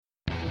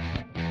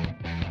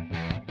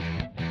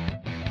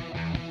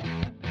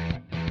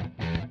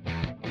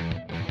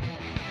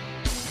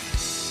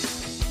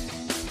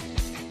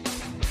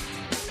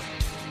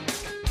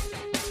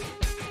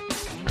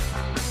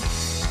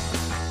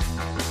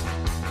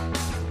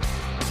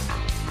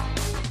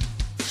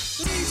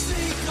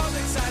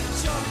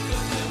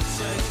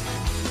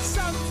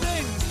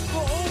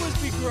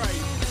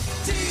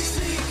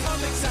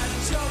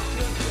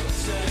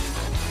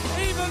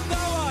even though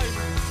I'm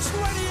 28.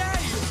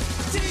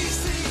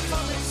 DC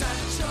Comics and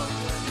children.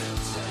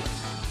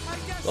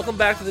 Welcome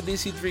back to the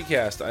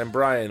DC3cast. I'm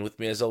Brian. With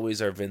me, as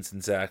always, are Vince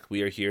and Zach.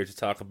 We are here to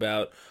talk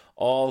about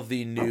all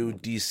the new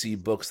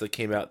DC books that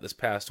came out this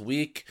past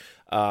week.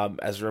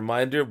 As a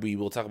reminder, we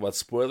will talk about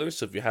spoilers,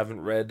 so if you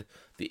haven't read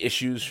the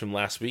issues from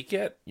last week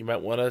yet, you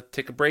might want to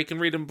take a break and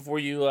read them before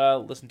you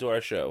listen to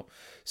our show.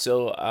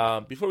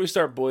 So, before we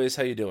start, boys,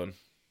 how you doing?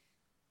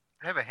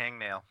 I have a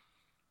hangnail.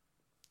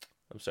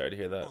 I'm sorry to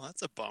hear that. Oh,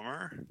 that's a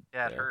bummer.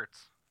 Yeah, it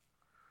hurts.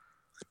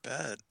 I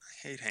bet.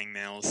 I hate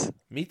hangnails.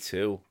 Me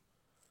too.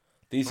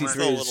 One of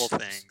the little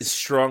DC3 things. is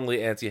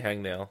strongly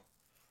anti-hangnail.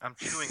 I'm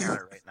chewing on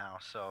it right now,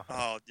 so...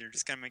 Oh, you're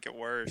just going to make it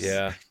worse.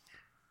 Yeah.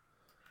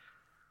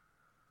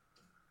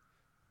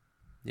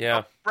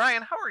 Yeah. Oh,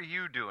 Brian, how are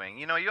you doing?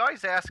 You know, you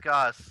always ask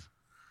us,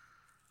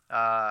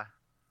 how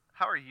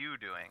are you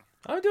doing?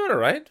 I'm doing all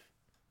right.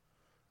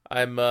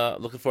 I'm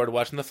looking forward to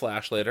watching The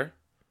Flash later.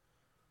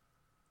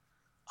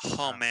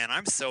 Oh, man,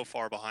 I'm so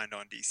far behind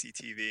on DC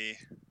TV.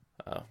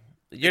 Oh.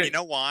 You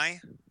know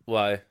why?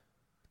 Why?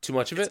 Too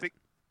much of it?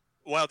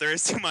 Well, there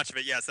is too much of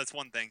it. Yes, that's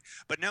one thing.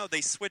 But no, they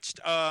switched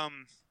the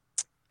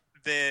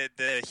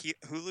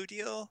Hulu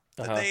deal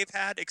that they've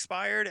had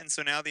expired, and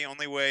so now the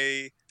only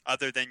way,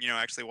 other than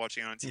actually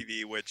watching it on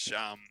TV, which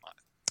I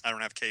don't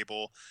have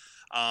cable,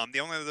 the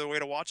only other way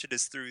to watch it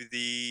is through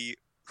the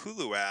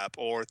Hulu app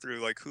or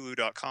through like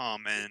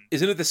Hulu.com. And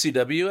isn't it the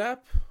CW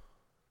app?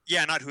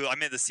 Yeah, not Hulu. I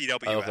meant the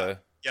CW okay.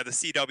 app. Yeah, the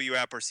CW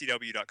app or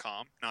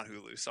CW.com, not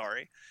Hulu.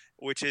 Sorry,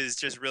 which is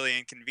just really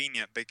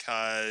inconvenient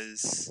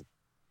because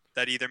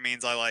that either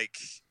means I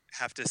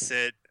have to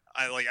sit.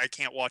 I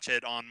can't watch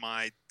it on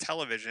my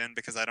television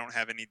because I don't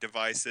have any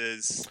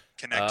devices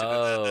connected to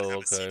that have a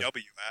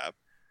CW app.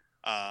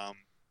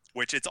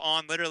 Which it's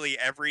on literally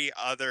every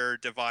other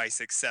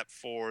device except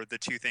for the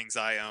two things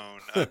I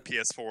own, a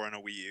PS4 and a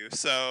Wii U.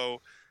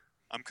 So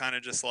I'm kind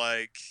of just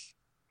like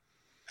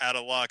out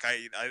of luck.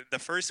 I the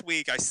first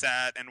week I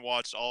sat and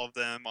watched all of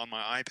them on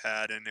my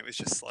iPad, and it was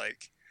just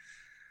like,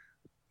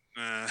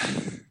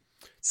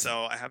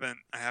 so I haven't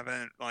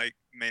like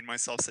made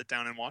myself sit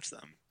down and watch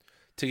them.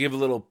 To give a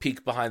little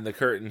peek behind the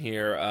curtain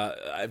here,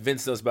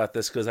 Vince knows about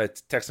this because I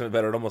text him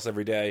about it almost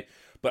every day.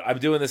 But I'm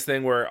doing this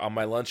thing where on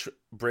my lunch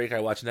break,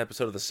 I watch an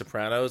episode of The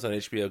Sopranos on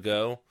HBO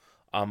Go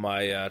on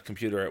my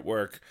computer at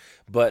work.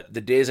 But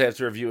the days I have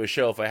to review a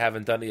show, if I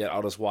haven't done it yet,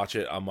 I'll just watch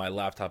it on my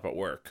laptop at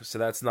work.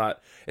 So it's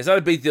not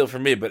a big deal for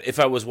me. But if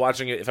I was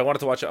watching it, if I wanted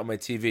to watch it on my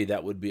TV,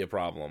 that would be a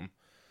problem.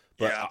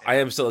 But yeah. I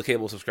am still a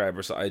cable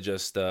subscriber, so I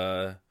just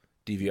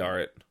DVR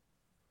it.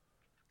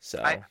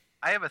 So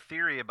I have a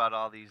theory about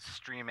all these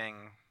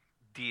streaming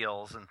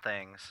deals and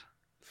things.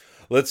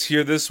 Let's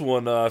hear this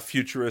one,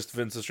 futurist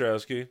Vince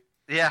Ostrowski.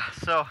 Yeah,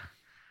 so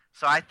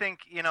I think,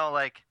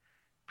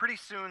 pretty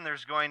soon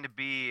there's going to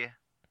be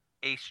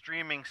a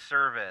streaming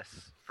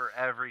service for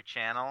every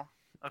channel,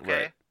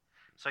 okay? Right.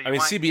 So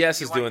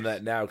CBS is doing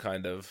that now,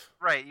 kind of.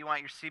 Right, you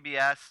want your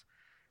CBS.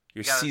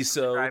 Your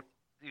CISO.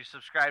 You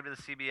subscribe to the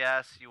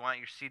CBS. You want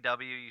your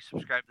CW, you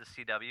subscribe to the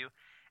CW.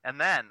 And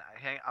then,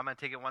 I'm going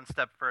to take it one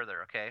step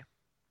further, okay?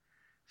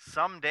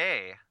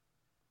 Someday,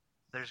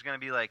 there's going to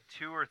be like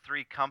 2 or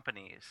 3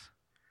 companies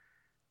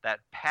that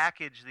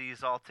package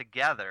these all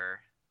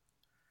together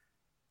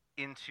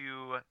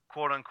into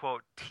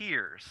quote-unquote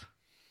tiers.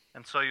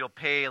 And so you'll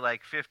pay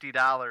like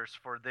 $50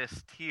 for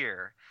this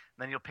tier,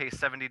 and then you'll pay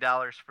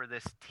 $70 for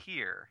this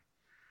tier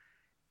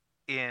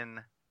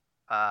in,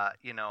 like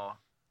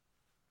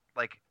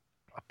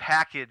a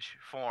package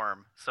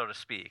form, so to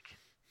speak.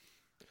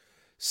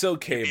 So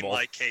cable. You mean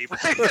like cable.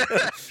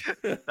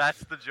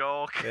 That's the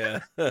joke.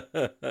 Yeah.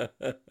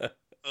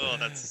 Oh,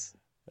 that's...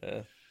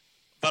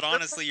 But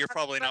honestly, you're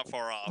probably not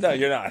far off. No,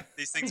 you're not.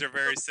 These things are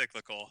very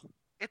cyclical.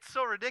 It's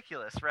so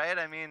ridiculous, right?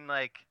 I mean,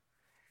 like,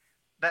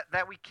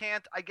 that we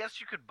can't... I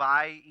guess you could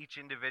buy each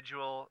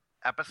individual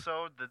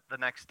episode the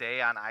next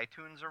day on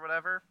iTunes or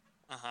whatever.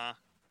 Uh-huh.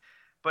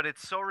 But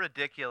it's so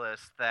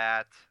ridiculous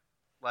that,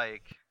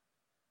 like,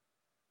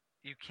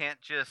 you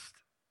can't just...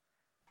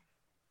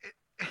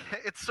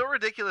 It's so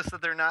ridiculous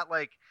that they're not,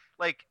 like...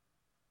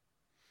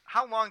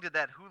 How long did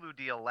that Hulu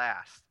deal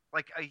last?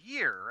 Like, a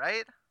year,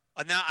 right?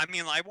 No, I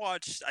mean, I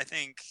watched, I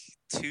think,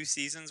 2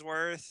 seasons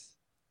worth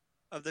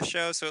of the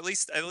show, so at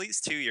least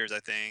 2 years, I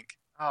think.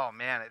 Oh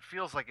man, it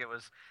feels like it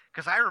was,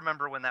 because I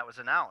remember when that was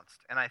announced,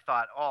 and I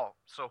thought, oh,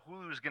 so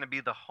Hulu's going to be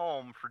the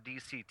home for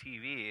DC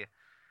TV.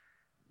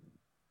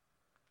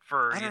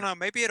 I don't know.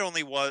 Maybe it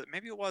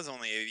was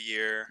only a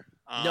year.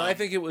 No, I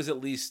think it was at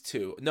least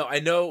 2. No, I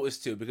know it was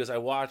 2 because I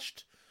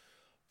watched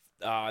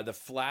The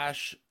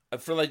Flash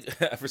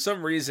for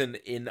some reason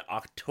in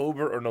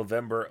October or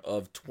November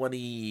of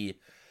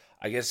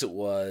I guess it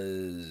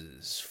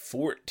was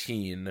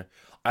 14,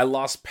 I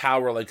lost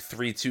power like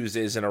 3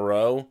 Tuesdays in a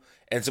row,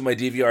 and so my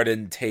DVR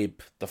didn't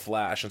tape The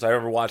Flash, and so I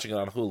remember watching it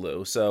on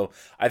Hulu. So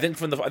I think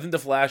The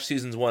Flash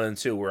seasons 1 and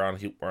 2 were on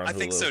Hulu. I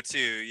think so too.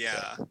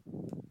 Yeah.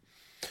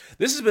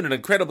 This has been an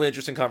incredibly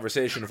interesting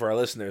conversation for our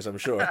listeners, I'm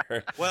sure.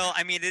 Well,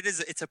 I mean,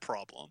 it's a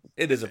problem.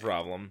 It is a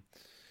problem.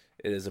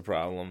 It is a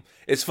problem.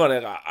 It's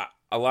funny.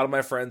 A lot of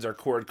my friends are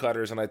cord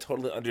cutters, and I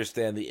totally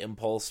understand the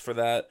impulse for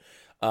that.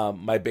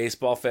 My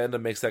baseball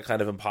fandom makes that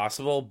kind of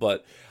impossible,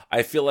 but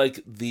I feel like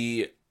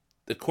the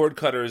cord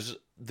cutters,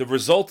 the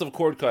result of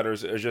cord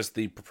cutters is just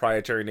the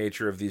proprietary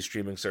nature of these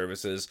streaming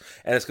services,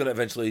 and it's going to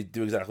eventually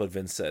do exactly what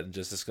Vince said, and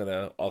just it's going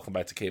to all come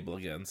back to cable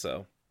again.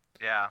 So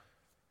Yeah.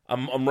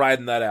 I'm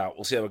riding that out.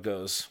 We'll see how it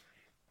goes.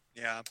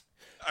 Yeah.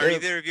 Are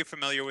either of you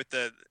familiar with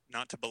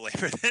not to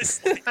belabor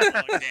this like,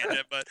 long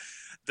tangent, but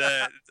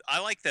I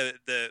like the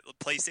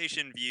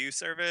PlayStation View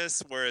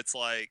service where it's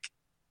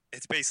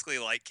basically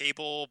like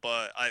cable,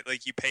 but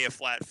like you pay a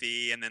flat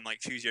fee and then like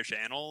choose your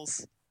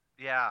channels.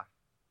 Yeah.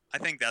 I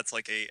think that's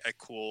like a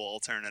cool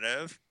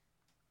alternative.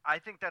 I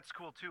think that's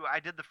cool too. I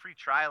did the free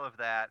trial of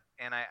that,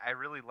 and I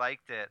really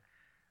liked it.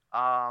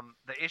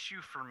 The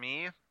issue for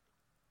me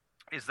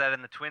is that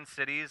in the Twin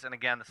Cities, and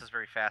again, this is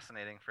very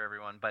fascinating for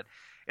everyone, but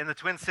in the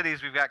Twin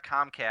Cities, we've got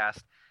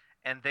Comcast,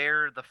 and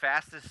they're the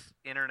fastest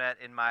internet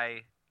in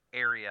my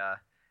area.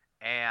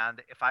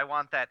 And if I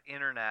want that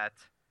internet,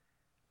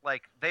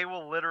 like, they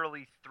will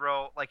literally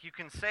throw, like, you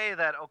can say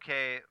that,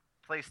 okay,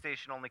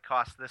 PlayStation only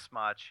costs this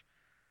much,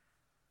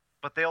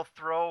 but they'll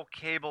throw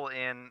cable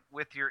in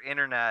with your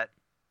internet,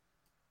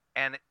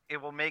 and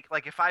it will make,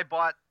 like, if I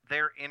bought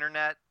their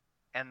internet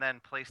and then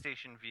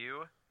PlayStation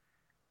View,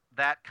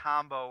 that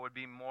combo would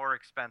be more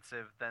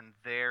expensive than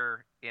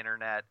their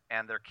internet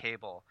and their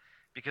cable,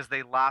 because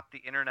they lop the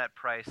internet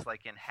price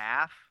like in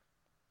half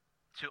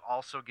to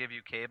also give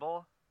you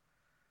cable.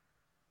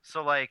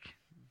 So like,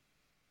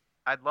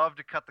 I'd love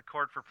to cut the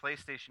cord for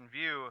PlayStation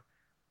View,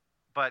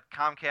 but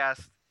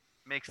Comcast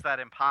makes that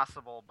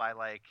impossible by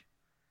like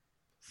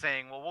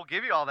saying, well, we'll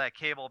give you all that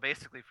cable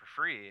basically for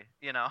free,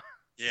 you know?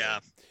 Yeah.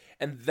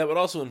 And that would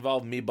also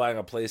involve me buying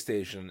a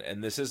PlayStation,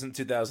 and this isn't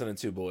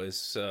 2002, boys,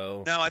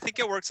 so... No, I think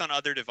it works on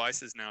other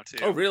devices now, too.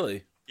 Oh,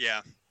 really?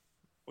 Yeah.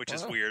 Which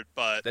is Wow. weird,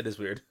 but... That is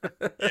weird.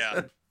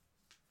 Yeah.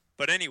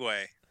 But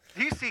anyway.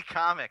 DC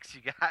Comics,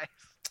 you guys.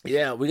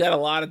 Yeah, we got a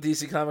lot of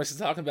DC Comics to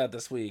talk about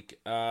this week.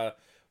 We're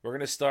going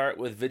to start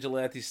with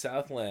Vigilante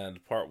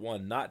Southland, Part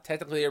 1. Not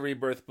technically a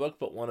Rebirth book,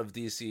 but one of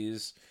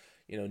DC's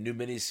new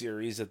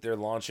miniseries that they're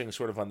launching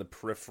sort of on the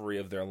periphery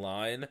of their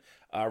line.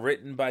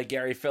 Written by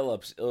Gary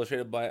Phillips,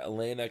 illustrated by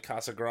Elena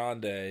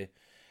Casagrande.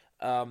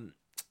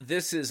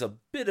 This is a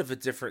bit of a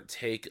different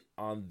take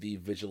on the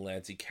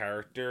Vigilante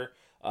character.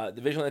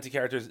 The Vigilante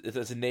character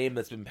is a name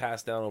that's been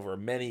passed down over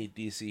many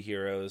DC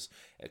heroes.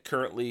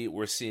 Currently,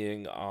 we're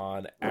seeing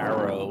on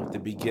Arrow the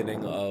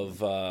beginning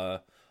of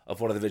one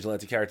of the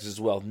Vigilante characters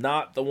as well.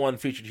 Not the one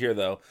featured here,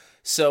 though.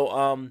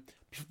 So,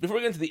 before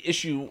we get into the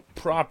issue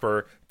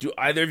proper, do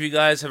either of you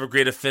guys have a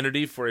great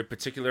affinity for a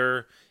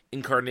particular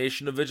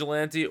incarnation of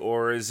Vigilante,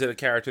 or is it a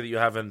character that you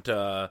haven't,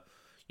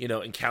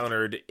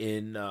 encountered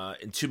in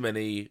too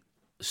many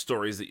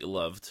stories that you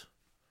loved?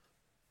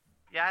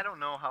 Yeah, I don't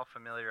know how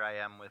familiar I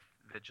am with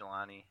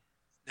Vigilante.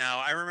 Now,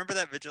 I remember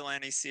that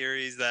Vigilante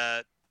series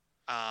that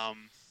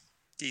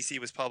DC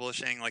was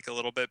publishing like a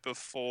little bit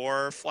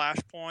before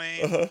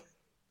Flashpoint,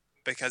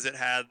 because it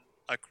had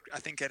I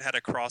think it had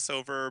a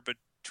crossover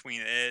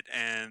between it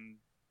and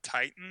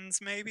Titans,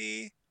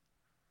 maybe.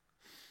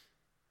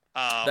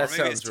 That or maybe sounds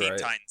it was Teen right.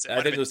 Titans.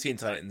 I think it was Teen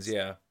Titans.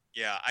 Yeah.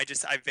 Yeah, I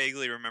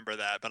vaguely remember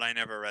that, but I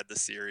never read the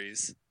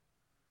series.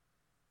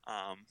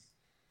 I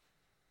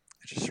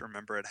just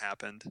remember it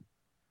happened.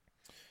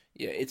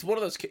 Yeah, it's one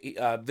of those.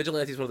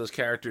 Vigilante is one of those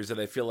characters that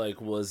I feel like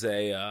was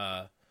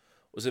a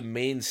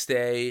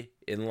mainstay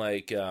in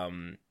like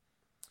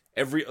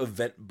every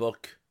event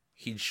book.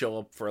 He'd show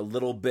up for a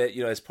little bit,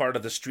 as part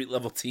of the street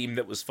level team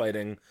that was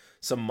fighting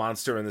some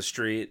monster in the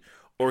street,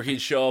 or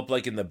he'd show up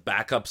like in the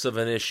backups of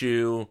an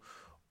issue,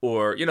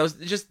 or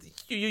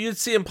just you'd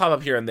see him pop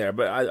up here and there.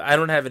 But I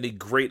don't have any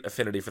great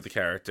affinity for the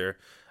character.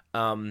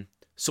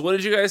 So what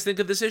did you guys think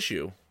of this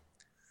issue?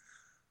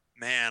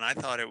 Man, I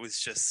thought it was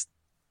just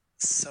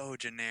so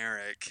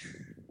generic.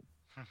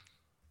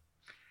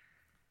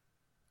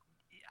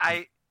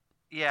 I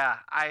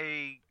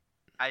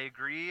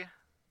agree.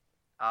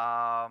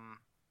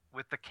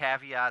 With the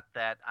caveat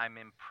that I'm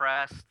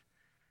impressed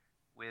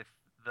with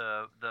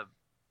the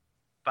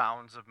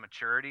bounds of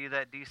maturity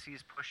that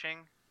DC's pushing.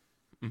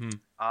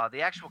 Mm-hmm.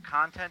 The actual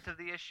content of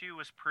the issue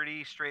was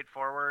pretty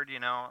straightforward.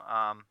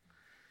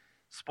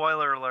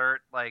 Spoiler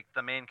alert: like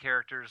the main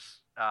character's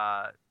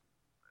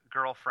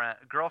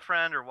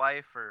girlfriend or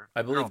wife, or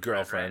I believe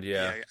girlfriend, girlfriend.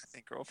 Yeah. I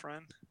think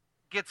girlfriend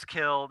gets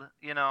killed.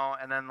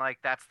 And then like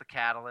that's the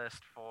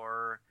catalyst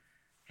for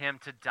him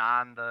to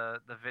don the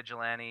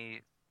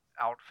vigilante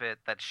outfit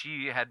that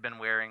she had been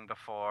wearing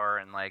before,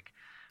 and like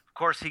of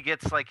course he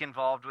gets like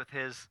involved with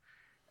his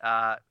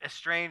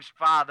estranged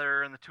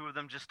father, and the two of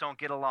them just don't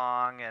get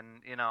along,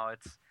 and it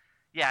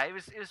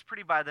was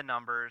pretty by the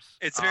numbers.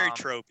 It's very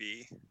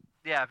tropey.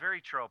 Yeah, very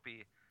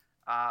tropey.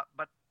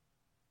 But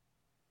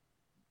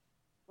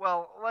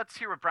well, let's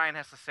hear what Brian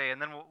has to say,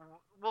 and then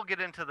we'll get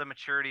into the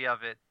maturity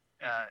of it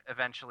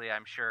eventually,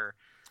 I'm sure,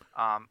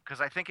 because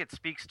I think it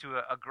speaks to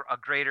a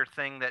greater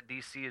thing that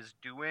DC is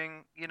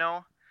doing,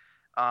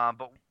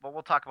 But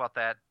we'll talk about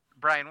that.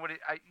 Brian,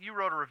 you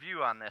wrote a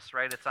review on this,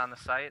 right? It's on the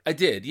site. I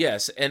did,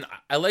 yes, and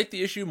I like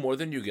the issue more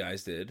than you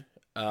guys did.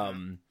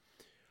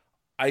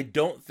 I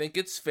don't think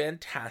it's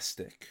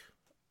fantastic.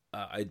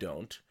 I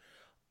don't.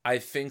 I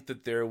think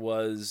that there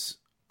was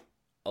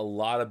a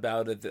lot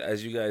about it that,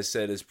 as you guys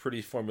said, is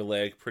pretty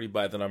formulaic, pretty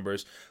by the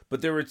numbers.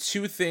 But there were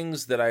two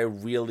things that I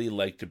really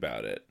liked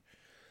about it.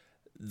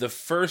 The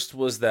first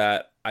was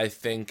that I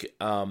think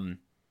we'll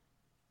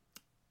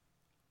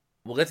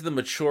get to the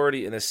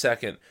maturity in a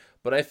second,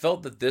 but I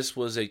felt that this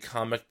was a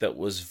comic that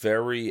was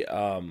very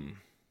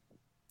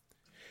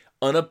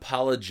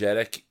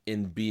unapologetic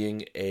in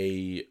being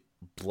a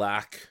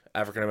Black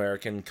African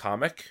American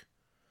comic.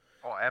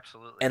 Oh,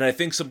 absolutely. And I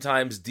think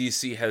sometimes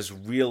DC has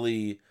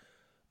really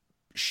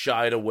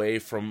shied away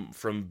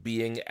from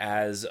being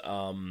as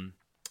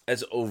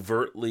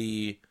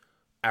overtly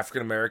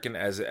African American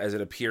as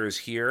it appears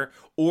here,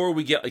 or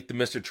we get like the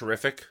Mr.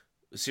 Terrific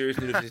series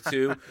New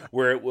 52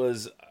 where it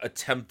was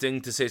attempting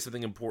to say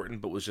something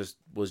important but was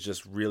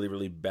just really,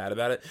 really bad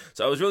about it.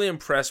 So I was really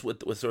impressed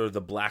with sort of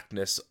the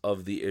blackness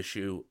of the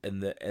issue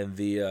and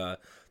the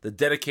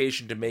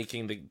dedication to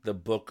making the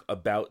book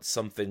about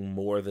something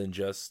more than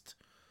just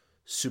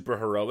super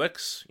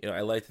heroics. You know,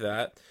 I liked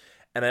that.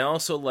 And I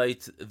also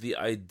liked the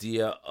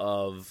idea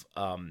of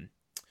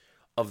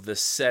the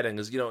setting.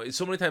 Because, you know,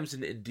 so many times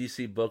in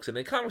DC books and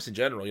in comics in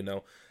general, you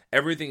know,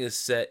 everything is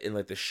set in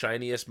like the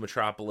shiniest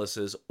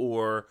metropolises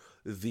or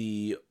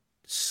the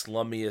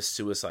slummiest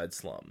suicide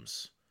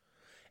slums.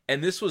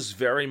 And this was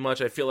very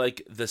much, I feel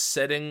like, the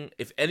setting.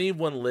 If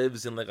anyone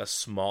lives in like a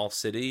small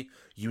city,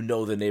 you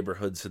know the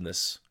neighborhoods in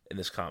this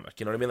comic.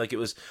 You know what I mean? Like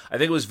I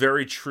think it was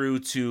very true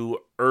to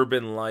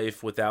urban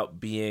life without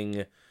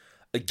being,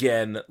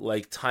 again,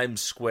 like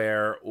Times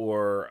Square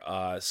or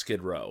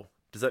Skid Row.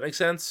 Does that make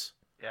sense?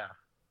 Yeah.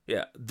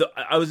 Yeah.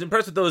 I was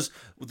impressed with those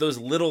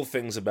little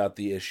things about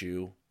the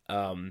issue.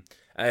 And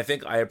I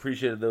think I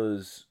appreciated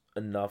those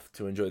enough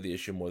to enjoy the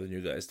issue more than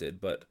you guys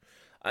did. But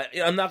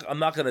I'm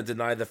not going to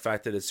deny the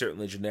fact that it's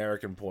certainly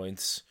generic in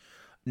points.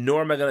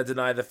 Nor am I going to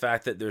deny the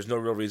fact that there's no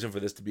real reason for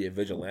this to be a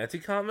Vigilante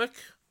comic.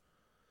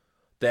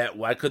 That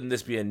why couldn't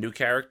this be a new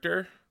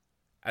character,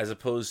 as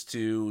opposed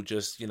to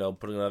just, you know,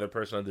 putting another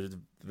person under the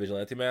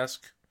Vigilante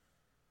mask?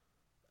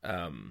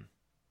 I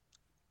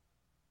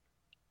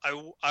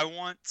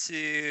want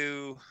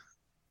to.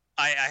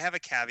 I have a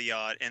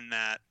caveat in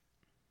that.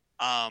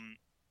 I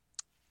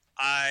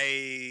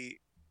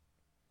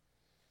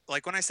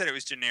like when I said it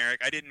was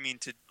generic. I didn't mean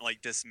to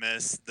like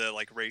dismiss the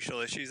like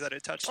racial issues that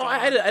it touched on.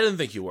 I didn't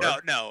think you were.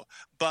 No,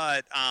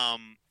 but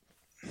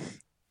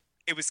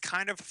it was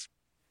kind of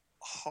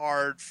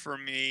hard for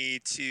me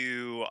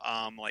to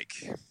like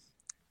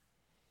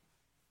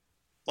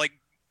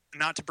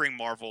not to bring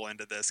Marvel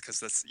into this because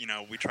that's, you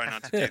know, we try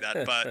not to do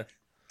that, but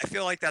I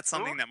feel like that's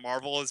something that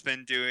Marvel has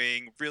been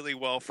doing really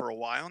well for a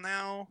while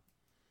now.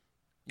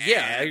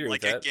 Yeah, and, I agree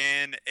like, with that.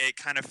 Again, it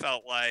kind of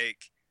felt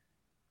like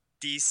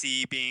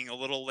DC being a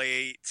little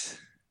late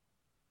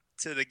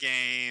to the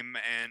game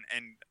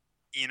and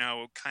you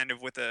know, kind of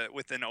with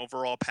an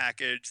overall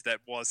package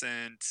that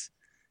wasn't,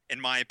 in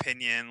my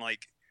opinion,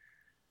 like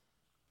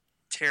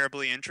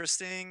terribly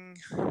interesting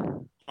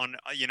on,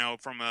 you know,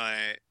 from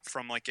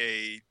like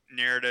a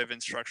narrative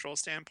and structural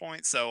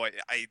standpoint. So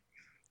I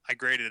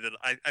graded it.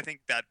 I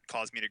think that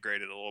caused me to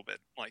grade it a little bit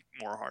like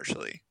more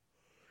harshly.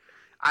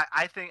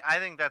 I think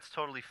that's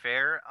totally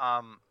fair.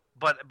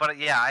 But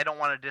yeah, I don't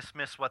want to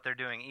dismiss what they're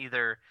doing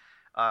either.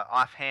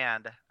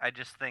 Offhand, I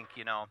just think,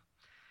 you know,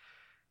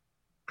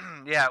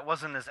 yeah, it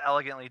wasn't as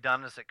elegantly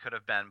done as it could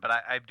have been.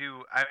 But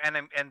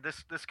and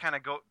this kind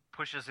of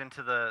pushes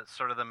into the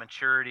sort of the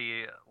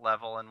maturity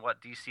level and what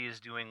DC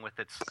is doing with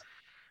its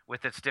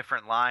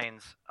different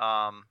lines.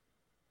 I'm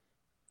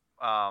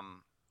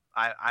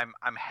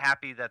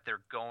happy that they're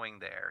going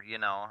there. You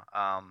know,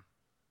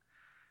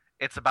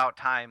 it's about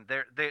time.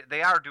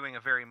 They are doing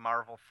a very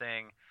Marvel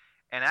thing,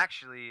 and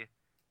actually,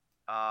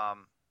 I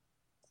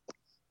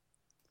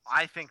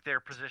think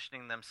they're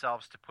positioning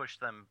themselves to push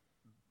them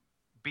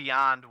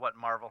beyond what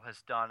Marvel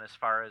has done as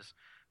far as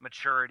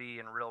maturity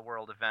and real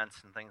world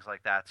events and things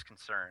like that's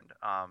concerned.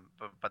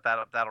 But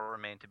that'll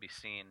remain to be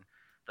seen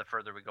the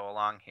further we go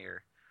along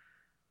here.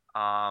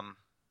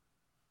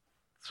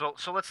 So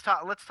let's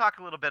talk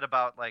a little bit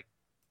about like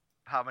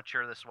how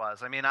mature this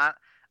was. I mean,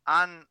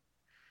 on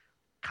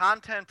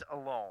content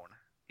alone,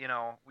 you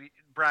know,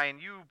 Brian,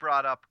 you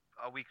brought up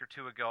a week or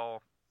two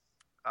ago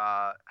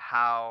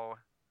how,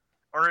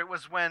 or it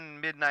was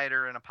when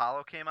Midnighter and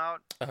Apollo came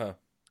out,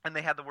 and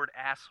they had the word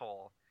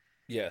asshole,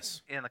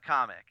 yes, in the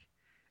comic,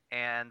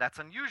 and that's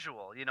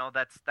unusual. You know,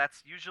 that's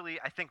usually,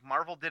 I think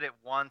Marvel did it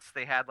once.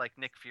 They had like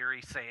Nick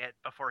Fury say it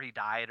before he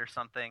died or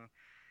something.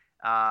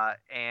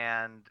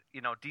 And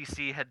you know,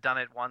 DC had done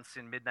it once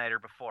in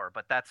Midnighter before,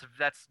 but that's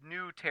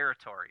new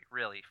territory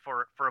really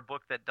for a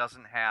book that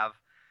doesn't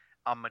have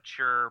a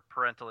mature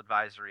parental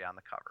advisory on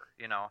the cover,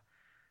 you know.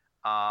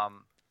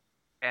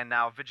 And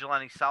now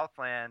Vigilante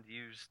Southland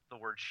used the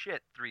word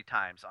shit 3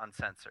 times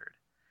uncensored,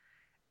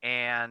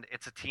 and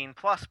it's a teen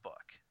plus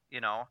book, you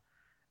know,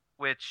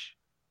 which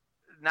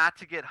not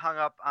to get hung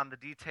up on the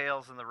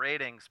details and the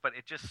ratings, but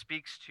it just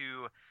speaks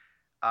to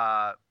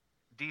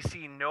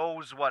DC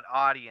knows what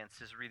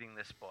audience is reading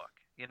this book.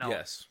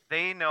 Yes.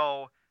 They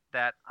know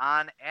that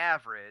on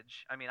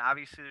average, I mean,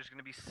 obviously there's going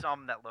to be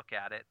some that look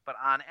at it, but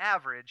on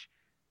average,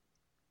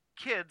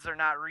 kids are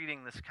not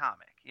reading this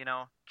comic.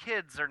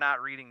 Kids are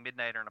not reading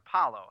Midnighter and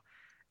Apollo.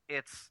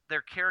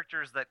 They're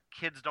characters that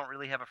kids don't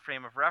really have a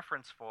frame of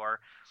reference for,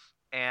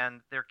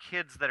 and they're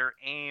kids that are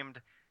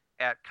aimed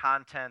at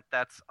content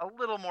that's a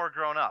little more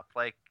grown up,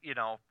 like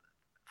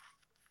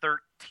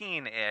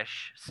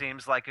 13-ish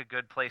seems like a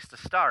good place to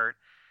start,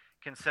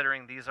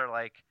 considering these are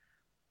like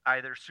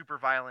either super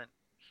violent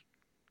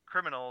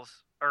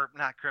criminals, or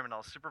not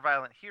criminals, super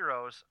violent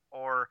heroes,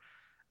 or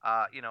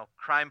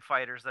crime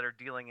fighters that are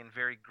dealing in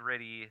very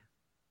gritty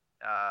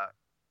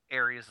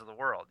areas of the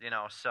world.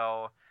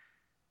 So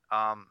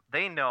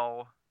they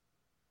know.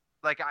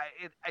 Like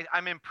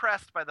I'm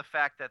impressed by the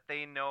fact that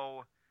they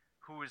know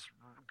who is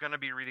going to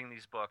be reading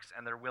these books,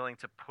 and they're willing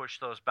to push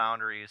those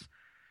boundaries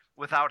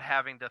without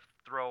having to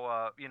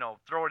throw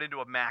it into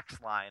a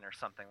max line or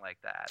something like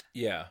that.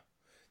 Yeah.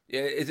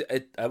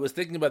 I was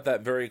thinking about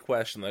that very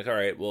question. Like, all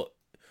right, well,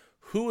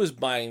 who is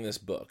buying this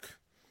book?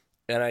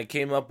 And I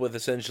came up with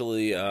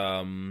essentially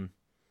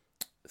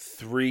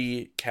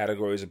 3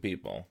 categories of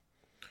people.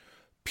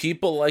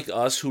 People like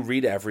us who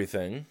read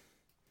everything.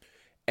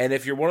 And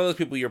if you're one of those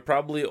people, you're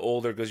probably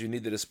older because you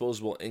need the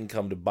disposable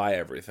income to buy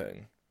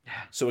everything.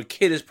 Yeah. So a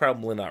kid is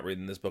probably not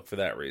reading this book for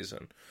that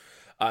reason.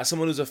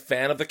 Someone who's a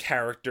fan of the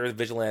character,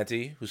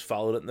 Vigilante, who's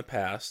followed it in the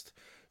past,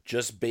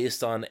 just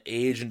based on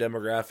age and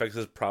demographics,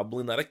 is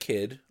probably not a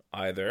kid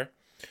either.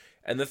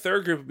 And the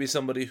third group would be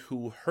somebody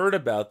who heard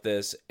about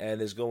this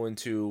and is going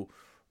to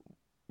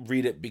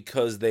read it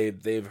because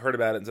they've heard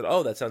about it and said,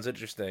 oh, that sounds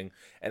interesting.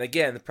 And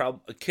again,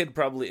 a kid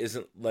probably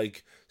isn't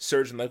like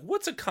searching like,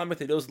 what's a comic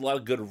that knows a lot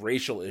of good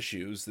racial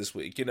issues this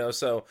week,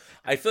 So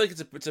I feel like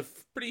it's a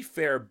pretty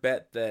fair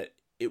bet that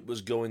it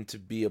was going to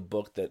be a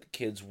book that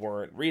kids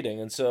weren't reading.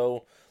 And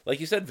so, like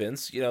you said,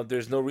 Vince,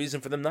 there's no reason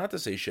for them not to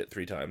say shit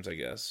 3 times, I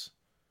guess.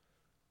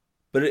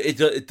 But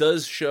it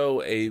does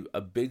show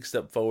a big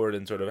step forward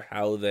in sort of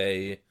how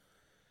they've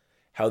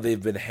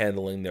been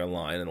handling their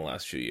line in the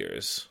last few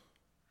years.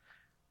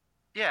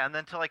 Yeah, and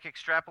then to like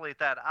extrapolate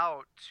that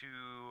out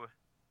to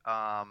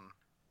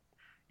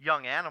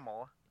Young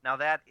Animal. Now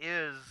that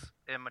is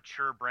a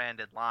mature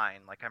branded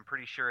line. Like I'm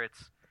pretty sure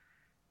it's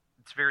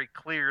very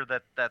clear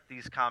that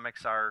these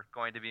comics are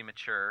going to be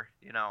mature.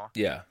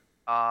 Yeah.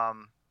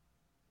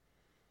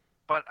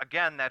 But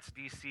again, that's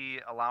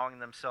DC allowing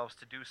themselves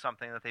to do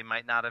something that they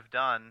might not have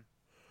done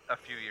a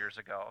few years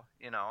ago,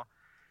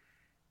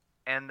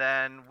 And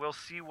then we'll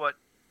see what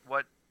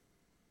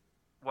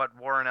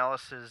Warren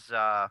Ellis's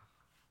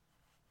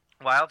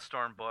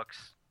Wildstorm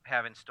books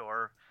have in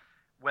store,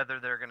 whether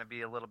they're going to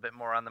be a little bit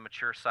more on the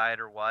mature side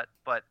or what.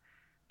 But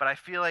I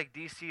feel like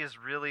DC is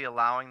really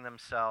allowing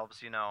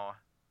themselves,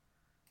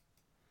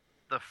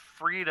 the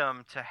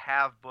freedom to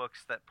have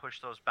books that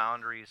push those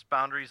boundaries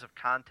of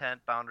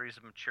content, boundaries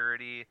of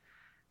maturity,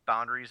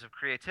 boundaries of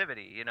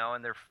creativity, and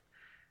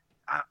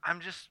I'm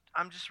just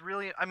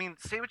really, I mean,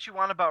 say what you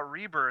want about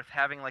Rebirth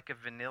having like a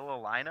vanilla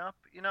lineup,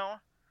 you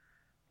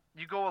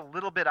go a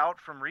little bit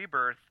out from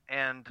Rebirth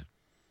and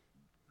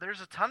there's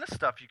a ton of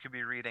stuff you could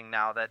be reading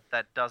now that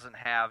doesn't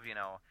have,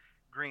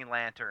 Green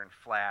Lantern,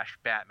 Flash,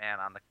 Batman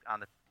on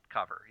the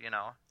cover,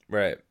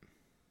 Right.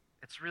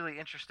 It's really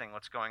interesting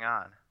what's going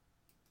on.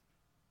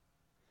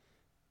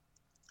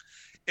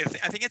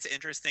 I think it's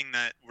interesting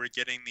that we're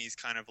getting these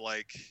kind of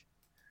like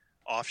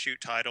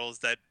offshoot titles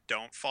that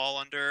don't fall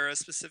under a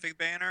specific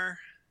banner.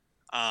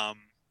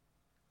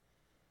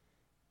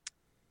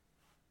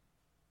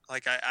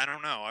 Like I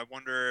don't know. I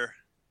wonder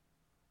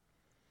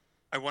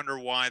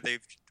why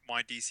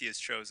DC has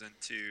chosen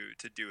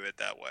to do it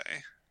that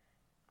way.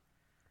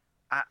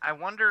 I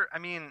wonder. I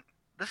mean,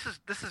 this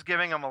is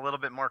giving them a little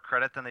bit more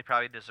credit than they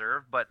probably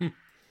deserve. But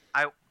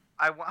I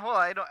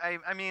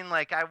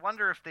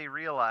wonder if they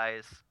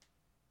realize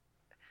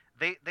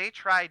they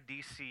tried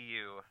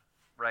DCU,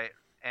 right,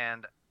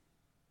 and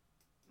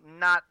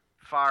not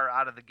far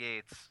out of the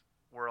gates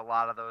were a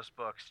lot of those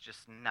books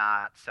just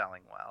not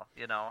selling well.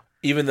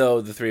 Even though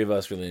the 3 of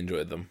us really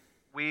enjoyed them,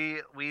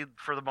 we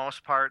for the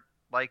most part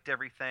liked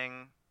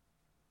everything.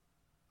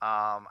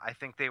 I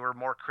think they were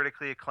more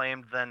critically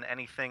acclaimed than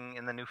anything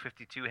in the New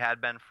 52 had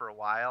been for a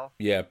while.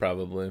 Yeah,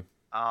 probably.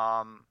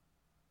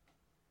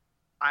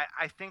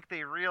 I think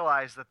they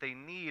realize that they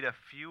need a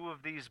few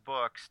of these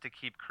books to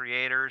keep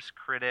creators,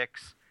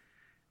 critics,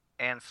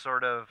 and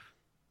sort of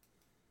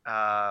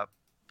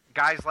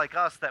guys like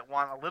us that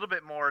want a little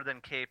bit more than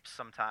capes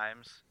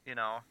sometimes,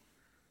 not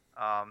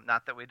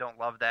that we don't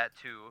love that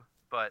too,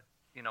 but,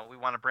 we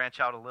want to branch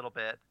out a little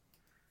bit.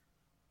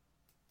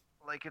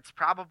 Like it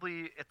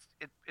probably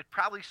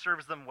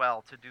serves them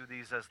well to do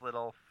these as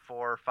little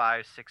 4,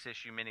 5, 6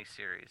 issue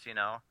miniseries.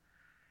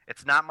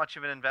 It's not much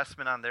of an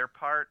investment on their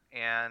part,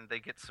 and they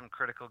get some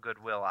critical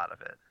goodwill out of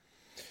it.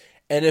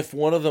 And if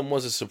one of them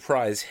was a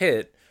surprise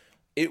hit,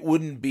 it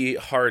wouldn't be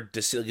hard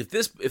to see. Like,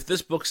 if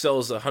this book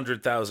sells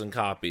 100,000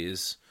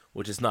 copies,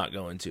 which it's not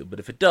going to, but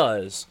if it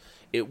does,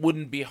 it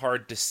wouldn't be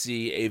hard to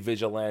see a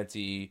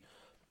Vigilante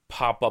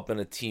pop up in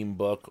a team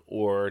book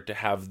or to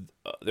have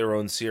their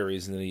own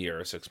series in a year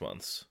or 6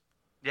 months.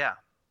 Yeah,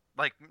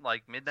 like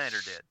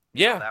Midnighter did.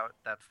 Yeah,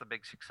 That's the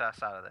big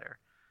success out of there.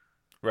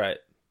 right.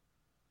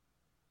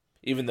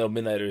 Even though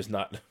Midnighter is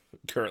not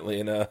currently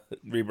in a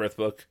Rebirth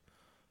book.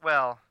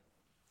 Well,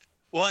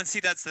 and see,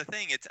 that's the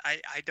thing. It's I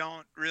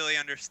don't really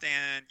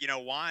understand,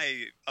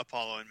 why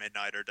Apollo and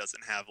Midnighter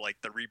doesn't have like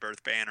the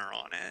Rebirth banner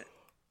on it.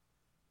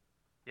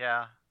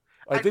 yeah.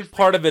 I think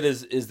part of it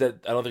is that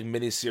I don't think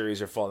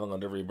miniseries are falling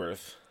under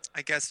Rebirth.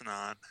 I guess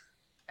not.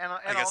 And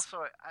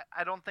also,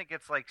 I don't think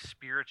it's like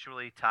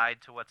spiritually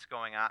tied to what's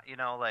going on.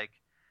 Like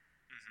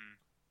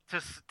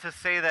to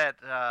say that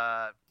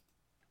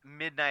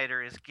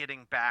Midnighter is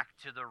getting back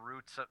to the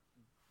roots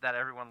that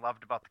everyone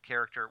loved about the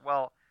character.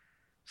 Well,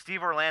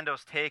 Steve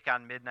Orlando's take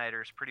on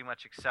Midnighter is pretty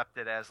much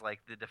accepted as like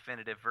the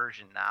definitive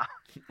version now.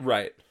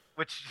 Right.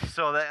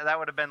 So that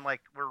would have been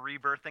like we're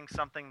rebirthing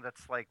something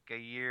that's like a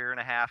year and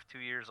a half, 2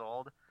 years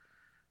old.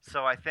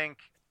 So I think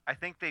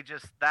they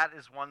just, that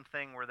is one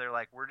thing where they're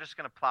like, we're just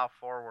gonna plow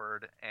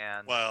forward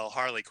and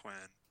Harley Quinn.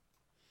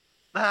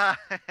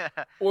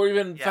 Or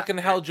even fucking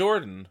Hal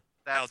Jordan.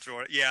 Hal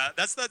Jordan. Yeah,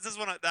 that's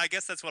what I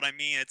guess that's what I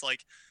mean. It's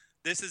like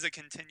this is a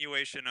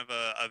continuation of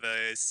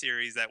a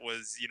series that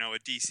was, a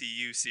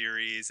DCU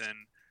series,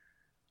 and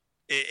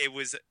it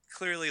was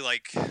clearly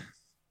like,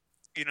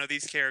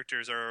 these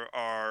characters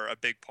are a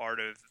big part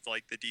of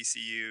like the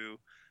DCU.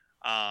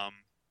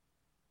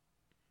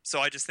 So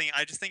I just think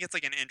it's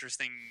like an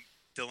interesting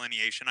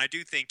delineation. I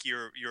do think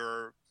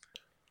you're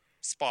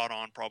spot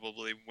on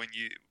probably when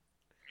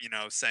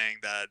saying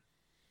that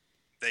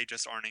they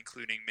just aren't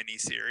including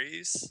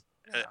miniseries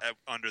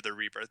under the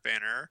Rebirth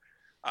banner,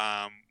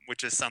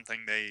 which is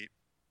something they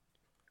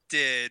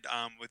did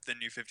with the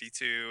New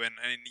 52 and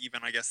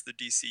even I guess the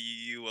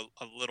DCU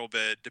a little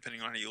bit,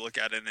 depending on how you look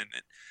at it, and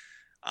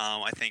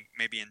I think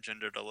maybe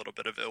engendered a little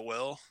bit of ill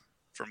will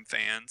from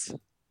fans.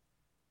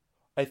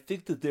 I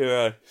think that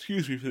they're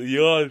excuse me for the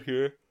yawn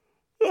here.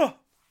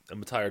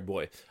 I'm a tired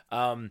boy.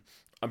 I'm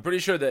pretty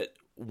sure that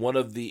one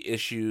of the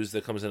issues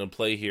that comes into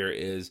play here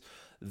is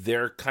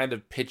they're kind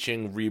of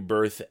pitching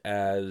Rebirth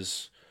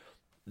as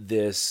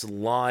this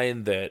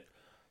line that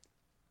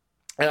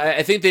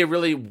I think they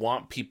really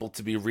want people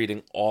to be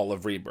reading all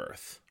of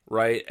Rebirth,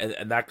 right?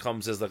 And that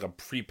comes as like a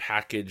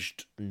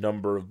prepackaged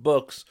number of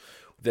books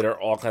that are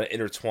all kind of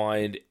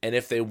intertwined. And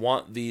if they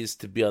want these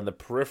to be on the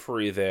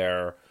periphery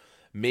there,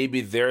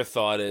 maybe their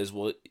thought is,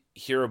 well,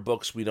 here are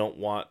books we don't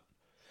want.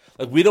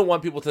 Like, we don't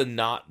want people to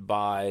not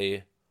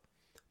buy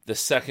the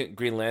second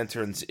Green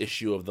Lanterns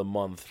issue of the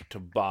month to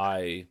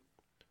buy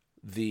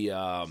the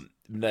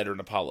Midnighter and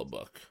Apollo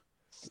book.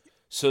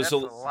 That's a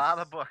lot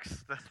of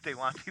books that they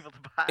want people to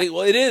buy.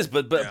 It is,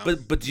 but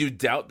do you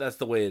doubt that's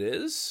the way it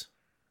is?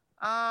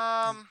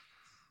 I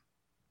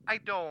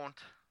don't.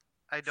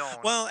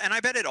 Well, and I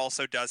bet it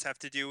also does have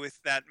to do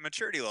with that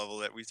maturity level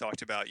that we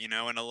talked about,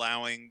 and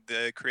allowing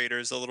the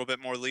creators a little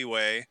bit more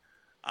leeway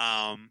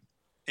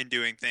in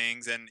doing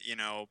things, and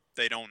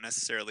they don't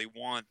necessarily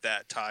want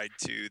that tied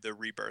to the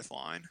Rebirth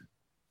line.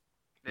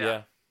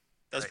 Yeah.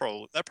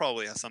 That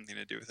probably has something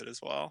to do with it as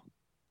well.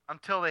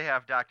 Until they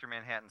have Dr.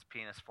 Manhattan's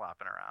penis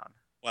flopping around.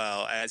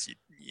 Well, as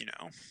you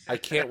know. I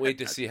can't wait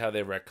to see how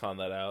they retcon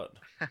that out.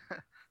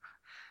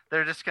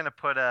 They're just going to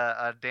put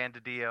a Dan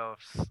DiDio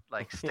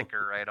like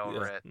sticker right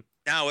over it.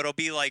 No, it'll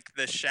be like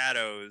the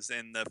shadows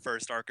in the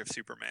first arc of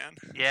Superman.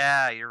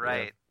 Yeah, you're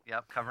right. Yeah.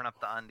 Yep, covering up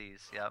the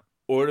undies. Yep.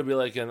 Or it'll be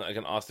like an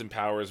Austin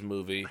Powers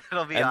movie.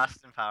 It'll be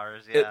Austin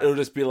Powers, yeah. It'll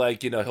just be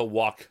like, he'll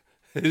walk.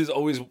 There's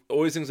always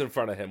things in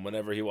front of him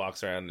whenever he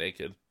walks around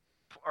naked.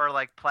 Or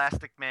like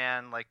Plastic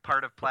Man, like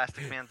part of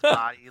Plastic Man's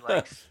body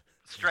like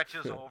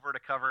stretches over to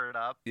cover it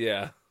up.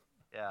 Yeah.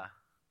 Yeah.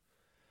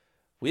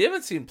 We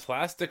haven't seen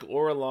Plastic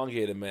or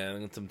Elongated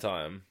Man in some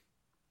time.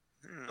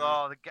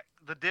 Oh,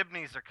 the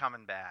Dibneys are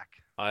coming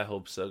back. I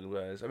hope so,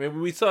 guys. I mean,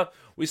 we saw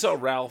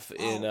Ralph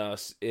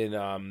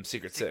in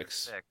Secret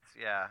Six.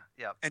 Yeah.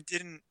 Yep. And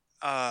didn't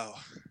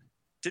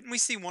we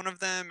see one of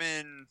them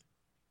in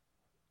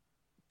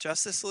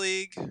Justice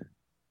League?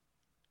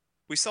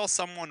 We saw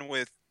someone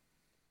with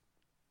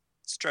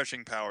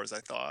stretching powers, I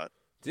thought.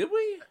 Did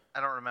we?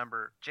 I don't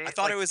remember. I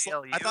thought it was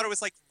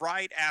like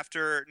right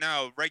after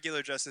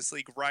regular Justice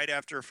League, right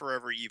after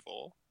Forever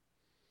Evil.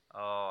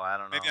 Oh, I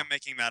don't know. Maybe I'm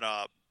making that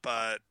up,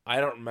 but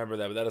I don't remember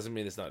that, but that doesn't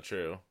mean it's not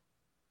true.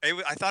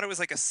 I thought it was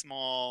like a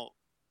small.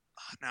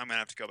 Now I'm gonna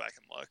have to go back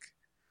and look.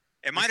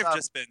 It might have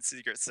just been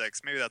Secret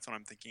Six. Maybe that's what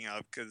I'm thinking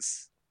of,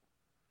 because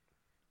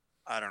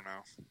I don't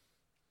know.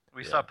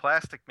 We saw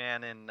Plastic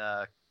Man in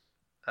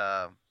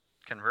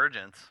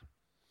Convergence.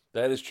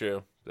 That is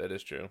true.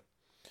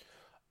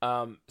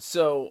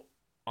 So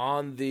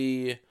on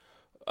the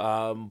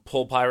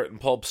Pulp Pirate and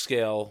Pulp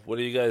scale, what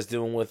are you guys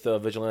doing with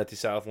Vigilante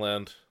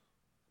Southland?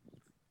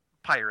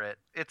 Pirate.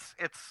 It's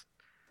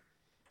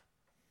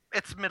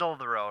middle of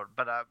the road,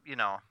 but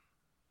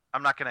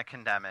I'm not going to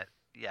condemn it.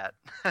 yet.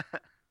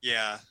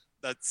 Yeah,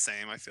 that's the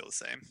same. I feel the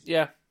same.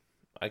 Yeah,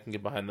 I can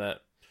get behind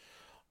that.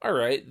 All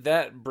right,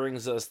 that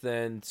brings us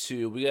then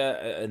to we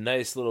got a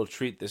nice little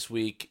treat this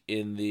week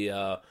in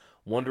the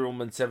Wonder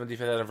Woman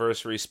 75th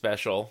anniversary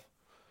special,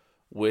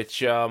 which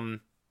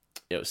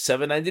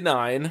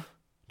 $7.99,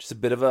 just a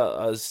bit of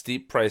a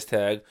steep price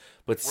tag,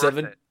 but Worth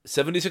it.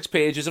 76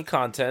 pages of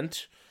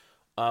content,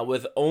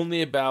 with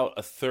only about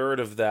a third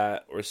of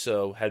that or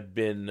so had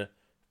been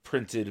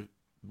printed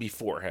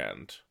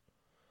beforehand.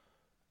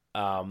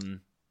 What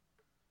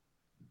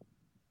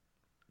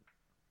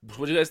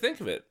do you guys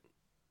think of it?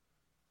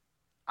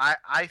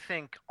 I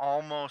think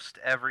almost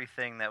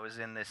everything that was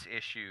in this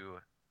issue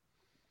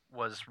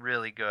was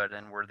really good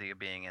and worthy of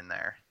being in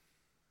there.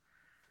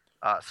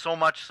 So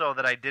much so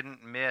that I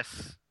didn't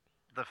miss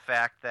the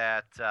fact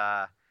that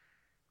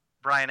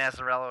Brian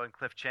Azzarello and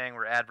Cliff Chang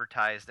were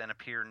advertised and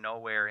appear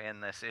nowhere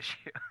in this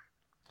issue.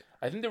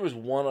 I think there was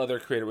one other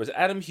creator. Was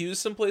Adam Hughes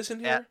someplace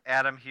in here?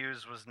 Adam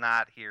Hughes was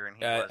not here, and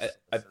he was.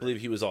 I believe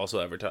he was also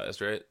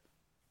advertised, right?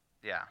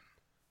 Yeah.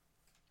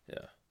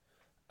 Yeah.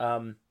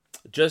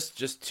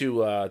 Just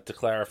to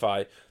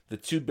clarify, the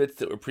two bits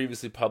that were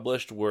previously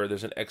published were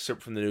there's an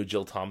excerpt from the new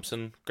Jill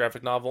Thompson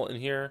graphic novel in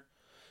here,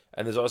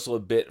 and there's also a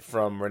bit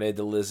from Renee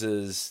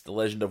DeLiz's The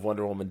Legend of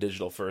Wonder Woman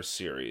Digital First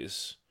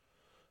series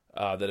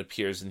that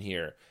appears in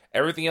here.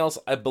 Everything else,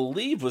 I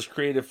believe, was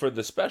created for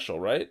the special,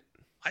 right?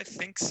 I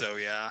think so,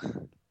 yeah.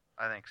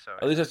 I think so.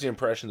 At least that's the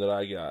impression that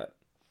I got.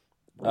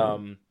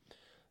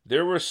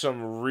 There were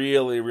some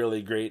really,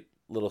 really great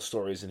little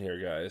stories in here,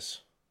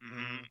 guys.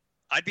 Mm-hmm.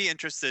 I'd be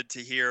interested to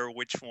hear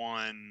which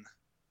one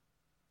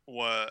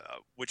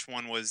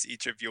was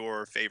each of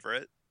your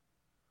favorite.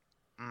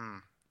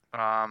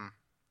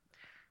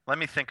 Let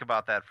me think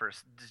about that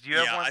first. Did you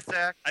have one,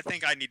 Zach? I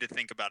think I need to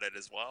think about it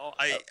as well.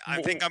 I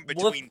think I'm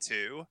between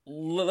two.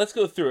 Let's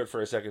go through it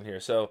for a second here.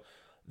 So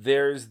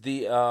there's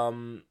the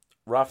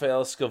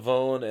Raphael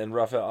Scavone and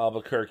Raphael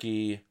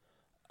Albuquerque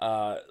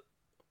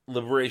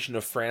Liberation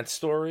of France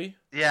story.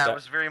 Yeah, it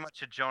was very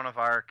much a Joan of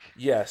Arc.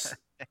 Yes.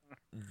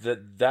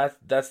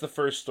 That's the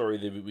first story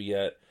that we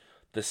get.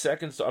 The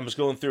second, I'm just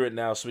going through it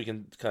now so we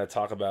can kind of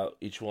talk about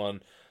each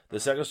one. The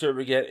second story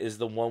we get is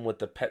the one with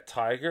the pet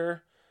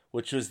tiger,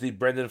 which was the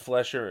Brendan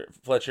Fletcher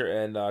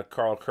and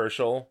Carl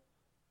Kerschel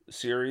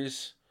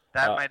series.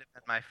 That might have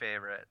been my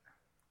favorite.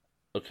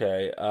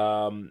 Okay,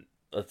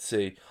 let's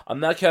see. I'm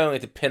not counting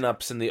like the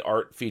pinups and the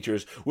art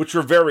features, which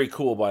were very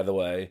cool, by the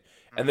way.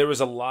 And there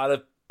was a lot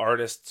of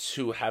artists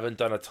who haven't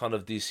done a ton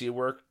of DC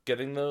work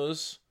getting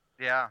those.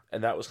 Yeah.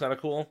 And that was kind of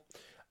cool.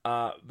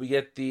 We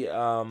get the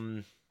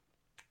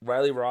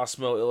Riley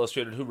Rossmo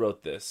illustrated. Who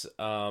wrote this?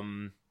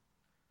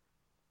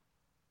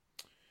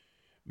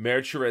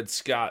 Mary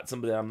Scott,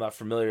 somebody I'm not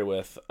familiar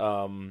with,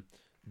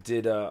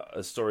 did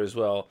a story as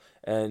well.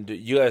 And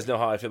you guys know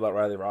how I feel about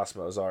Riley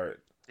Rossmo's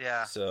art.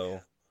 Yeah. So,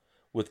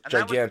 with and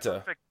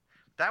Giganta.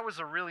 That was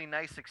a really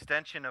nice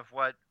extension of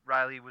what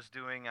Riley was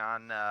doing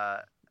on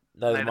Night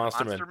of the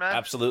Monster Men.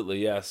 Absolutely,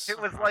 yes. It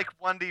was like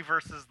Wendy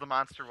versus the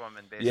Monster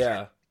Woman,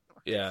 basically.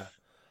 Yeah.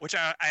 Which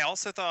I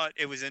also thought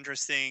it was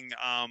interesting.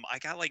 I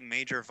got like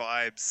major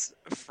vibes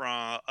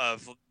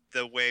of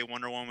the way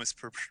Wonder Woman was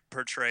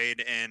portrayed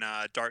in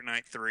Dark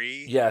Knight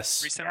 3.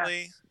 Yes.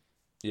 Recently.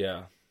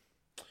 Yes.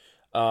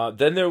 Yeah.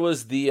 Then there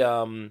was the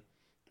I'm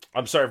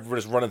sorry if we're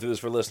just running through this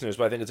for listeners,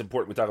 but I think it's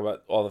important we talk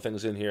about all the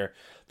things in here.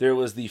 There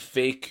was the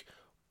fake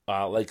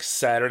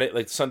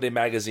Sunday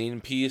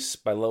magazine piece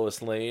by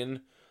Lois Lane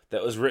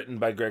that was written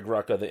by Greg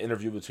Rucka, the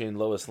interview between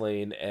Lois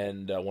Lane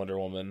and Wonder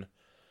Woman.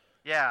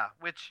 Yeah,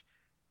 it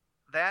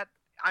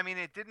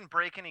didn't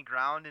break any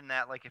ground in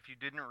that, like, if you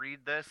didn't read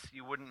this,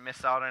 you wouldn't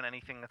miss out on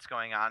anything that's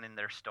going on in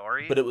their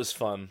story. But it was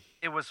fun.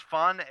 It was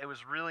fun. It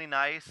was really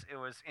nice. It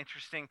was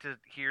interesting to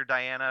hear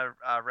Diana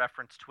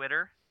reference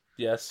Twitter.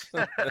 Yes.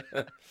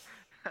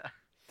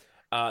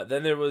 Then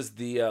there was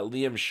the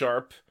Liam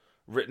Sharp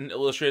written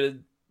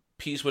illustrated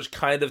piece, which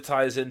kind of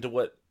ties into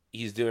what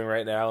he's doing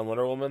right now in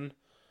Wonder Woman.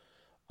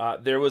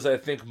 There was, I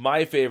think,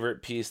 my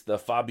favorite piece, the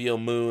Fabio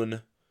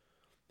Moon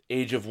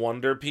Age of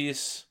Wonder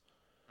piece,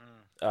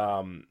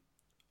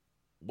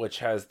 which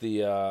has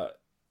the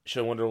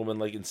show Wonder Woman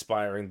like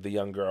inspiring the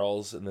young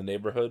girls in the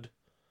neighborhood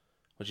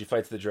when she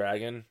fights the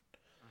dragon.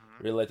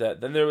 Really like that.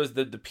 Then there was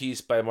the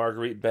piece by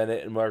Marguerite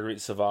Bennett and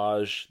Marguerite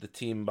Sauvage, the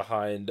team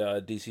behind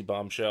DC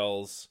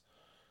Bombshells,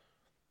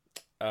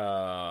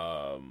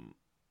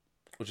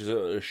 which is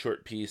a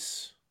short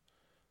piece.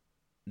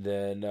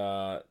 Then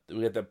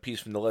we got that piece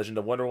from The Legend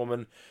of Wonder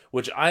Woman,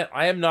 which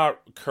I am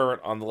not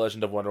current on The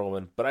Legend of Wonder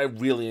Woman, but I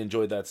really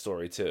enjoyed that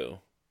story too.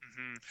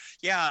 Mm-hmm.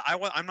 Yeah,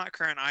 I'm not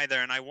current either,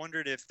 and I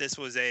wondered if this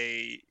was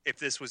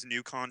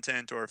new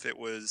content or if it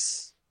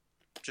was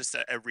just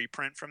a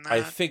reprint from that.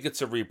 I think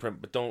it's a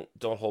reprint, but don't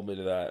hold me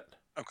to that.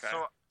 Okay.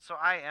 So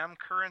I am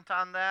current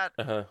on that,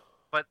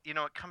 but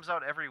it comes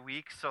out every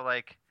week, so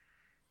like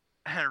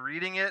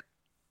reading it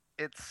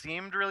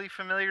seemed really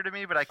familiar to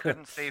me, but I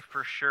couldn't say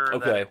for sure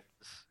that it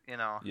was,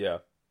 Yeah.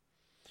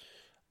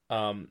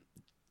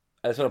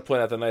 I just want to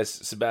point out the nice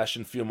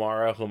Sebastian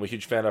Fiumara, who I'm a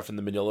huge fan of from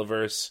the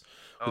Mignolaverse,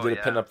 who Oh, did a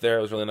yeah. pin up there.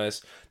 It was really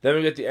nice. Then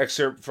we get the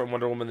excerpt from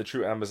Wonder Woman: The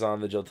True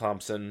Amazon, the Jill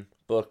Thompson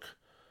book,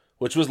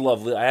 which was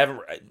lovely. I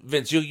haven't,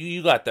 Vince,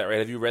 you got that right?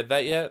 Have you read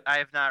that yet? I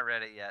have not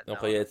read it yet. No.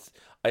 Okay,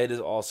 it is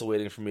also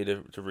waiting for me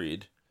to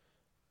read.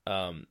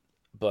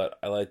 But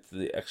I liked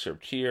the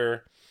excerpt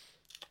here.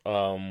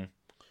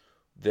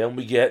 Then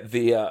we get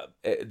the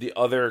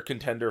other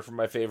contender for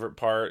my favorite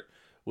part,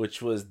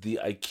 which was the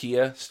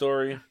IKEA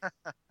story.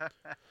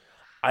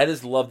 I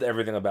just loved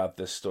everything about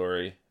this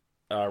story.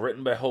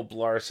 Written by Hope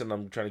Larson.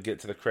 I'm trying to get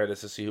to the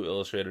credits to see who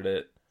illustrated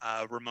it.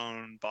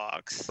 Ramon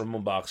Box.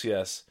 Ramon Box,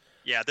 yes.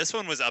 Yeah, this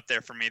one was up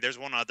there for me. There's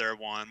one other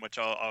one, which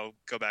I'll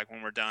go back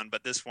when we're done,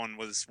 but this one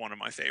was one of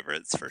my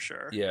favorites for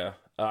sure. Yeah.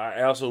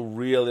 I also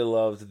really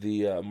loved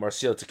the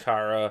Marcio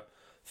Takara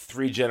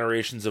 3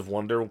 Generations of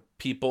Wonder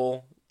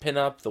People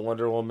pinup, the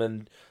Wonder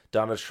Woman,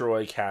 Donna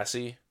Troy,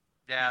 Cassie.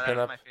 Yeah, that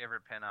pinup. was my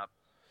favorite pinup.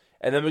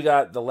 And then we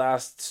got the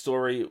last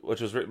story,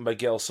 which was written by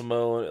Gail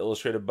Simone,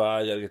 illustrated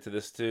by, gotta get to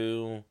this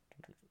too,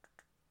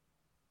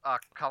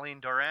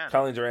 Colleen Doran.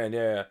 Colleen Duran,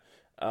 yeah.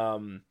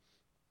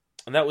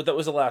 And that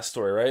was the last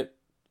story, right?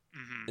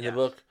 Mm-hmm. In Yes. the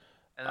book?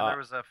 And then there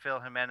was a Phil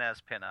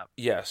Jimenez pinup.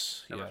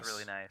 Yes. That yes. was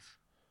really nice.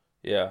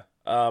 Yeah.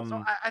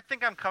 So I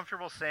think I'm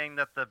comfortable saying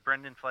that the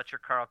Brendan Fletcher,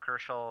 Carl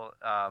Kerschel,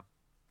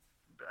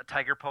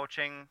 tiger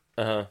poaching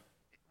uh-huh.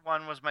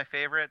 one was my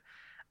favorite.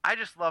 I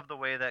just love the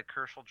way that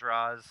Kerschel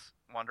draws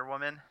Wonder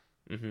Woman.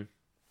 Mm-hmm.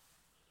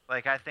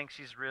 Like, I think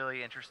she's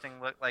really interesting.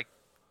 Look, like,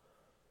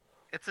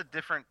 it's a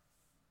different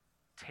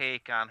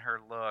take on her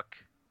look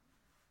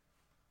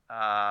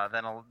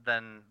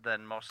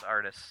than most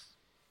artists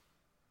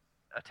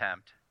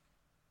attempt.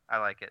 I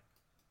like it.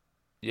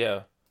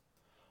 Yeah.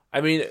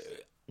 I mean,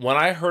 when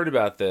I heard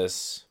about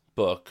this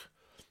book,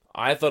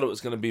 I thought it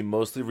was going to be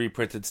mostly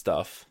reprinted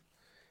stuff.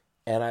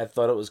 And I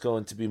thought it was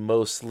going to be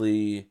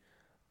mostly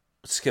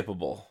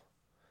skippable.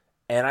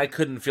 And I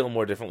couldn't feel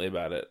more differently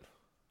about it.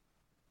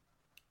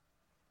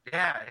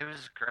 Yeah, it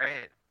was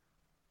great.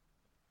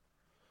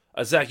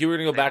 Zach, you were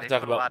going to go back They and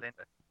talk put a about lot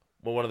into it.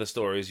 one of the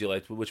stories you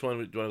liked. Which one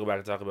do you want to go back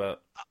and talk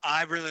about?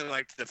 I really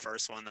liked the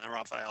first one, the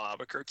Raphael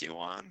Albuquerque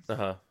one,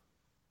 Uh-huh.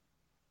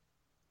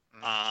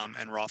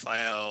 and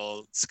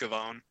Raphael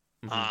Scavone.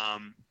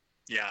 Mm-hmm.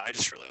 Yeah, I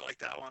just really liked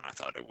that one. I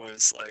thought it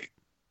was like,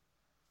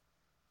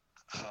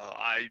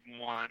 I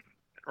want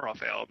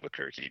Raphael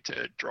Albuquerque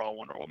to draw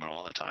Wonder Woman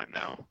all the time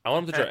now. I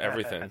want him to draw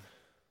everything.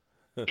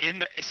 in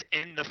the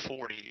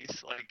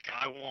 40s, like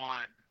I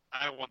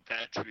want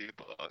that to be a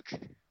book.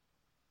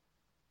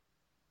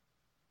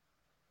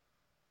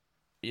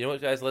 You know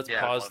what, guys? Let's Yeah,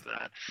 I pause. I love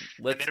that.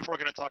 Let's And then if we're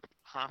gonna talk,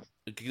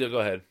 go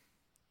ahead.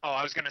 Oh,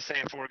 I was gonna say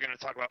if we're gonna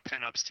talk about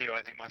pinups too,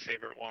 I think my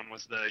favorite one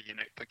was the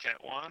Unique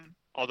Paquette one.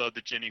 Although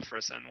the Ginny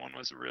Frisson one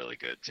was really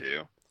good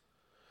too.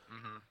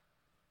 Mm-hmm.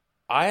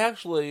 I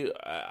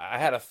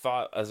had a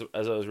thought as I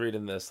was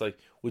reading this. Like,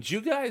 would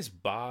you guys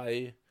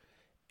buy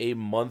a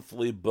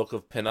monthly book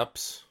of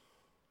pinups?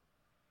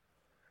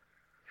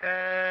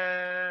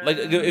 Like,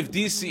 if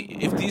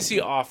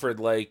DC offered,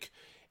 like,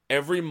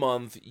 every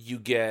month you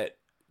get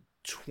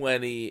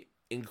 20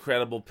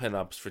 incredible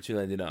pinups for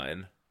 $2.99.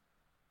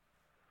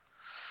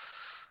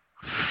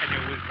 And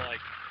it was like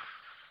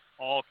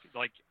all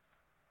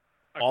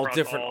across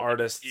different all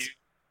artists. the-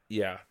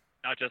 Yeah.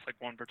 not just like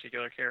one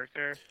particular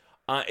character.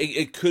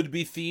 It could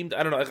be themed.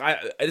 I don't know. Like,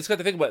 I just got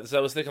to think about this. I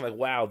was thinking, like,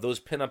 wow,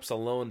 those pinups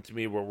alone to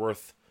me were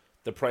worth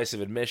the price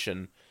of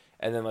admission.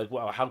 And then, like,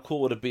 wow, how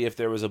cool would it be if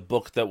there was a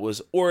book that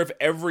was, or if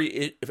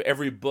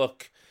every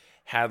book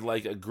had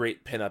like a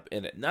great pinup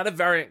in it, not a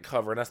variant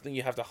cover, not something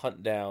you have to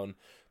hunt down,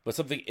 but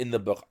something in the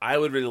book. I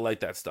would really like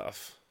that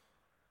stuff.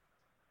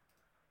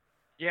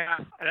 Yeah,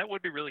 that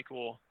would be really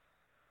cool.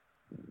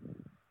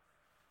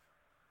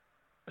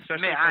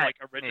 Especially May for I- like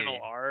original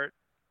maybe. art.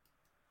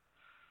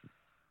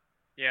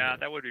 Yeah,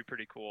 that would be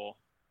pretty cool.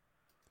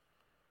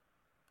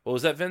 What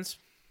was that, Vince?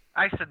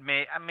 I said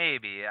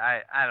maybe.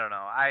 I don't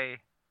know. I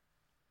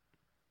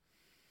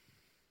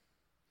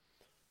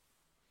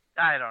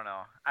don't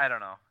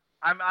know.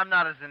 I'm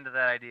not as into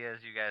that idea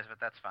as you guys, but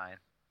that's fine.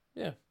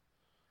 Yeah.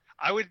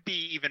 I would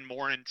be even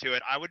more into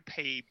it. I would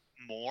pay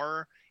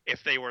more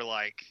if they were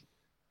like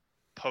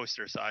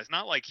poster size,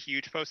 not like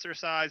huge poster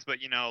size, but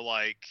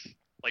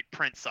like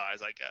print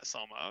size, I guess,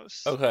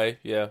 almost. Okay.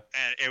 Yeah.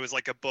 And it was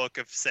like a book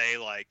of say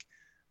like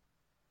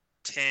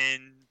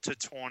 10 to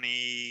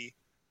 20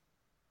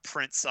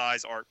 print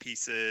size art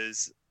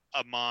pieces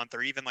a month,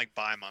 or even like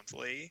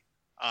bi-monthly.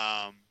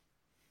 And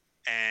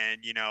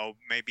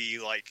maybe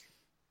like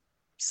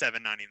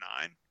 $7.99.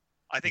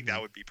 I think that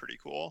would be pretty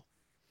cool.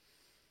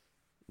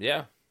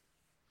 Yeah.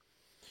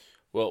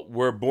 Well,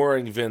 we're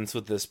boring Vince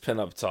with this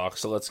pinup talk,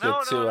 so let's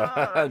get to. No,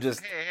 I'm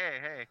just.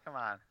 Hey, come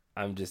on.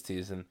 I'm just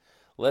teasing.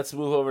 Let's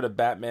move over to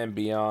Batman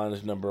Beyond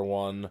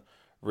 #1,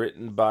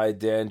 written by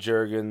Dan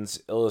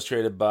Jurgens,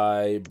 illustrated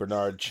by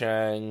Bernard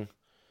Chang,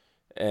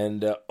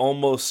 and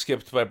almost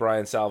skipped by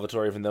Brian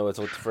Salvatore, even though it's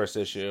the first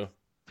issue.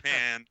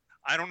 Man,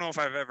 I don't know if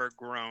I've ever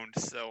groaned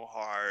so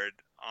hard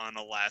on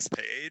a last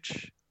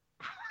page.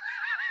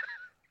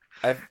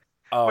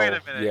 Oh, Wait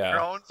a minute. yeah.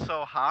 Grown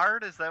so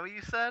hard? Is that what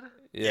you said?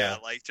 Yeah.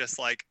 like just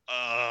like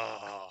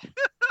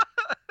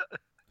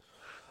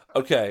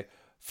Okay.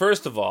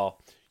 First of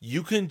all,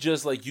 you can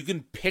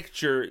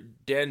picture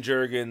Dan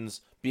Jurgens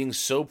being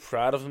so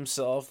proud of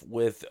himself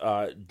with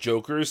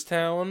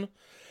Jokerstown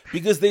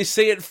because they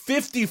say it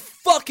 50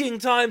 fucking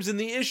times in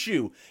the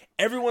issue.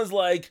 Everyone's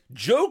like,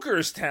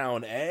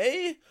 Jokerstown,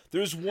 eh?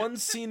 There's one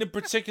scene in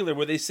particular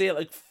where they say it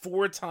like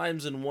 4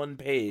 times in one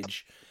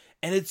page.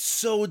 And it's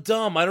so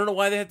dumb. I don't know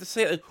why they have to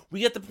say it. Like, we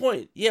get the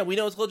point. Yeah, we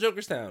know it's called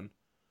Jokerstown.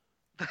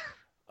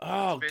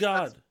 Oh,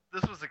 God.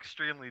 This was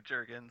extremely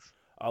Jurgens.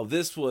 Oh,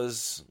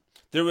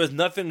 there was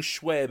nothing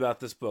shway about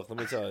this book, let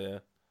me tell you.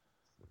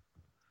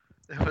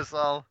 It was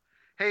all,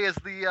 hey, is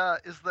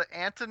the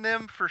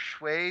antonym for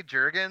Shui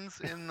Jurgens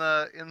in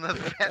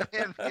the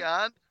Batman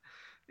Beyond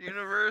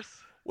universe?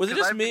 Was it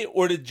just me,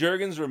 or did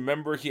Jurgens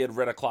remember he had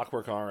read A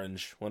Clockwork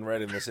Orange when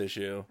writing this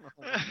issue?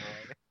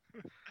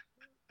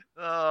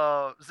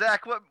 Oh,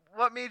 Zach,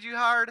 what made you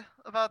hard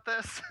about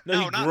this?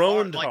 No, he not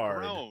groaned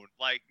hard. hard.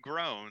 Like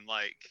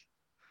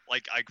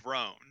I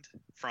groaned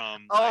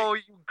from. Oh,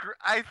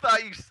 I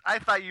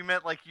thought you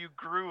meant like you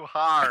grew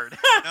hard.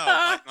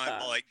 No,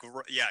 GROAN.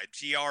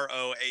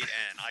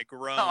 I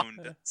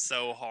groaned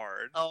so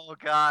hard. Oh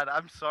God,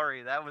 I'm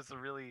sorry. That was a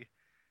really.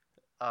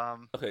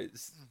 Okay,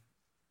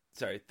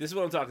 sorry. This is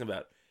what I'm talking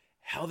about.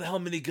 How the hell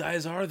many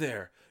guys are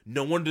there?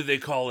 No wonder they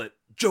call it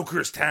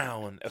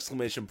Jokerstown!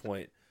 Exclamation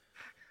point.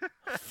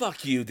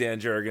 Fuck you, Dan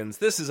Jurgens.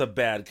 This is a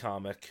bad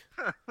comic.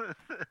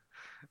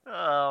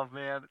 Oh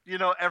man,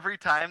 every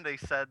time they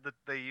said that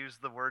they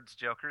used the words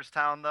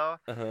Jokerstown, though,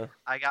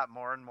 I got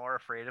more and more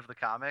afraid of the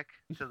comic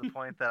to the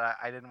point that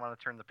I didn't want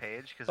to turn the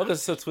page because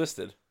it's so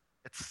twisted.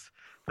 It's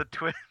the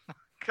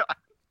God,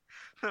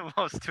 the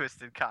most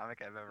twisted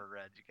comic I've ever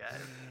read, you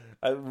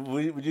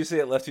guys. Would you say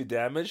it left you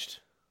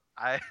damaged?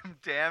 I'm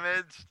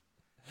damaged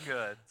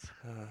goods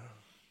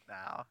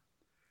now.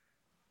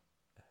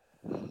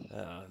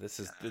 This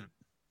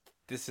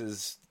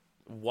is.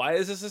 Why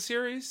is this a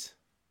series?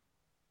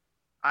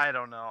 I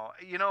don't know.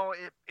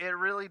 It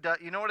really does.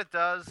 You know what it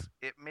does?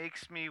 It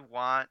makes me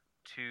want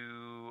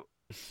to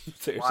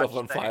set yourself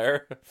on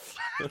fire.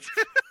 That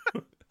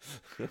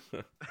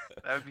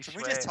would be.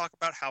 Can we just talk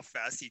about how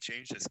fast he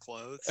changed his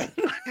clothes?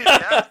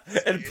 Yeah.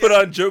 And put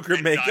on Joker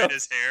and makeup. dyed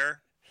his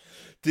hair.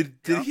 Did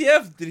he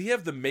have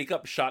the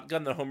makeup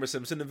shotgun that Homer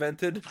Simpson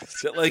invented?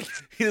 That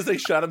he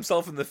just shot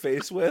himself in the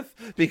face with?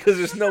 Because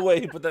there's no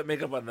way he put that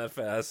makeup on that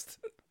fast.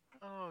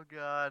 Oh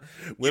God.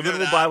 Women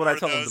will buy what I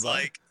tell them to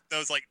buy.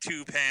 Those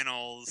 2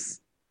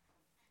 panels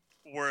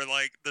were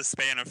the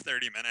span of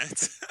 30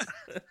 minutes.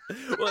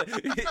 Well,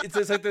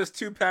 it's like there's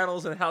 2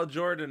 panels in Hal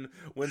Jordan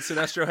when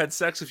Sinestro had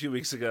sex a few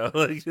weeks ago.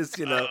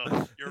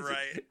 You're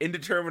right.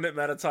 Indeterminate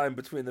amount of time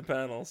between the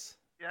panels.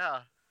 Yeah.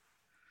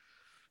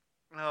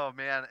 Oh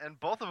man, and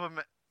both of them,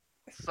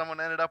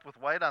 someone ended up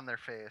with white on their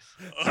face.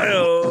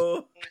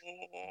 Oh.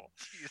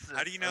 Jesus.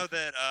 How do you know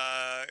that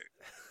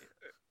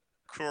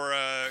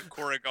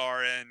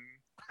Koragar and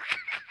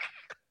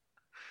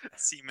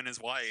semen is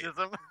white?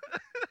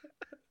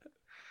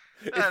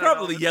 It's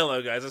probably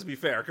yellow, guys. Let's be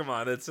fair. Come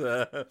on, it's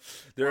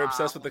they're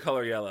obsessed with the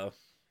color yellow.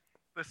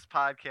 This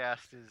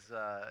podcast is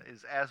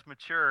as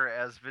mature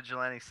as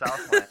Vigilante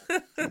Southland.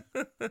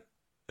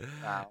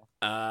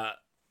 Wow.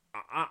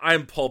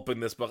 I'm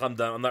pulping this book. I'm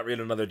done. I'm not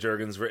reading another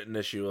Jurgens written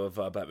issue of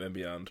Batman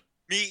Beyond.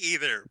 Me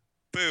either.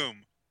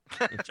 Boom.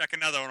 Check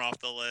another one off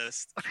the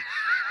list.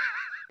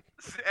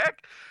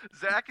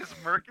 Zach is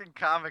murking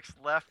comics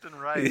left and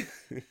right.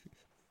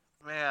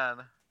 Man,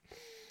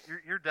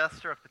 you're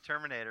Deathstroke the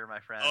Terminator,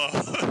 my friend.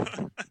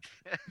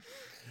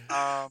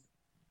 Oh.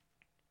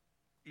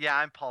 Yeah,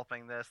 I'm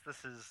pulping this.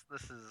 This is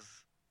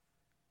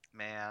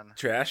man.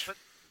 Trash. But,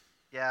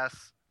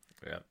 yes.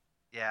 Yeah.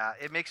 Yeah,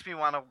 it makes me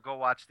want to go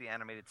watch the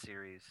animated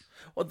series.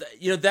 Well,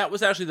 that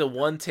was actually the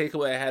one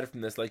takeaway I had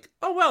from this.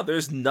 Oh wow,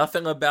 there's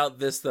nothing about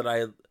this that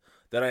I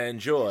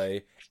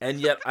enjoy,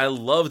 and yet I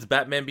loved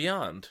Batman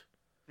Beyond.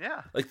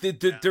 Yeah.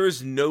 There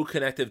is no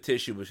connective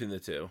tissue between the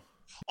two.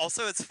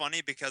 Also, it's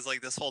funny because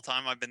this whole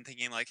time I've been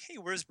thinking hey,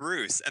 where's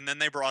Bruce? And then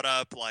they brought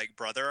up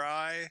Brother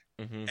Eye,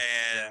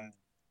 and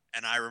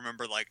I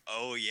remember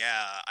oh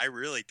yeah, I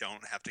really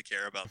don't have to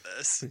care about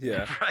this.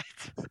 Yeah.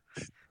 Right.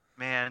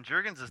 Man,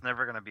 Jurgens is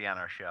never going to be on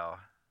our show.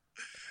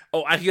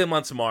 Oh, I can get him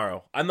on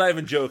tomorrow. I'm not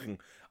even joking.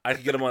 I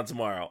can get him on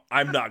tomorrow.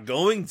 I'm not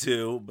going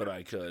to, but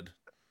I could.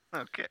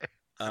 Okay.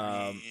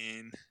 Yeah,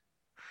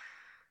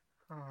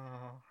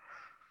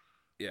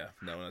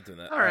 no, we're not doing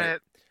that. All right.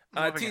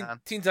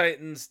 Teen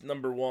Titans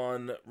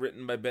 #1,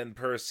 written by Ben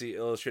Percy,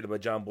 illustrated by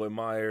John Boy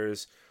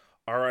Myers.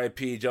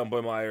 R.I.P. John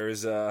Boy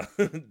Myers'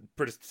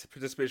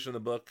 participation in the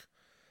book.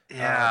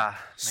 Yeah.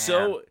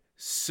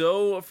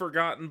 So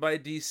forgotten by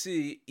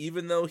DC,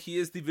 even though he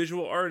is the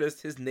visual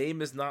artist, his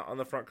name is not on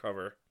the front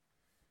cover.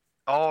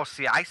 Oh,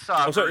 see, I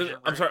saw. I'm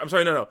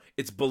sorry. No.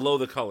 It's below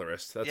the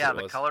colorist. That's what it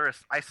was. The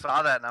colorist. I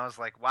saw that and I was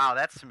like, wow,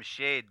 that's some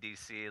shade,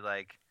 DC.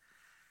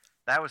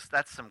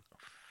 That's some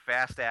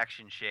fast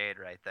action shade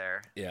right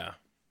there. Yeah.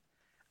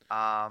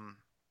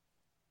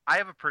 I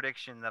have a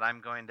prediction that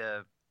I'm going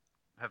to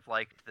have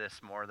liked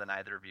this more than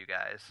either of you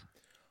guys.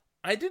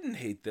 I didn't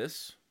hate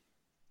this.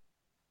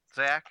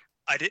 Zach?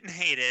 I didn't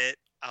hate it.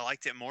 I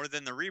liked it more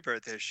than the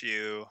Rebirth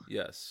issue,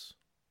 Yes.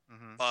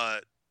 Mm-hmm.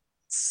 but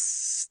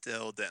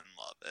still didn't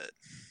love it.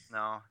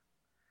 No.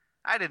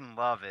 I didn't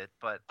love it,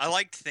 but I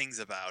liked things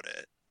about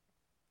it.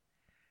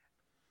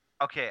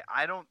 okay,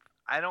 I don't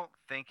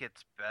think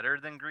it's better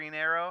than Green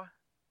Arrow,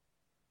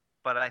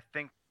 but I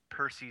think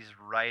Percy's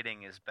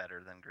writing is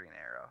better than Green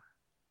Arrow.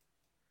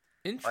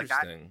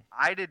 Interesting.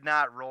 I did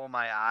not roll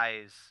my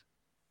eyes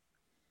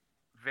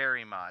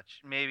very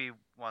much, maybe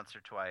once or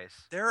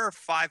twice. There are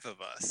 5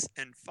 of us,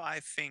 and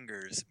 5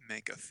 fingers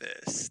make a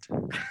fist.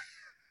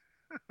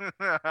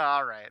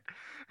 All right.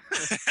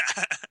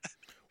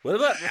 What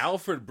about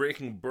Alfred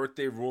breaking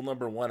birthday rule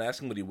number 1,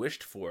 asking what he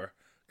wished for?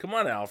 Come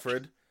on,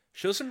 Alfred.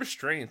 Show some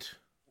restraint.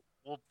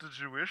 What did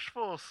you wish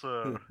for,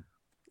 sir?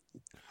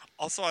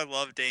 Also, I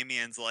love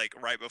Damien's, like,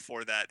 right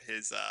before that,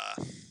 his,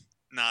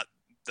 not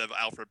the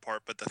Alfred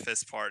part, but the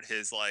fist part,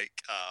 his,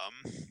 like,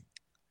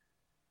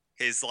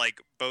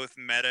 both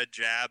meta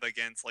jab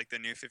against, like, the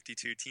New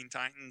 52 Teen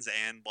Titans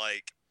and,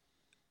 like,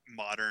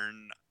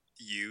 modern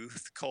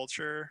youth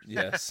culture.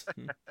 Yes.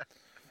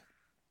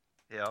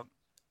 Yep.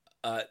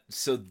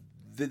 So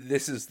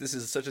this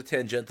is such a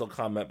tangential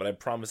comment, but I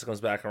promise it comes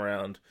back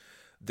around.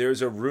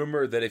 There's a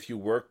rumor that if you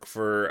work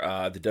for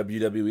the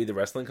WWE, the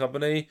wrestling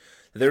company,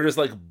 there is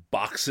like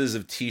boxes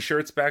of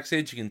T-shirts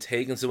backstage you can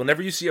take, and so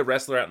whenever you see a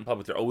wrestler out in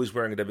public, they're always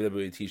wearing a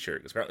WWE T-shirt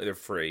because apparently they're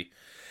free.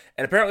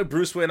 And apparently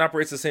Bruce Wayne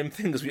operates the same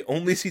thing because we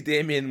only see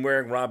Damian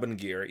wearing Robin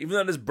gear. Even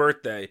on his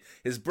birthday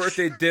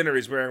dinner,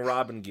 he's wearing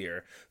Robin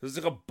gear. There's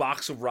like a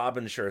box of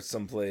Robin shirts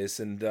someplace,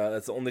 and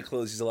that's the only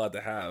clothes he's allowed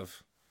to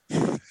have.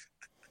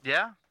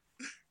 Yeah.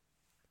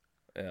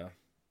 Yeah.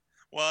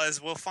 Well,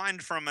 as we'll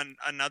find from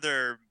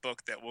another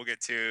book that we'll get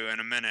to in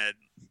a minute,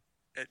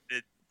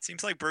 it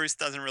seems like Bruce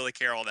doesn't really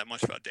care all that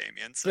much about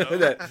Damien. So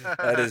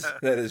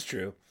that is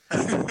true.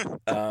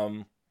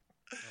 Yeah.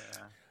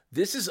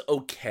 This is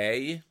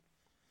okay.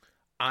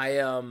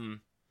 I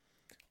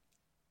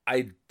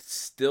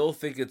still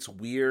think it's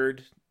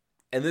weird,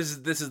 and this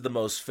is the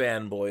most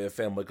fanboy of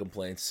fanboy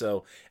complaints.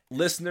 So,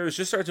 listeners,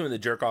 just start doing the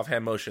jerk off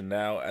hand motion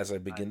now as I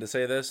begin to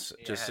say this,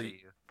 just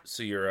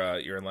so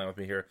you're in line with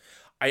me here.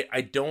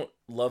 I don't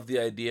love the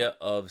idea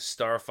of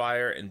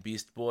Starfire and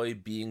Beast Boy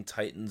being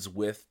Titans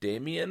with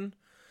Damian.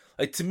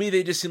 Like, to me,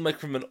 they just seem like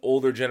from an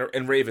older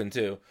and Raven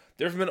too.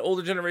 They're from an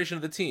older generation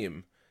of the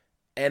team.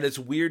 And it's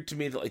weird to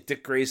me that like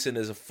Dick Grayson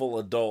is a full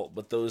adult,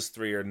 but those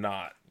 3 are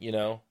not. You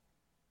know?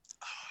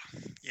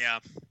 Yeah.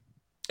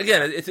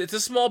 Again, it's a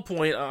small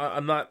point.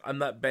 I'm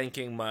not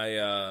banking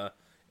my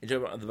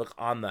enjoyment of the book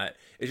on that.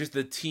 It's just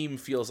the team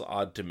feels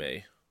odd to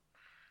me.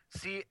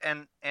 See,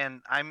 and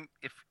I'm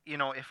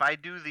if I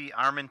do the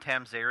Armin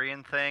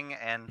Tamzarian thing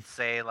and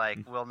say like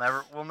we'll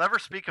never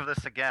speak of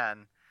this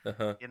again,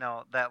 Uh-huh.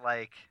 That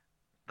like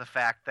the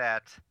fact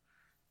that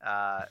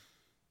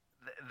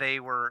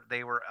they were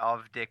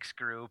of Dick's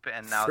group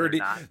and now they're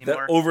not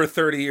anymore. That over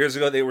 30 years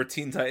ago they were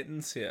Teen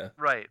Titans. Yeah.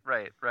 Right.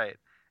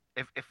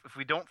 If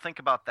we don't think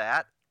about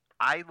that,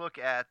 I look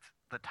at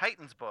the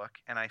Titans book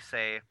and I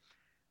say,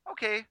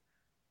 okay,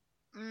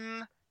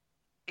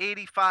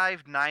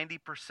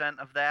 85-90%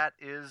 of that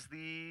is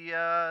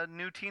the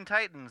new Teen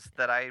Titans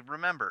that I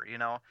remember,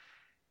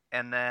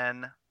 and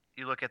then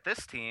you look at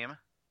this team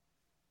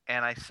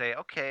and I say,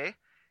 okay,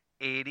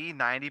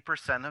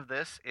 80-90% of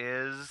this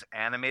is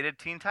animated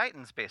Teen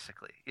Titans,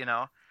 basically,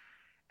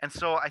 and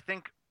so I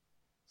think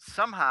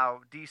somehow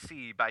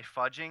DC, by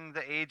fudging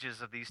the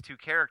ages of these 2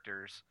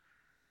 characters,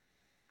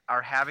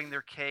 are having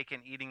their cake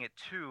and eating it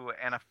too,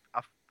 and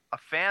a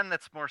fan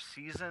that's more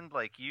seasoned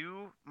like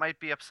you might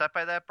be upset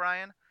by that,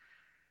 Brian,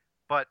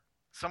 but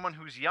someone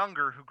who's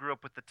younger who grew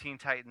up with the Teen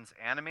Titans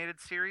animated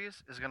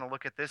series is going to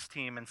look at this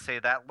team and say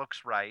that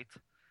looks right,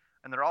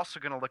 and they're also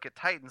going to look at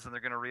Titans and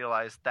they're going to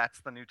realize that's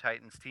the new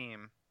Titans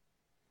team.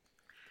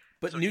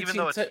 But So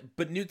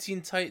New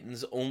Teen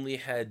Titans only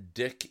had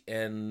Dick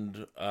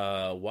and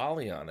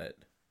Wally on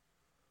it.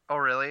 Oh,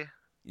 really?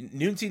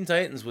 New Teen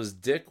Titans was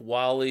Dick,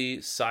 Wally,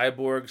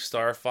 Cyborg,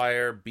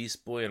 Starfire,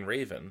 Beast Boy, and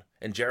Raven,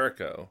 and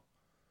Jericho.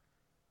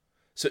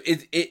 So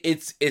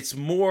it's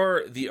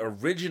more the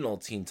original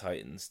Teen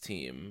Titans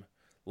team.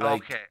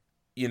 Like, okay.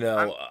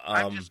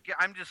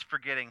 I'm just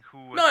forgetting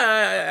who was. No,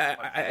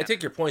 I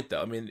take your point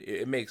though. I mean,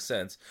 it makes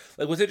sense.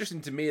 Like, what's interesting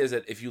to me is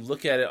that if you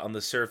look at it on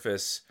the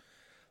surface,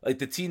 like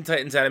the Teen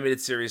Titans animated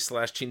series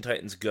 / Teen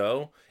Titans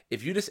Go,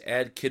 if you just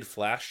add Kid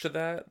Flash to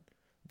that,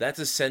 that's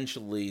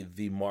essentially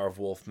the Marv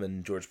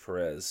Wolfman, George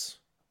Perez.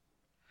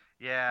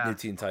 Yeah. New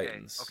Teen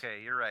Titans.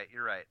 Okay, you're right.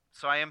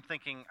 So I'm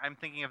thinking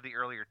of the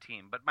earlier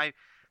team, but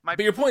But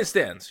your point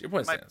stands.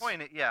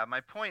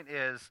 My point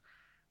is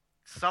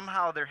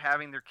somehow they're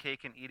having their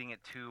cake and eating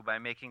it too by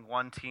making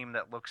one team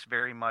that looks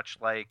very much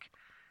like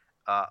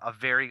a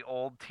very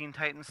old Teen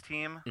Titans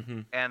team, Mm-hmm.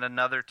 and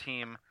another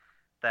team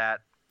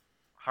that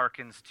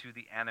harkens to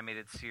the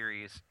animated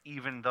series,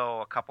 even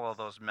though a couple of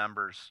those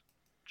members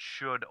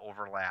should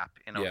overlap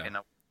in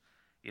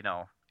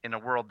in a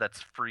world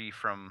that's free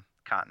from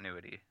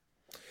continuity.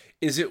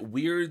 Is it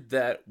weird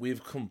that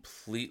we've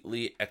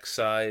completely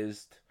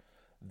excised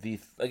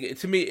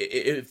to me,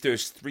 if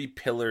there's three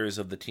pillars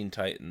of the Teen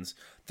Titans,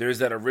 there's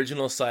that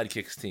original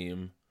Sidekicks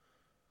team,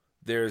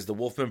 there's the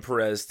Wolfman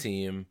Perez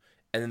team,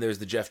 and then there's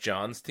the Jeff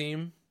Johns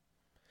team.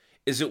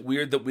 Is it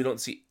weird that we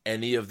don't see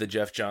any of the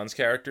Jeff Johns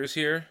characters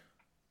here?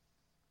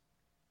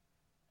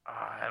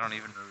 I don't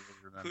even really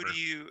remember.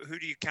 Who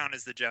do you count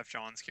as the Jeff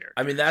Johns character?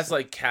 I mean, that's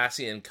like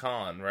Cassie and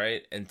Khan,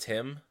 right? And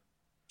Tim.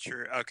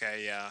 True.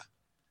 Okay, yeah.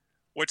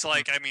 Which,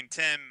 like, I mean,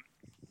 Tim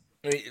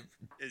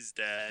is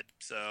dead,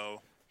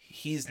 so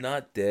he's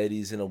not dead.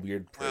 He's in a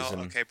weird prison.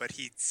 Well, okay, but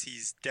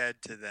he's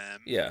dead to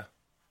them. Yeah.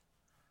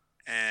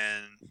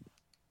 And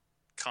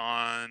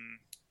Khan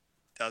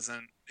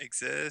doesn't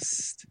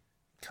exist.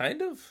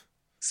 Kind of.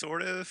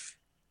 Sort of.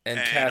 And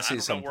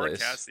Cassie's I don't know where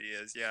someplace. Cassie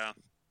is. Yeah.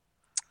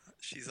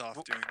 She's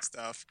off doing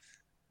stuff.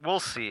 We'll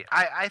see.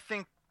 I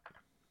think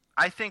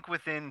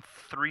within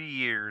 3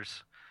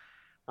 years,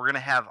 we're gonna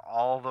have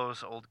all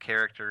those old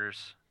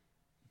characters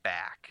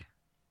back.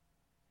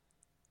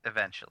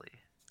 Eventually.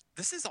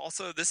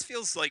 This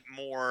feels like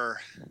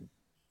more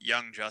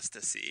Young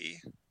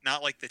Justice-y.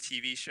 Not like the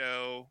TV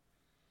show,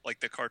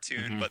 like the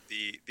cartoon, but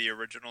the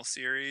original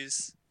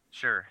series.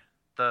 Sure.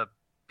 The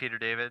Peter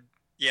David.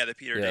 Yeah, the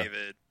Peter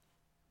David.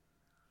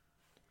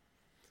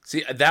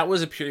 See, that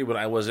was a period when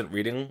I wasn't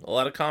reading a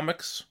lot of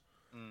comics,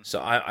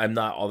 so I'm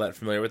not all that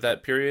familiar with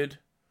that period.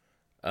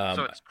 Um,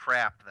 So it's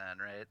crap then,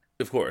 right?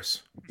 Of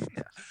course.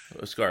 Yeah.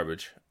 It was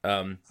garbage.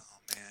 Oh man,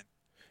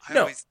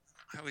 I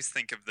always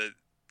think of the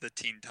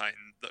Teen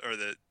Titans, or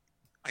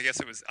I guess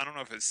it was, I don't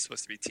know if it's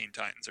supposed to be Teen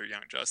Titans or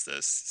Young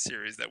Justice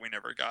series that we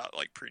never got,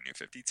 like pre-New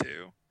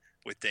 52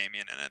 with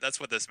Damian in it. That's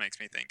what this makes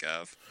me think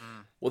of.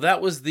 Well,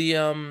 that was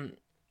the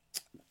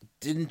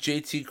didn't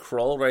JT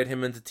Krull write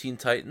him into Teen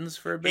Titans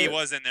for a bit? He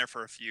was in there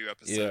for a few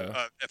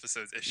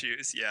episodes,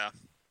 issues. Yeah.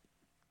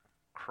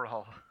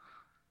 Krull.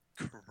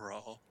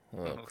 Krull.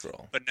 Oh,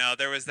 Krull. But no,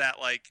 there was that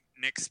like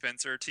Nick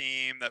Spencer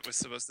team that was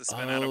supposed to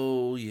spin out of.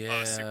 Oh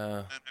yeah.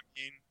 Superman,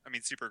 I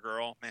mean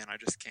Supergirl. Man, I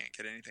just can't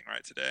get anything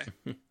right today.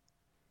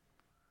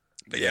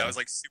 But yeah, it was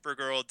like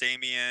Supergirl,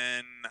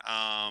 Damian,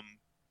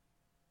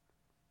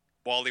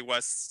 Wally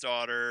West's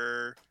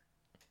daughter,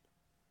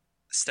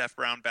 Steph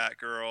Brown,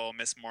 Batgirl,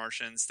 Miss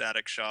Martian,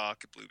 Static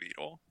Shock, Blue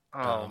Beetle.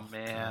 Oh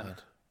man.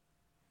 God.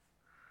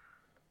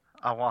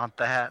 I want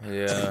that.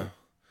 Yeah.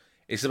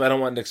 Except I don't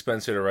want Nick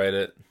Spencer to write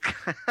it.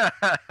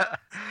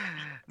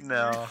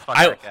 No. Fuck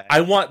that guy. I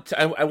want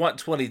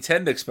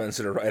 2010 Nick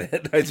Spencer to write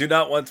it. I do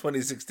not want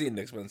 2016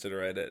 Nick Spencer to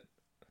write it.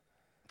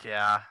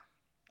 Yeah.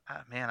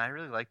 Man, I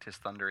really liked his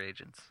Thunder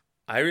Agents.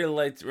 I really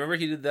liked. Remember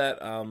he did that.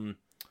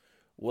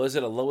 Was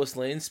it a Lois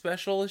Lane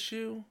special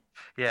issue?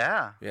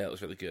 Yeah. Yeah, it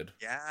was really good.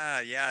 Yeah.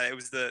 It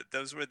was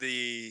those were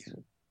the.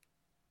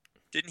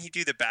 Didn't he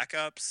do the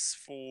backups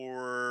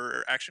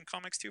for Action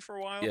Comics too for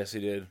a while? Yes,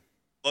 he did.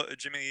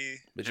 Jimmy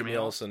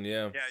Olsen,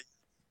 yeah. Yeah.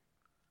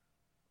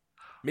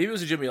 Maybe it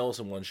was a Jimmy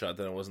Olsen one shot,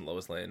 then it wasn't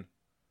Lois Lane.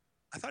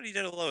 I thought he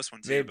did a Lois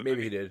one too.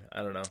 Maybe he did.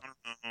 I don't know.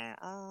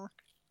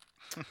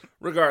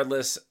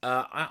 Regardless,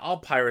 I'll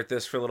pirate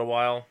this for a little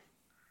while.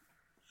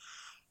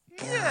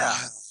 Yeah.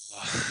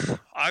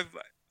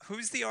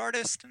 Who's the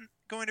artist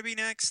going to be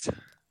next?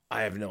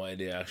 I have no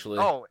idea, actually.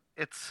 Oh,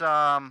 it's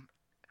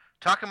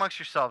talk amongst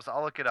yourselves.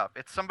 I'll look it up.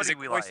 It's somebody Is it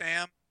we Koi like.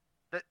 Fam?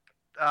 Is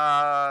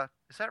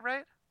that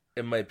right?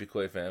 It might be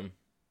Koi Fam.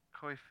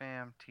 Koi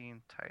Fam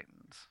Teen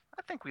Titans.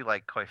 I think we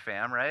like Koi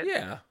Fam, right?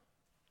 Yeah.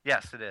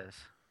 Yes, it is.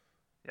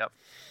 Yep.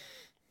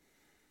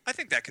 I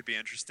think that could be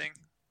interesting.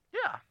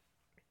 Yeah.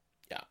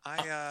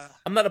 Yeah.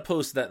 I'm not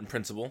opposed to that in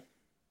principle.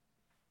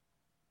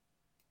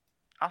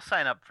 I'll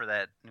sign up for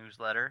that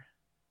newsletter.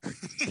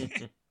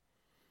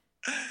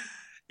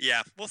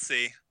 Yeah, we'll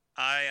see.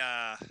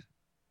 I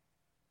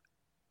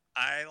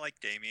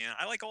like Damian.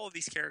 I like all of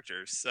these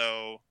characters,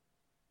 so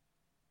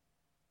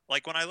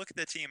like when I look at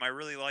the team, I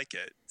really like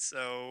it.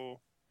 So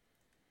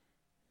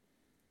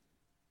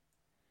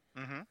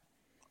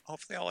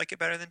hopefully I'll like it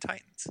better than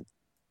Titans.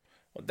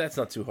 Well, that's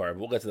not too hard.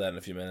 We'll get to that in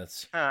a few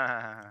minutes. All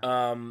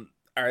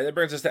right, that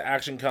brings us to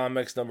Action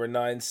Comics number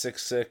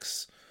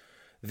 966.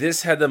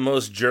 This had the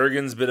most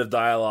Jurgens bit of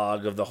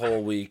dialogue of the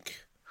whole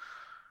week.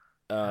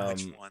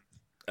 Which one?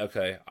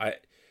 Okay,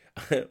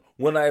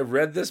 when I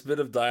read this bit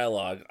of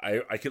dialogue,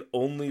 I could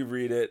only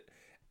read it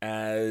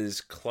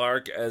as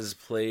Clark as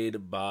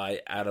played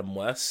by Adam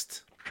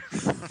West.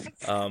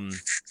 Well,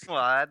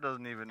 that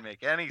doesn't even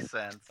make any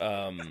sense.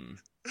 I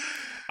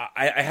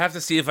have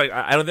to see if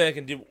I don't think I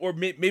can do, or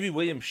maybe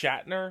William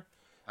Shatner,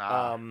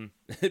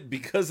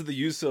 because of the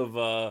use of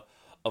an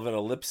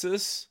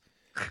ellipsis.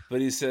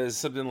 But he says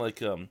something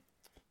like, your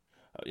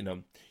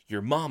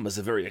mom is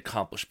a very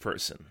accomplished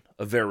person,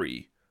 a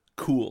very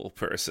cool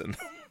person.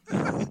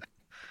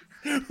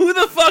 Who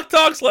the fuck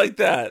talks like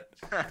that?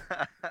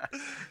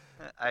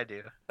 I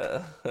do.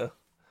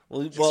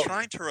 He's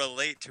trying to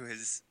relate to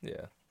his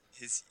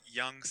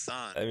young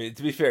son. I mean,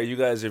 to be fair, you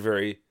guys are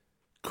very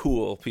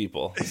cool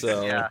people.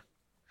 So Yeah.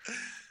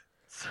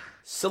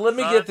 So let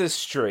me Son, get this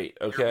straight,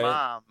 Your okay?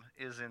 mom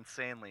is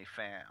insanely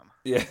fam.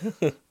 Yeah.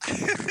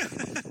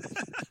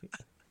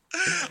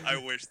 I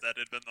wish that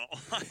had been the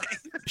line.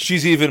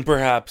 She's even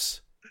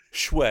perhaps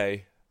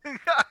shui.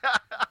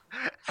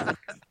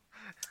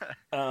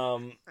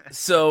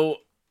 So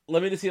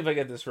let me just see if I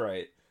get this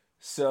right.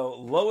 So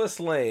Lois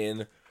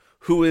Lane,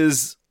 who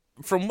is,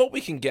 from what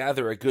we can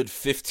gather, a good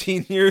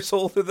 15 years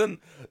older than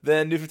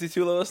New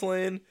 52 Lois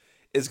Lane,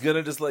 is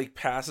gonna just like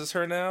passes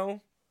her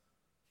now,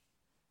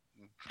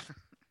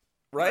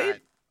 right?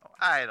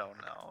 I don't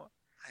know.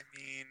 I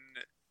mean,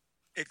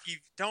 if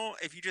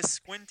you just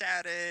squint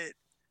at it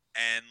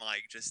and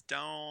like just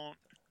don't,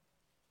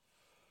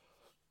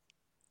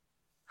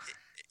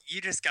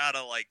 you just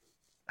gotta like,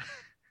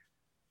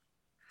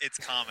 it's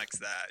comics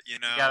that, you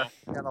know,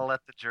 You gotta let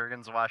the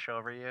Jurgens wash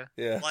over you.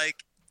 Yeah.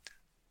 like,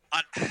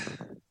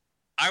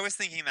 I was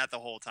thinking that the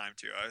whole time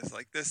too. I was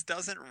like, this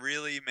doesn't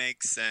really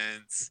make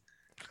sense,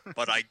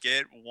 but I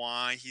get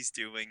why he's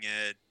doing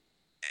it,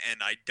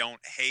 and I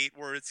don't hate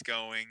where it's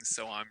going,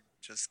 so I'm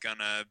just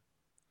gonna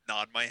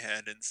nod my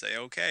head and say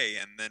okay,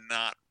 and then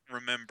not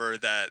remember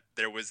that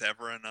there was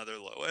ever another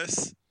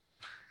Lois.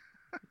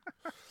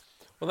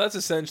 Well, that's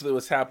essentially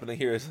what's happening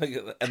here. It's like,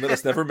 and let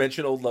us never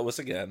mention old Lois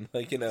again.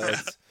 Like, you know,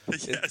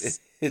 Yes.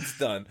 it's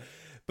done.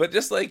 But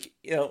just like,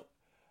 you know,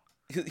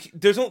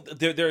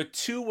 there are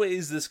two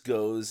ways this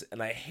goes,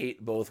 and I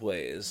hate both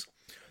ways.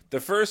 The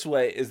first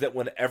way is that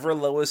whenever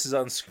Lois is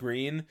on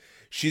screen,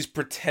 she's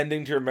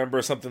pretending to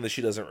remember something that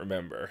she doesn't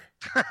remember.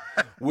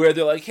 Where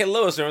they're like, hey,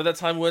 Lois, remember that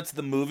time we went to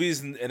the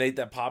movies and ate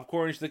that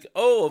popcorn? And she's like,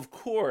 oh, of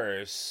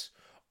course.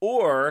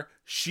 Or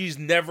she's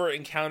never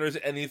encounters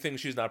anything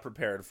she's not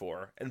prepared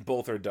for, and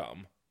both are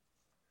dumb.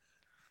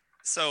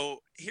 So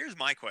here's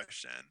my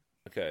question.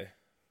 Okay.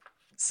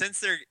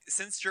 Since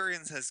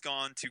Jurgens has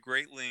gone to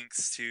great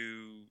lengths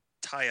to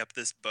tie up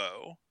this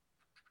bow,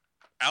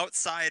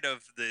 outside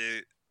of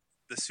the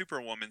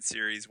Superwoman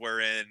series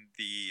wherein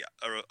the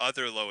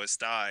other Lois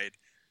died,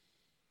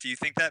 do you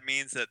think that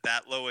means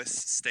that Lois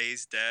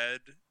stays dead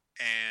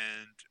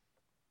and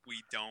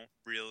we don't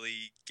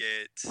really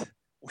get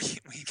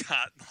we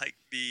got like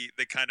the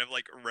kind of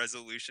like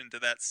resolution to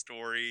that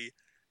story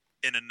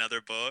in another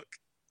book?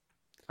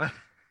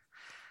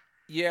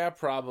 Yeah,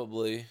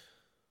 probably.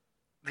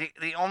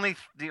 The only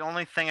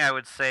thing I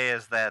would say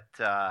is that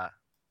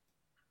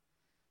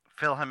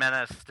Phil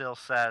Jimenez still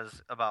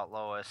says about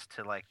Lois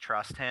to like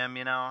trust him,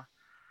 you know.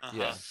 Uh-huh.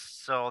 Yeah.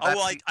 So Oh, that's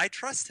well, I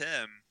trust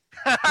him.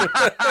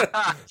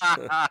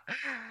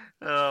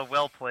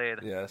 well played.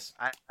 Yes.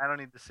 I don't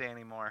need to say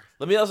any more.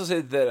 Let me also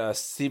say that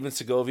Steven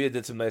Segovia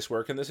did some nice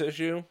work in this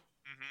issue.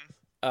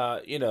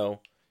 Mm-hmm. You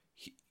know,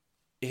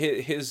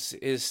 his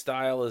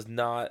style is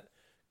not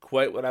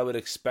quite what I would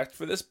expect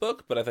for this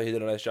book, but I thought he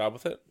did a nice job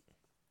with it.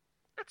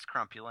 It's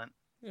crumpulent.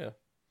 Yeah.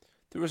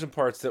 There were some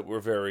parts that were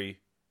very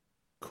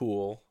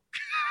cool.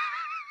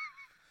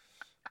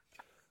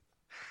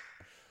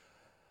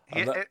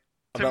 I'm not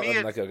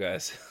letting that go,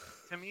 guys.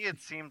 To me, it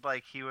seemed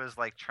like he was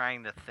like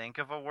trying to think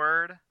of a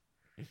word,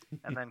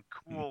 and then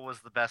 "cool" was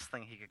the best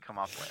thing he could come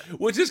up with.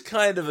 Which is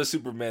kind of a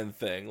Superman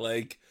thing.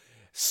 Like,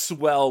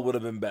 swell would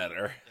have been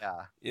better.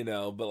 Yeah. You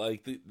know, but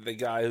like the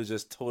guy who's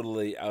just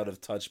totally out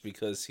of touch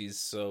because he's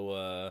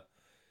so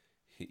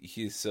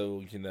he's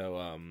so, you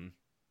know,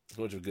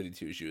 so much of a goody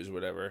two shoes or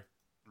whatever.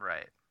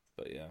 Right.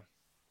 But yeah.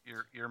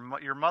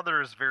 Your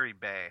mother is very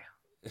bae.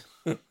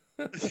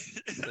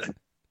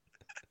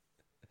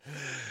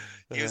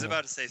 He was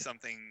about to say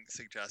something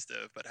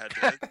suggestive, but had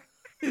to.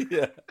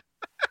 Yeah.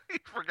 He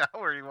forgot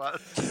where he was.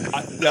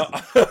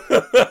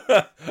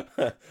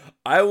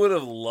 I would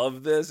have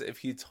loved this if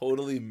he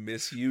totally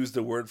misused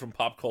a word from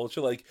pop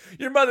culture, like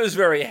your mother's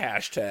very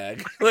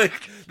hashtag. Like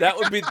that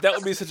would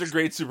be such a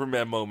great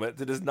Superman moment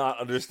to just not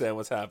understand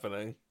what's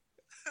happening.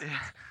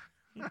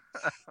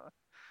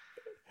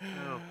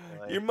 Oh,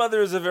 boy. Your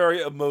mother is a very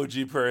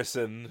emoji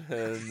person,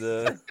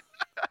 and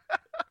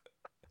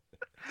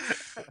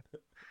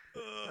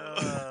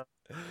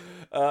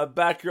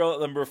Batgirl at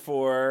number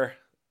 4,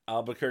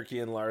 Albuquerque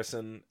and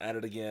Larson at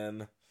it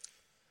again.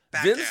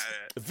 Back Vince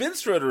at it.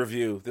 Vince wrote a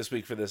review this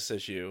week for this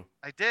issue.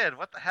 I did.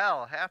 What the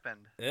hell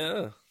happened?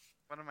 Yeah,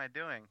 What am I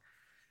doing?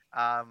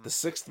 the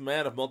sixth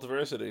man of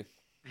Multiversity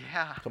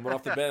Yeah. coming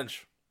off the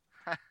bench.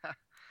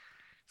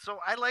 So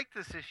I like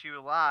this issue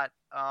a lot,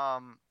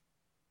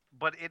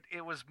 but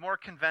it was more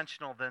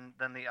conventional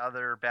than the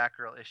other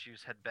Batgirl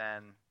issues had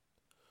been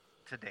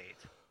to date.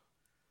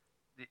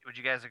 Would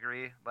you guys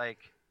agree?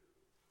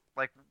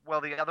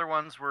 Well, the other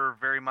ones were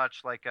very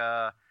much like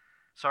a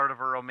sort of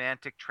a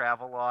romantic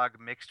travelogue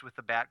mixed with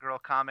the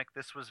Batgirl comic.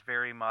 This was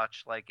very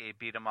much like a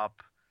beat 'em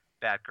up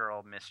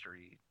Batgirl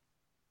mystery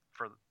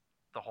for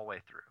the whole way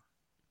through.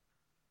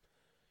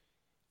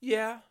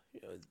 Yeah,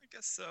 I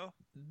guess so.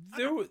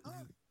 there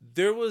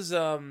was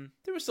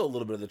still a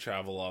little bit of the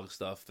travelogue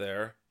stuff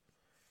there.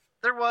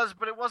 There was,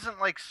 but it wasn't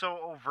like so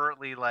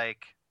overtly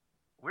like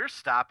we're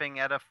stopping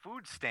at a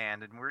food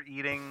stand and we're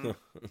eating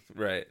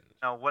Right.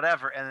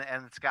 whatever,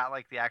 and it's got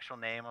like the actual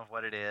name of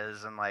what it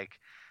is, and like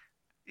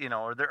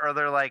or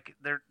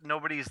they're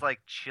nobody's like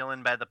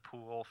chilling by the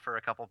pool for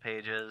a couple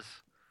pages.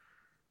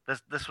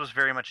 This was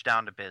very much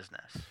down to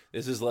business.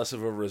 This is less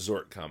of a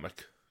resort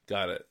comic.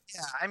 Got it.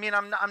 Yeah, I mean,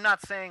 I'm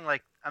not saying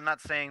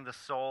the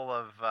soul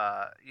of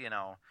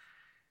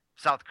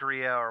South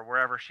Korea or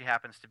wherever she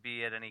happens to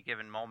be at any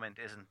given moment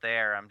isn't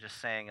there. I'm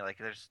just saying like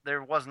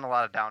there wasn't a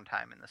lot of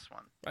downtime in this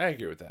one. I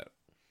agree with that.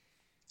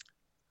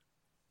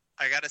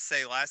 I gotta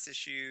say, last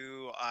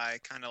issue I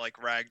kind of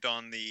like ragged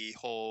on the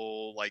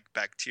whole like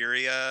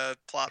bacteria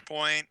plot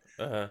point,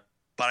 Uh-huh.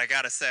 but I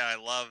gotta say I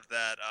love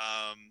that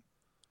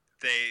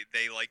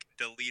they like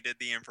deleted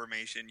the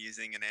information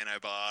using an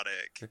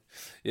antibiotic.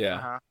 Yeah.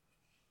 Uh-huh.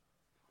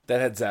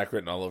 That had Zach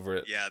written all over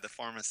it. Yeah, the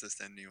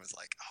pharmacist in me was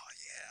like, oh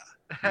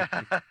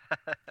yeah,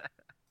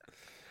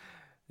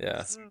 Yeah.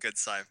 that's some good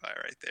sci-fi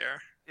right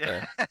there.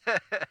 Yeah.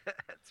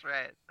 That's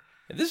right.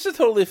 And this is a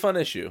totally fun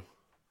issue.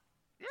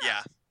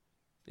 Yeah.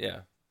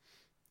 Yeah.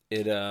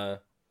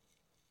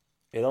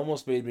 It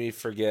almost made me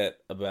forget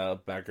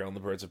about Batgirl and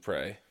the Birds of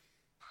Prey.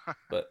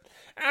 But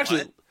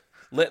actually,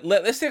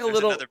 let's take a There's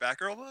little another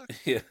Batgirl book?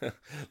 Yeah.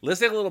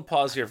 Let's take a little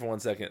pause here for 1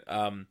 second.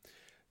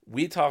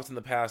 We talked in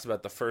the past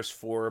about the first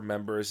 4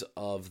 members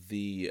of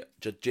the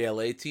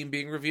JLA team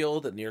being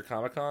revealed at New York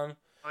Comic Con.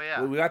 Oh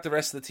yeah. Well, we got the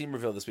rest of the team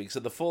revealed this week. So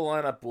the full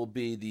lineup will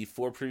be the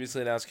 4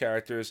 previously announced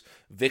characters: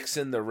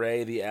 Vixen, the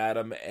Ray, the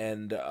Atom,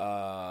 and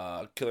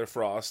Killer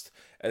Frost,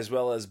 as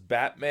well as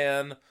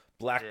Batman,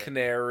 Black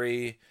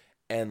Canary,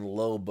 and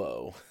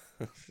Lobo.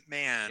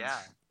 Man. Yeah.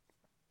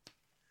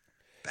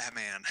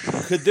 Batman.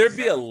 Could there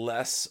be a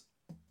less?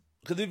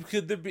 Could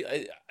there be?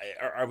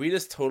 Are we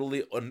just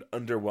totally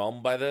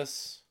underwhelmed by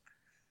this?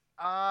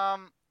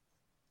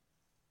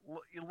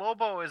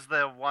 Lobo is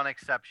the one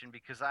exception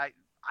because I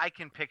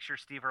can picture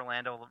Steve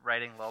Orlando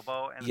writing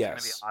Lobo, and it's going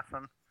to be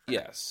awesome.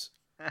 Yes.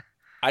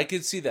 I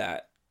could see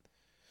that.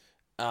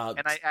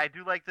 And I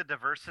do like the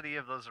diversity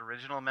of those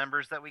original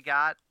members that we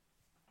got.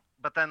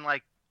 But then,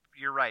 like,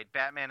 you're right,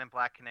 Batman and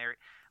Black Canary.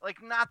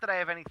 Like, not that I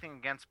have anything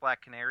against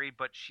Black Canary,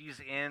 but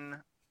she's in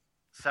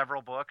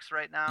several books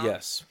right now.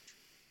 Yes.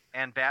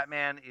 And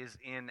Batman is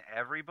in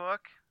every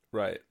book.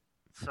 Right.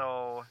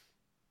 So...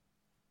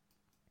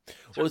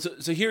 Well,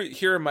 so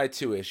here are my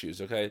 2 issues,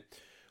 okay?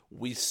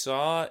 We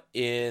saw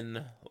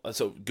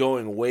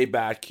going way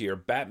back here,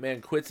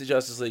 Batman quits the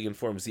Justice League and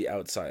forms the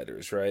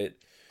Outsiders, right?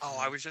 Oh,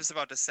 I was just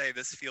about to say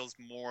this feels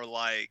more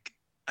like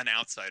an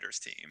Outsiders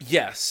team.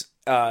 Yes.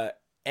 But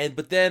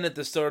then at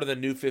the start of the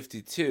New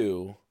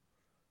 52,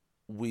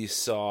 we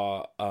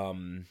saw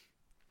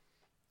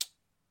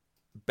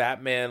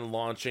Batman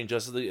launching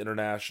Justice League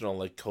International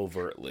like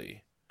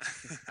covertly.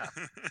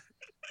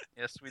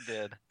 Yes, we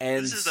did.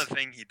 And this is the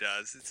thing he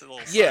does. It's a little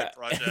yeah, side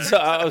project. so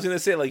I was gonna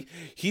say, like,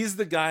 he's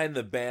the guy in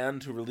the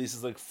band who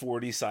releases like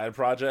 40 side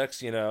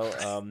projects,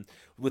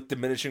 with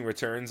diminishing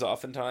returns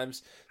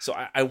oftentimes. So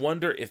I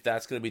wonder if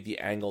that's gonna be the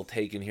angle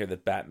taken here,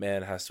 that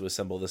Batman has to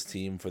assemble this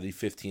team for the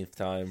 15th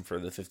time for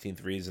the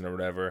 15th reason or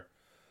whatever.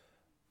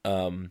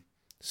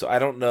 So I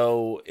don't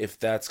know if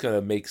that's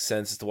gonna make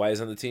sense as to why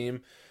he's on the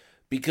team,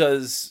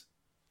 because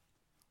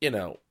we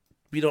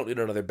don't need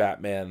another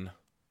Batman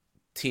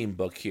team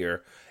book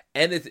here.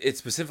 And it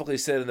specifically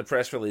said in the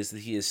press release that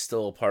he is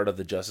still a part of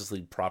the Justice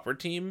League proper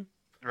team.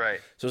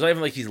 Right. So it's not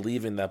even like he's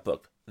leaving that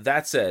book.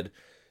 That said,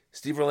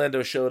 Steve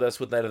Orlando showed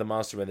us with Night of the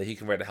Monster Man that he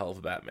can write a hell of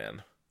a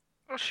Batman.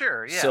 Well,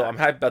 sure, yeah. So I'm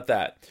happy about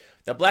that.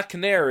 Now, Black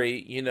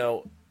Canary,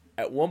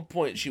 at one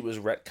point she was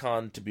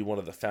retconned to be one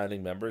of the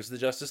founding members of the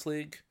Justice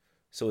League.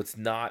 So it's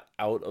not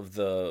out of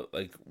the,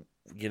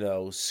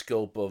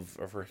 scope of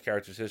her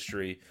character's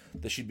history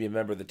that she'd be a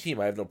member of the team.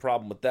 I have no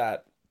problem with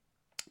that.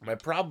 My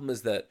problem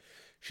is that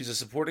she's a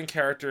supporting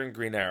character in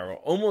Green Arrow,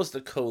 almost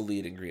a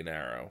co-lead in Green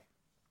Arrow.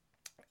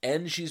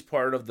 And she's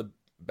part of the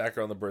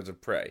Batgirl and the Birds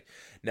of Prey.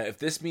 Now, if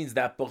this means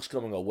that book's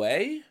going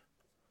away,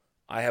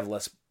 I have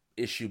less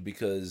issue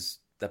because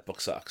that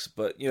book sucks.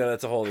 But,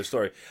 that's a whole other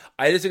story.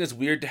 I just think it's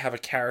weird to have a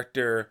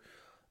character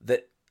I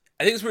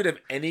think it's weird to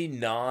have any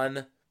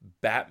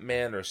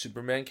non-Batman or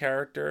Superman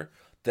character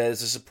that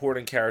is a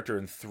supporting character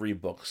in 3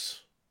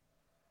 books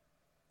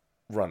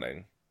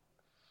running.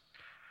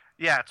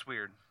 Yeah, it's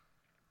weird.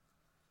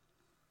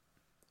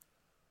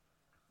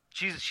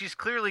 She's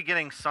clearly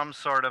getting some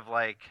sort of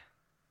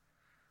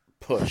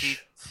push.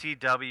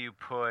 CW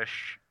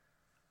push.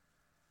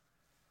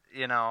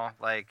 I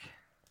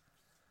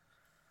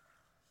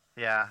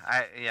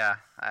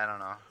don't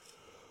know.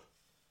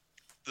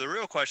 The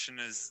real question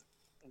is,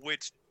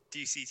 which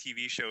DC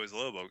TV show is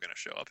Lobo going to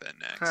show up in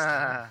next?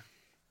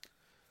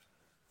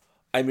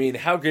 I mean,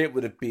 how great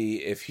would it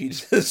be if he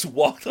just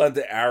walked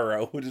onto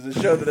Arrow, which is a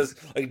show that has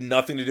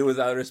nothing to do with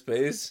outer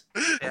space?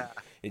 Yeah.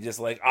 He's just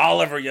like,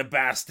 Oliver, you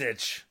bastard!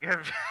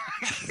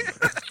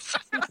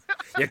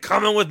 You're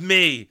coming with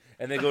me!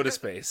 And they go to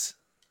space.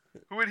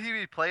 Who would he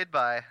be played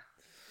by?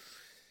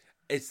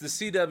 It's the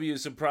CW,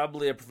 so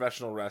probably a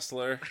professional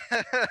wrestler.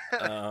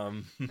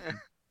 The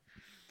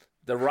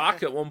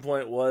Rock at one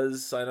point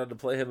was signed on to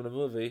play him in a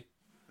movie.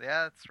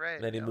 Yeah, that's right.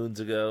 Many moons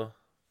ago.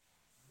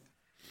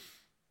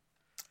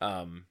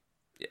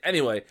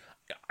 Anyway,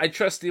 I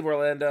trust Steve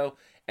Orlando,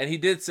 and he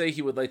did say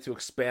he would like to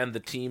expand the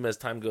team as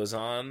time goes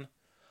on.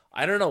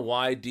 I don't know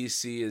why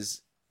DC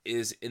is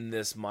in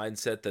this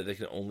mindset that they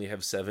can only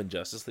have 7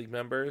 Justice League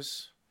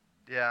members,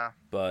 Yeah.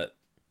 but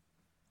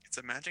It's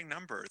a magic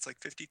number. It's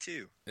like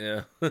 52.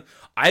 yeah,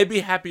 I'd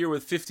be happier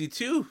with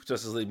 52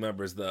 Justice League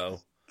members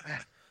though.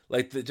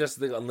 Like just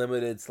the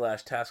unlimited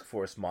 / task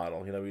force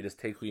model, you know, you just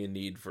take who you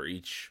need for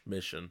each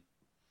mission.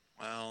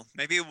 Well,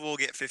 maybe we'll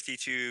get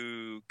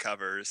 52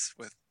 covers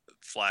with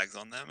flags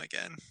on them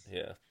again.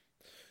 Yeah.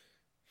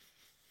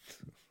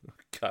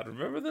 God,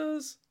 remember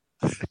those?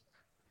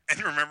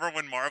 And remember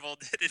when Marvel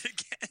did it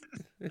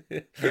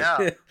again?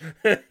 Yeah.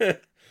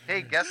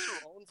 Hey, guess who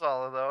owns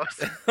all of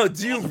those? Oh,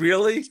 do you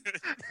really?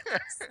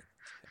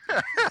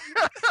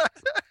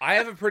 I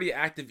have a pretty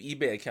active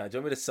eBay account. Do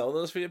you want me to sell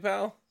those for you,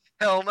 pal?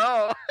 Hell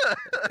no.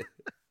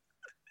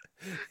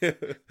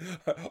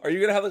 Are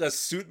you gonna have like a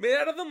suit made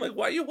out of them? Like,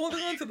 why are you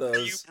holding on to Do you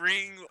those?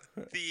 bring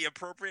the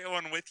appropriate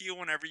one with you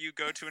whenever you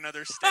go to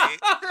another state?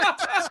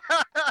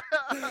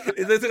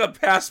 It's like a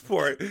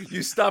passport.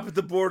 You stop at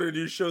the border and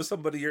you show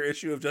somebody your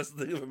issue of Justice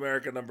League of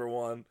America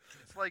 #1.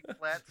 It's like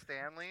Flat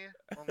Stanley.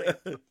 Only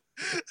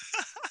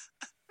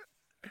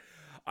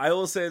I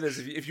will say this: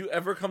 if you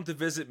ever come to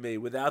visit me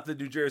without the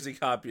New Jersey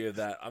copy of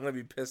that, I'm gonna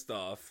be pissed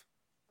off.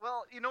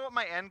 well, you know what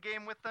my end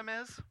game with them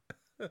is?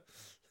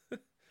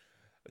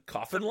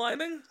 Coffin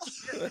lining?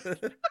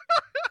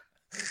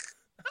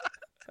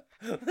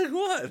 Like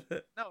what?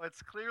 No,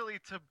 it's clearly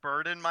to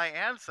burden my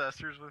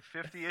ancestors with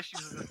 50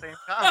 issues of the same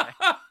comic.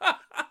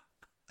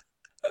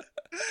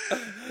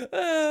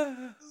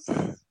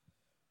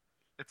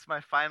 It's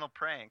my final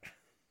prank.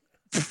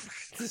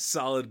 It's a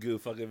solid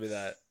goof. I'll give you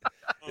that.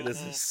 It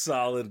is a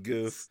solid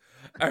goof.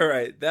 All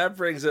right, that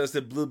brings us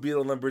to Blue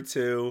Beetle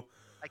 #2.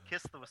 I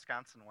kiss the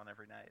Wisconsin one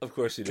every night. Of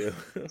course you do.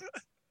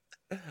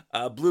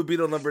 Blue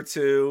Beetle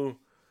 #2.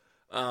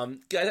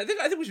 Guys, I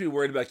think we should be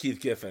worried about Keith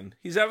Giffen.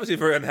 He's obviously a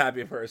very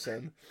unhappy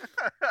person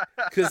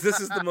because this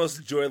is the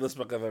most joyless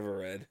book I've ever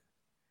read.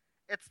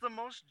 It's the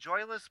most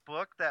joyless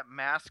book that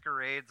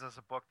masquerades as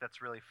a book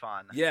that's really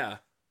fun. Yeah.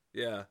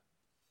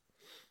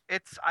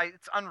 It's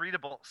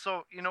unreadable.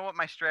 So you know what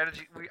my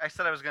strategy? I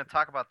said I was going to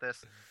talk about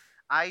this.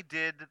 I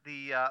did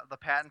the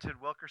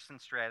patented Wilkerson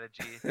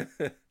strategy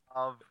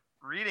of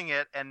reading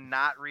it and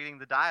not reading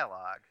the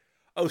dialogue.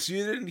 Oh, so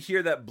you didn't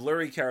hear that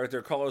blurry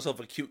character call herself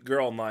a cute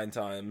girl 9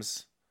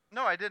 times?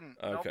 No, I didn't.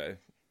 Okay.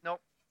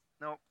 Nope.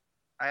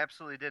 I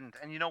absolutely didn't.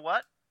 And you know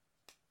what?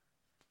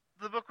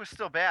 The book was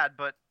still bad,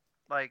 but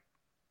like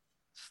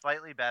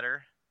slightly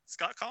better.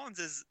 Scott Collins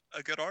is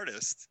a good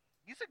artist.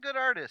 He's a good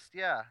artist,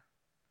 yeah.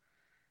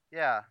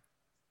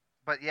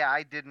 But yeah,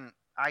 I didn't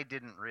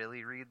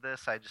really read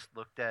this. I just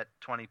looked at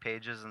 20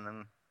 pages and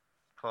then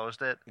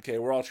closed it. Okay,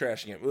 we're all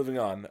trashing it. Moving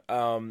on.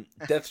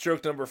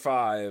 Deathstroke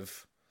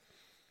 #5.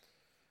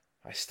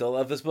 I still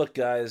love this book,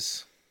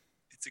 guys.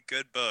 It's a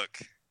good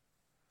book.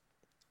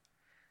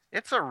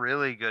 It's a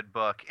really good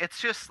book. It's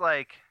just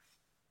like,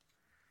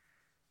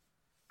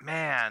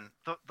 man,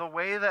 the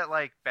way that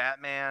like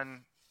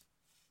Batman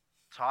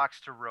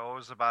talks to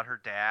Rose about her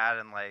dad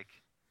and like,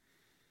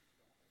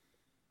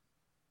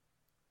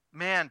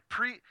 man,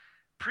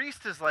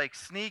 Priest is like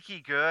sneaky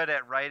good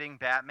at writing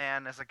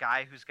Batman as a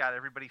guy who's got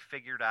everybody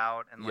figured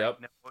out and like,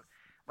 Yep.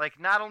 like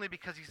not only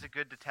because he's a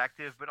good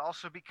detective, but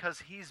also because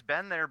he's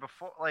been there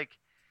before. Like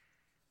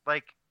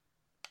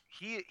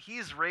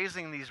he's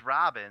raising these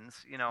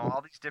Robins, you know,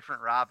 all these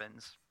different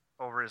Robins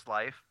over his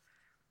life.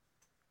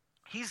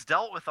 He's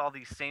dealt with all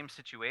these same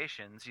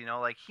situations, you know,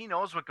 like he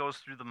knows what goes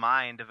through the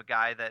mind of a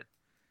guy that,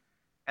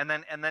 and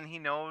then he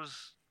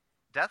knows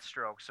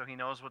Deathstroke, so he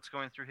knows what's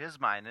going through his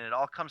mind, and it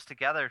all comes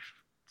together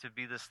to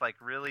be this like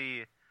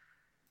really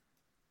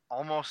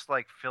almost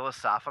like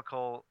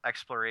philosophical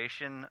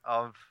exploration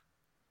of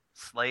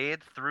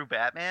Slade through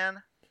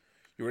Batman.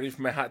 You ready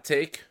for my hot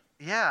take?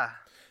 Yeah.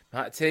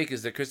 My hot take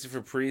is that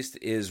Christopher Priest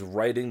is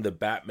writing the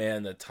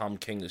Batman that Tom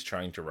King is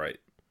trying to write.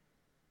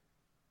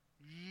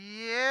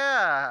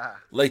 Yeah.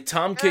 Like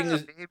Tom King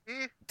is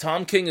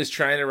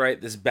trying to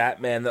write this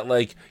Batman that,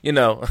 like, you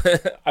know,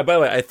 by the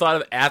way, I thought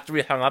of after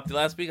we hung up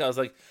last week, I was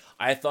like,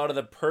 I thought of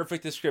the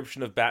perfect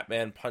description of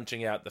Batman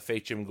punching out the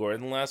fake Jim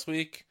Gordon last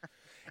week.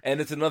 And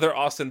it's another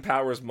Austin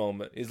Powers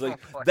moment. He's like,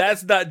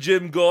 that's not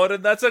Jim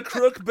Gordon, that's a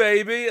crook,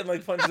 baby. And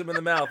like punches him in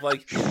the mouth.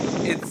 Like,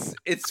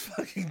 it's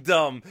fucking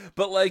dumb.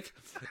 But like,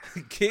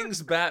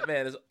 King's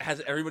Batman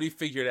has everybody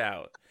figured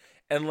out.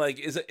 And like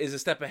is a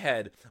step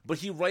ahead. But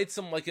he writes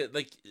him like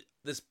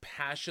this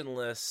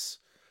passionless,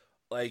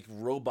 like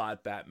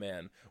robot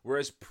Batman.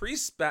 Whereas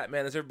Priest's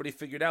Batman has everybody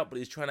figured out, but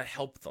he's trying to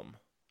help them.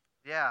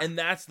 Yeah. And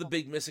that's the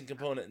big missing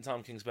component in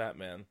Tom King's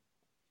Batman.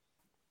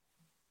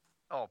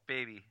 Oh,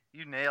 baby.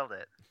 You nailed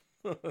it.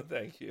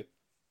 Thank you.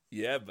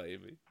 Yeah,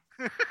 baby.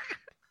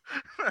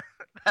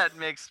 That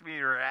makes me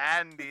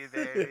randy,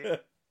 baby.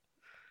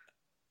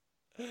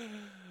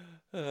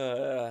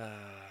 All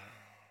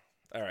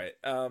right.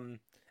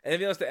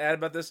 Anything else to add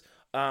about this?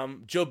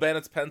 Joe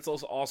Bennett's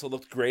pencils also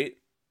looked great.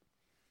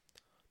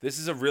 This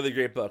is a really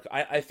great book.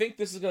 I think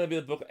this is going to be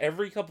the book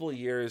every couple of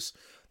years.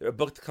 There's a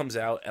book that comes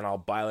out, and I'll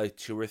buy like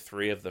 2 or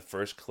 3 of the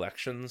first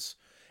collections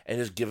and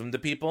just give them to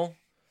people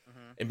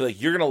and be like,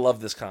 "You're going to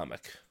love this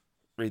comic.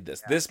 Read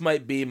this. Yeah. This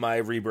might be my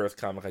Rebirth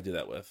comic I do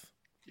that with."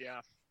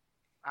 Yeah.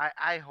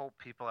 I hope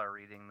people are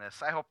reading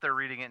this. I hope they're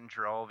reading it in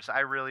droves. I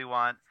really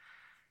want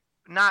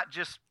not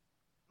just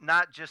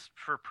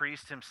for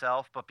Priest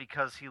himself, but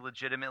because he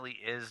legitimately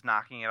is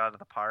knocking it out of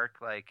the park.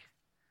 Like,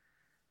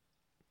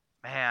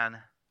 man,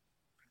 I'm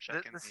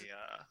checking This-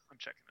 I'm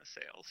checking the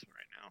sales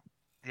right now.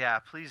 yeah,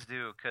 please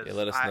do. Cause Yeah,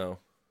 let us know.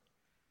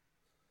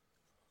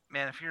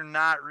 Man, if you're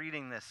not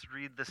reading this,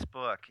 read this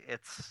book.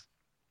 It's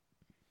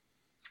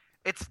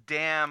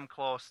damn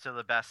close to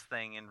the best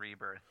thing in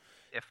Rebirth,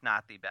 if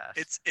not the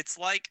best. It's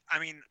like, I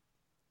mean,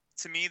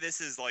 to me, this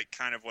is like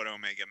kind of what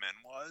Omega Men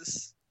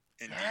was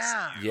in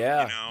Yeah. DCU.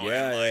 Yeah, You know?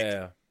 yeah, and, like,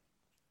 yeah.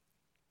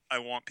 I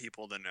want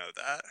people to know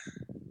that.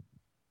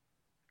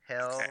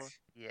 Hell okay.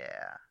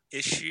 yeah.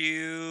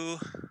 Issue.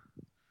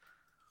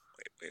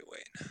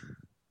 Wait.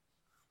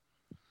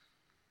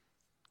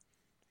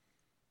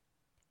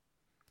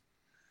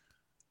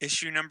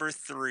 Issue number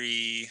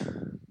 3,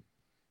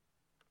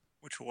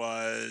 which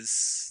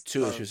was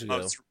 2 issues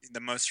ago. the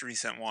most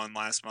recent one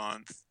last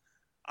month,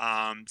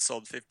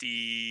 sold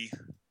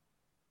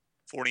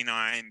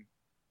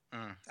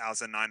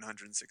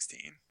 49,916.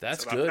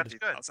 That's about good.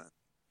 50,000.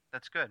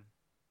 That's good.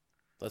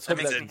 Let's That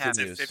hope makes that me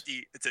happy.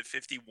 continues. It's at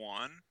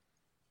 51.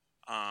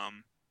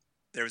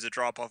 There was a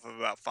drop off of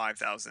about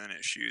 5,000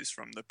 issues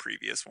from the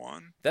previous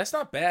one. That's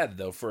not bad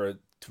though for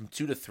from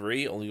 2 to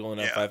 3, only going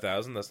up Yeah.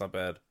 5,000. That's not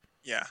bad.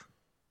 Yeah.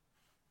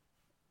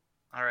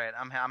 All right,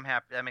 I'm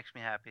happy. That makes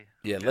me happy.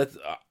 Yeah, Okay. let's.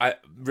 I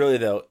really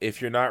though,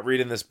 if you're not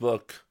reading this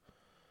book,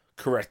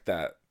 correct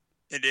that.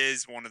 It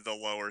is one of the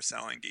lower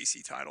selling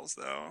DC titles,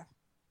 though.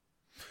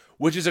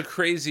 Which is a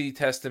crazy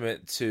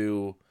testament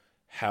to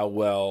how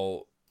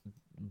well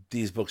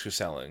these books are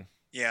selling.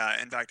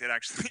 Yeah, in fact, it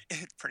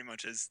pretty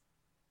much is.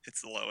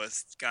 It's the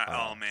lowest. God,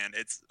 Oh. oh man,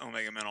 it's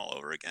Omega Men all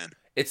over again.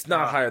 It's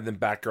not Ah. higher than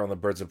Batgirl and the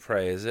Birds of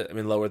Prey, is it? I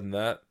mean, lower than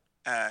that.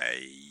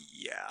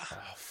 Yeah,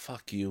 Oh,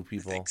 fuck you, I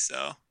people. think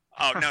so.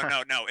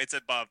 Oh no, it's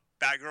above.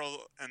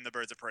 Batgirl and the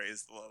Birds of Prey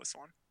is the lowest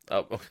one.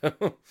 Oh, okay.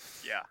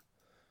 Yeah,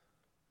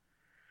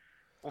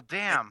 Well,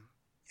 damn.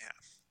 Yeah.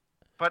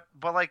 But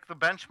like the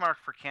benchmark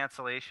for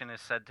cancellation is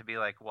said to be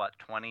like what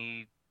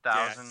 20,000.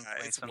 yeah,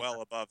 it's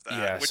well above that.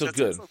 Yeah, which so that's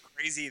good. also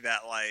crazy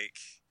that like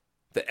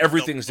That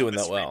everything's the doing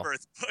that lowest well.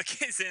 Rebirth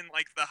book is in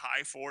like the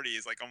high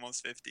 40s, like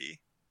almost 50.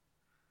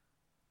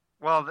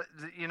 Well,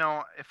 you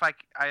know, if I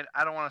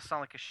don't want to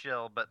sound like a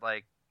shill, but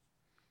like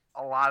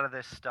a lot of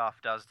this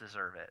stuff does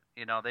deserve it.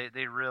 You know,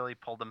 they really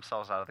pulled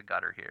themselves out of the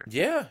gutter here.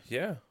 Yeah,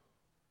 yeah.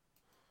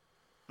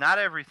 Not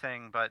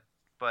everything, but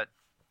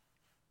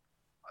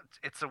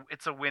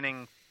it's a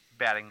winning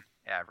batting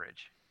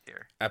average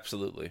here.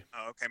 Absolutely.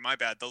 Oh, okay, my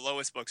bad. The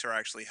lowest books are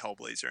actually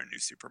Hellblazer and New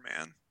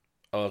Superman.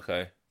 Oh,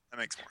 okay. That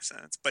makes more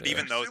sense. But Yeah.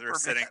 even those are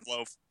sitting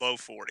Superman. low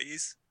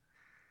 40s.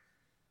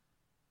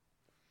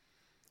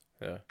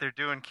 Yeah. They're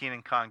doing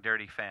Keenan Kong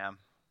dirty, fam.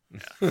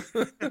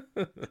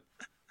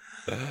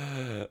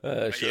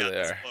 But Sure yeah, they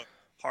this are. book,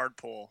 hard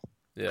pull.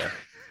 Yeah.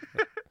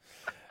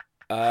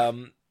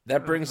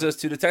 That brings us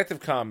to Detective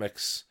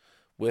Comics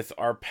with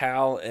our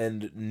pal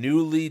and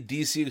newly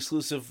DC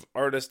exclusive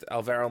artist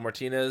Alvaro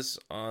Martinez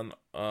on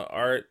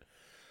art.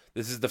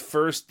 This is the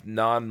first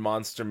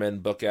non-Monster Men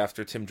book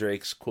after Tim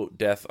Drake's quote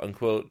death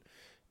unquote,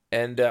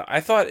 and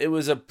I thought it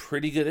was a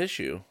pretty good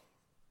issue.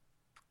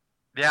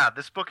 Yeah,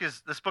 this book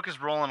is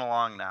rolling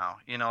along now.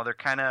 You know,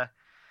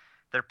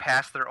 they're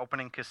past their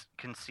opening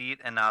conceit,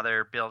 and now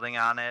they're building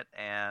on it.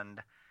 And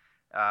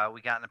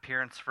we got an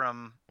appearance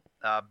from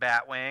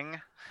Batwing,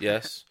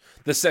 Yes,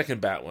 the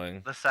second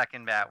Batwing. the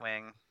second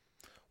Batwing.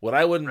 What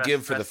I wouldn't Rest-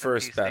 give for the rest in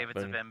first peace, David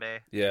Batwing. Zabembe.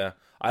 Yeah,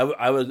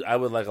 I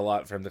would like a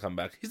lot for him to come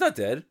back. He's not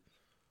dead.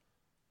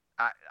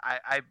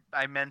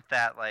 I meant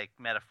that like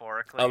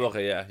metaphorically. Oh,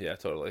 okay, yeah,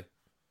 totally.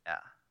 Yeah.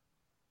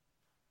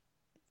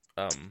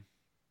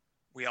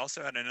 We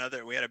also had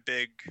a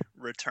big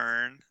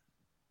return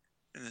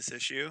in this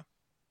issue.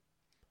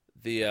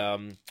 The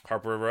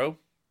Harper Row.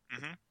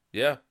 Mhm.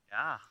 Yeah.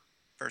 Yeah.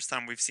 First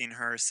time we've seen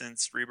her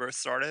since Rebirth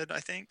started, I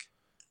think.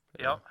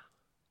 Yeah.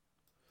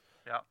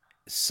 Yep.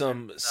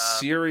 Some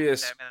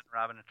serious, Batman and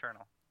Robin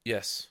Eternal.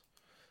 yes,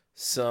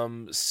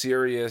 some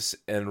serious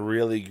and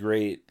really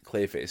great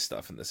Clayface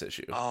stuff in this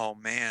issue. Oh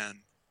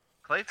man,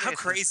 Clayface how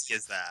crazy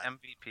is that?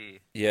 MVP.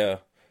 Yeah,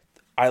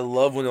 I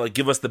love when they like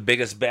give us the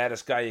biggest,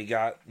 baddest guy you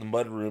got in the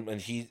mudroom, and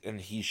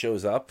he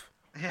shows up,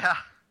 Yeah.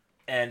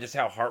 and just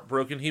how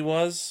heartbroken he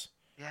was.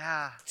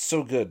 Yeah.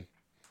 So good.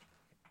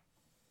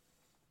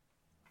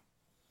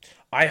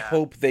 I Yeah.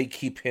 hope they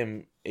keep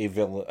him a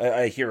villain,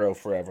 a hero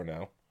forever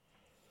now.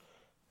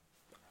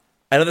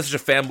 I know that's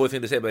such a fanboy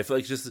thing to say, but I feel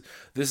like this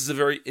is a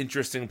very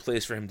interesting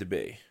place for him to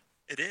be.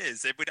 It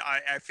is. It would.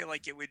 I feel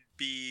like it would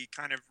be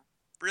kind of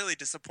really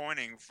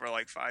disappointing for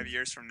like 5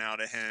 years from now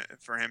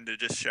for him to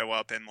just show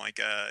up in like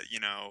a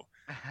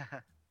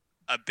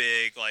a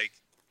big like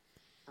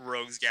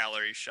rogues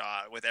gallery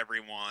shot with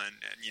everyone,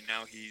 and you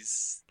know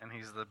he's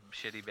the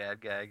shitty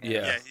bad guy. Again.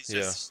 Yeah. he's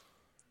just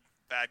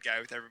bad guy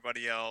with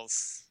everybody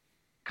else.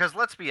 Because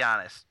let's be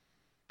honest,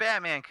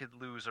 Batman could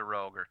lose a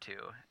rogue or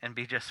two and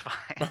be just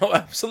fine. Oh,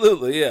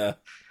 absolutely, yeah.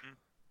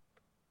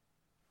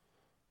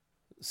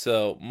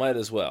 So might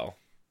as well.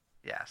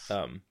 Yes,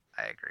 I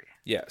agree.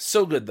 Yeah,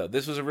 so good though.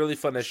 This was a really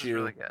fun issue. Is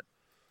really good.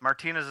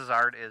 Martinez's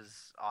art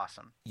is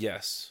awesome.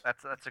 Yes.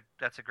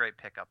 That's a great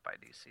pickup by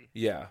DC.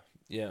 Yeah.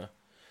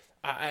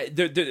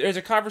 There's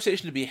a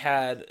conversation to be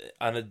had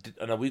on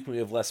a week when we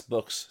have less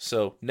books,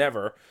 so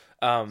never,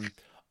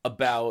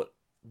 about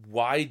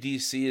why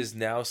DC is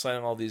now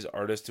signing all these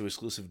artists to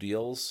exclusive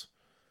deals.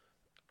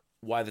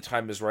 Why the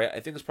time is right? I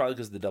think it's probably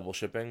because of the double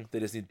shipping. They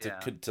just need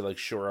to like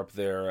shore up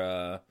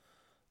their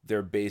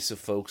base of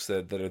folks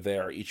that are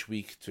there each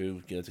week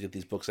to get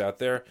these books out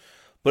there.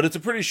 But it's a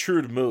pretty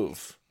shrewd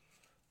move,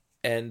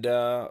 and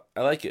I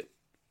like it.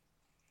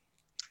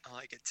 I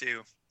like it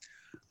too.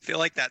 I feel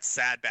like that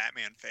sad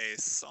Batman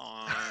face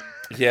on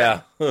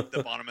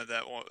the bottom of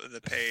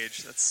the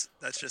page.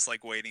 That's just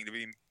like waiting to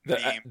be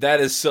memed. That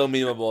is so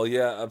memeable.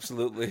 Yeah,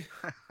 absolutely.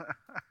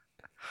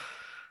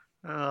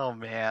 Oh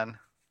man.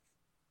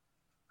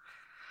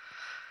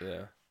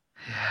 Yeah.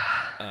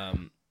 Yeah.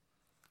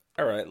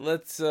 All right,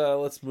 let's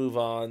move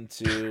on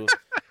to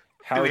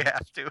how Do we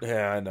have to?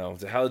 Yeah, I know.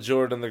 To Hal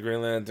Jordan, the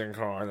Green Lantern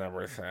Corps,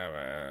 number 7.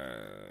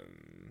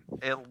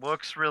 It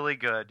looks really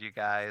good, you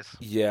guys.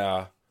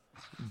 Yeah.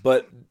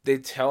 But they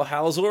tell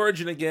Hal's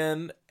origin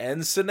again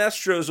and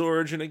Sinestro's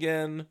origin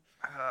again.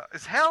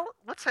 Is Hal?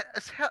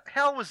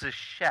 Hal was a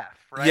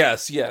chef, right?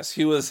 Yes.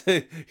 He was.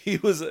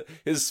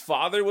 His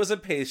father was a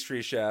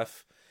pastry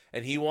chef,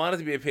 and he wanted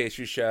to be a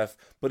pastry chef,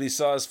 but he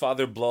saw his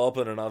father blow up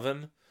in an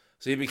oven,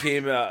 so he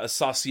became a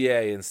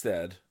saucier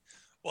instead.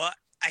 Well,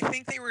 I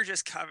think they were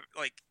just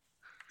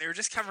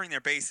covering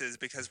their bases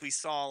because we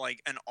saw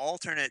like an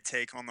alternate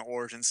take on the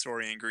origin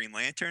story in Green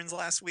Lanterns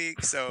last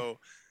week, so.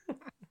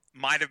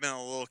 Might have been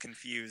a little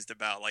confused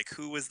about like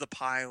who was the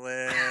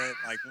pilot,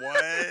 like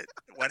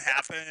what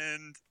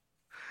happened.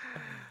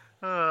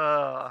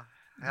 Garbage.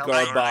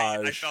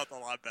 I felt a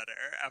lot better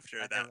after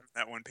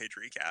that one-page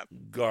recap.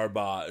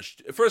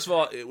 Garbage. First of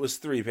all, it was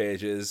 3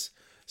 pages.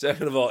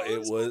 Second of all,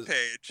 it was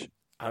page.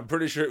 I'm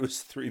pretty sure it was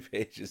 3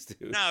 pages,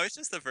 dude. No, it's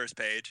just the first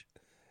page.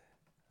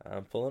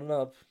 I'm pulling it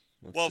up.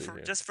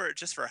 Just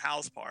for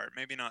Hal's part,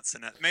 maybe not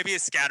Sinet. Maybe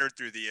it's scattered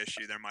through the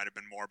issue. There might have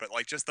been more, but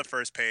like just the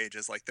first page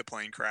is like the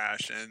plane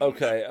crash and.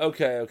 Okay.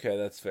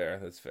 That's fair.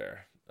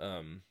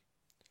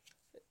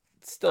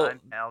 Still,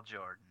 I'm Hal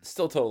Jordan.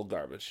 Still total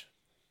garbage.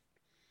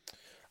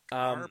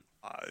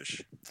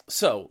 Garbage.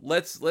 So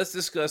let's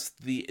discuss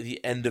the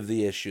end of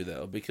the issue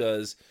though,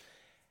 because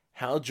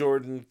Hal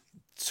Jordan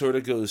sort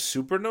of goes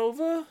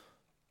supernova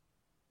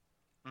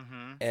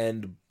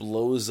and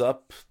blows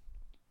up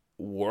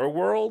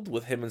Warworld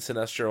with him and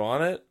Sinestro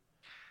on it.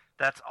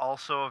 That's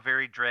also a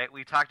very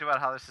we talked about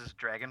how this is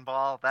Dragon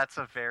Ball. That's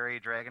a very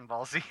Dragon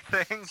Ball Z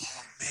thing.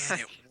 Oh man,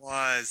 it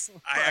was.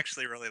 I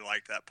actually really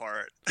liked that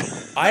part.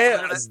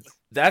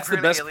 That's the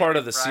best part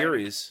of the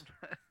series.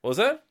 What was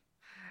that?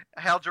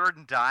 Hal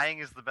Jordan dying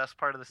is the best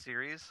part of the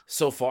series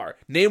so far.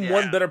 Name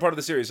one better part of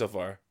the series so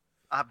far.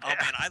 Oh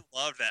man, I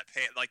love that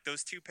page. Like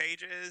those 2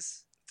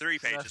 pages. 3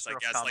 pages, I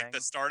guess. Like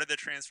the start of the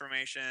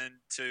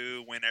transformation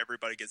to when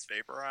everybody gets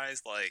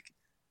vaporized. Like,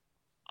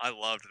 I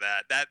loved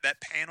that.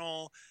 That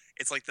panel.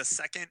 It's like the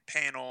second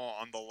panel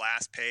on the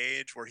last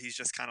page where he's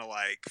just kind of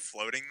like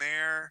floating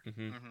there,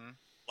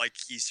 like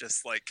he's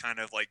just like kind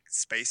of like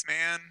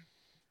spaceman.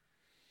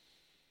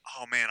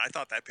 Oh man, I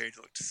thought that page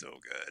looked so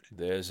good.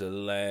 There's a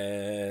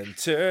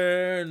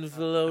lantern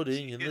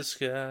floating in the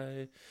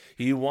sky.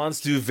 He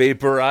wants to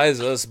vaporize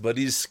us, but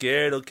he's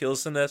scared he'll kill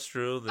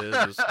Sinestro.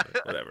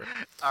 Whatever.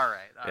 All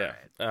right.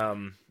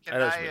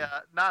 Can I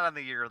not on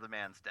the year of the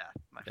man's death,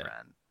 my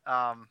friend.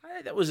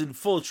 That was in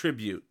full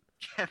tribute.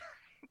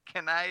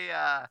 Can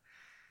I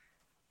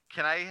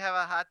have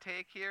a hot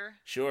take here?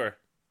 Sure.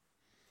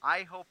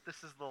 I hope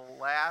this is the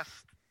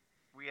last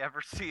we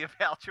ever see of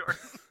Hal Jordan.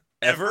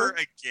 Ever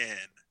again.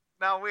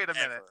 Now, wait a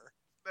minute.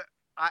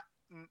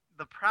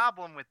 The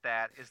problem with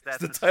that is that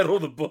the title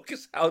of the book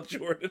is Hal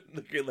Jordan and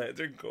the Green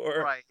Lantern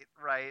Corps.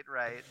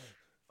 Right.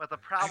 But the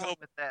problem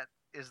with that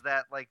is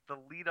that like the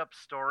lead-up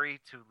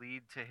story to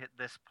lead to hit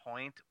this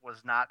point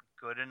was not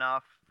good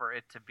enough for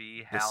it to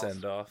be Hal's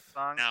send-off.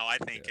 Song. No, I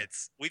think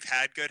we've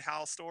had good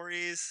Hal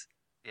stories.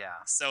 Yeah.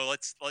 So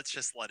let's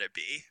just let it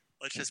be.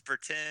 Let's just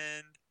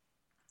pretend.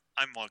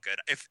 I'm all good.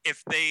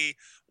 If they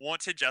want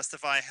to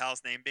justify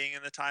Hal's name being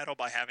in the title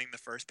by having the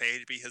first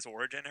page be his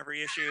origin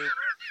every issue,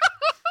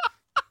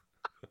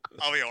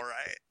 I'll be all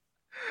right.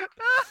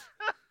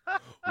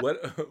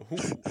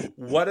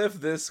 What if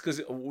this?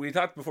 Because we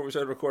talked before we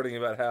started recording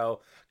about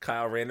how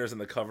Kyle Rayner's on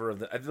the cover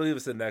of I believe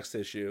it's the next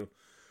issue.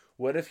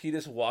 What if he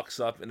just walks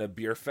up in a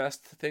beer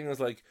fest thing and is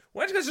like,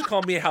 "Why don't you guys just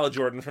call me Hal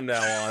Jordan from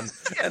now on?"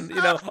 And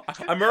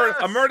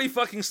I'm already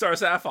fucking Star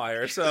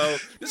Sapphire, so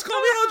just call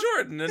me Hal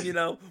Jordan,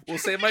 and we'll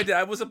say my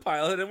dad was a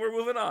pilot, and we're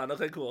moving on.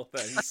 Okay, cool,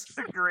 thanks. That's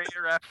a great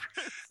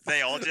reference.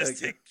 They all just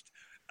Thank you. take.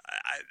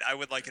 I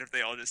would like it if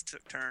they all just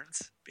took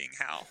turns being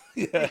Hal.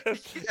 Yeah.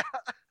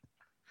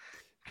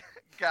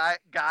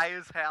 Guy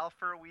is Hal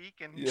for a week,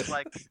 and he's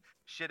like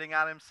shitting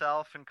on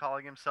himself and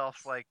calling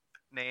himself like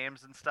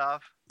names and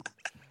stuff.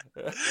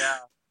 Yeah.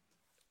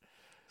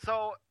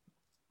 So,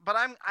 but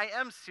I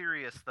am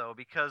serious though,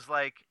 because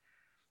like,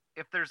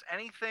 if there's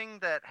anything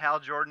that Hal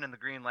Jordan and the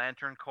Green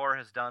Lantern Corps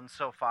has done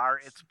so far,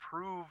 it's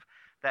prove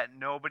that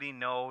nobody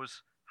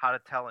knows how to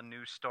tell a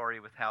new story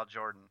with Hal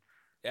Jordan.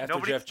 After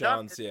Nobody's Jeff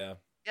done Johns, it. yeah.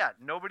 Yeah,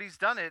 nobody's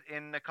done it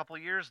in a couple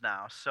years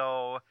now.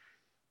 So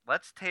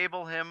let's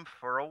table him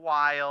for a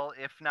while,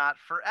 if not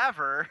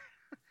forever,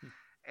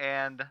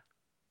 and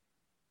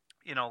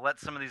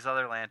let some of these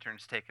other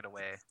lanterns take it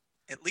away.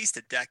 At least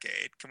a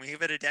decade. Can we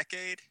give it a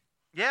decade?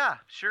 Yeah,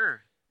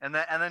 sure. And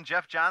then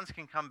Jeff Johns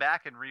can come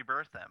back and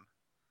rebirth him.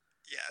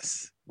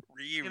 Yes.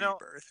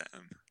 Rebirth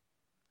him.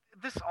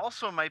 This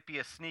also might be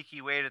a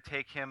sneaky way to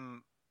take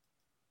him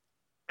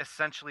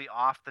essentially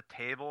off the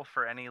table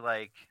for any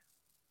like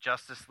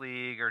Justice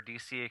League or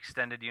DC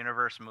Extended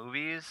Universe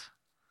movies.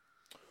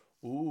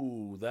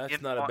 Ooh,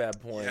 that's not a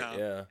bad point.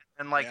 Yeah.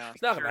 And like,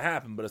 it's not gonna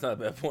happen, but it's not a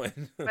bad point.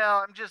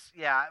 Well,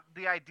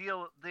 the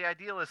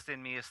idealist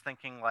in me is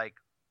thinking like,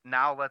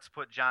 now let's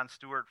put Jon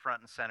Stewart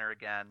front and center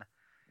again,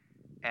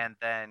 and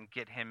then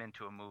get him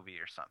into a movie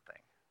or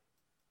something.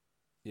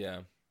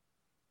 Yeah.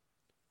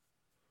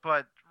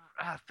 But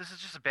this is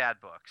just a bad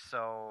book,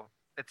 so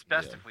it's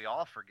best if we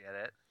all forget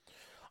it.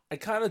 I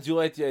kind of do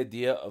like the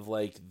idea of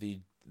like the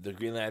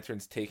Green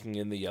Lanterns taking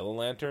in the Yellow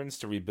Lanterns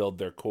to rebuild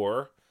their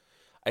core.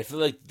 I feel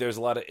like there's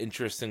a lot of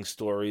interesting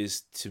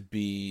stories to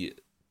be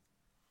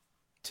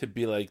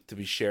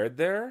shared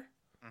there.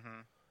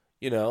 Mm-hmm.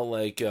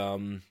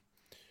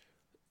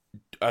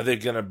 Are they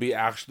going to be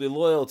actually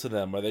loyal to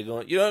them? Are they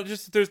going,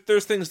 just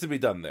there's things to be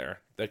done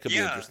there that could be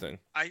interesting.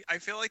 I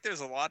feel like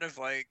there's a lot of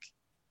like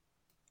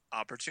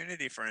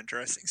opportunity for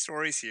interesting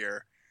stories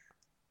here.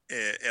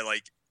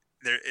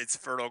 It's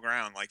fertile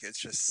ground. Like, it's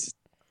just,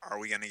 are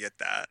we going to get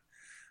that?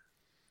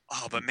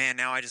 Oh, but man,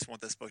 now I just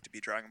want this book to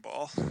be Dragon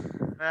Ball.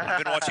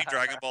 I've been watching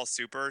Dragon Ball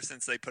Super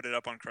since they put it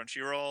up on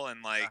Crunchyroll,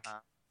 and like,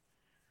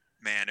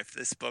 man, if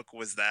this book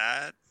was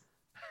that,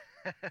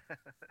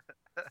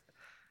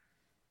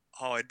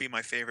 it'd be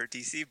my favorite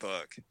DC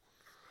book.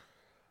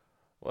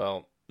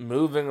 Well,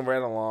 moving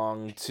right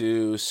along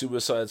to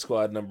Suicide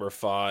Squad number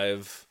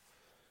 5,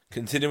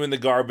 continuing the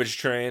garbage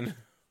train.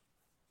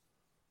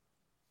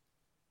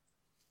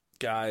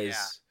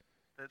 Guys,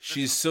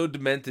 she's so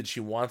demented she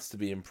wants to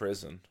be in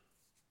prison.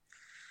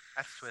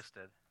 That's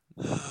twisted.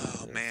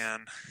 Oh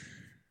man.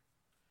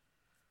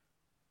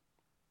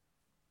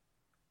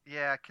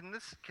 Yeah, can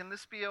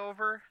this be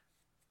over?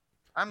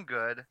 I'm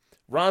good.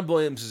 Ron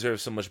Williams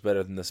deserves so much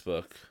better than this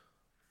book.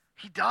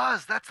 He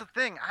does. That's the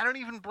thing. I don't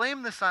even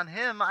blame this on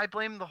him. I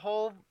blame the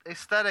whole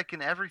aesthetic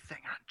and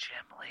everything on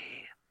Jim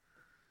Lee.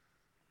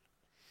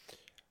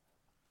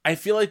 I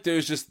feel like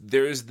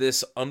there's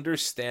this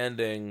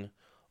understanding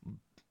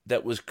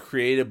that was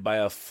created by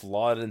a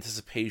flawed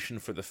anticipation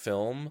for the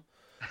film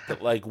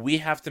that like we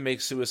have to make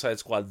Suicide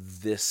Squad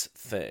this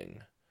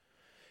thing.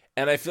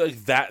 And I feel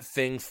like that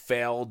thing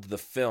failed the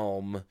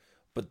film,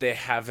 but they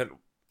haven't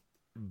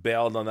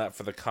bailed on that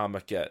for the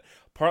comic yet.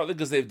 Partly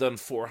because they've done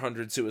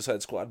 400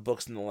 Suicide Squad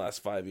books in the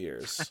last 5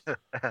 years.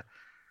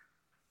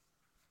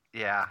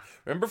 Yeah.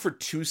 Remember for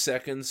 2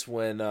 seconds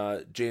when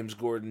James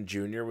Gordon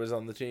Jr. was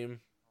on the team?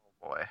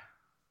 Oh boy.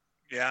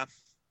 Yeah.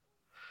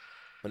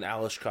 When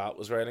Alice Scott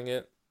was writing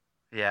it?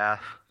 Yeah.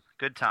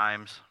 Good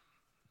times.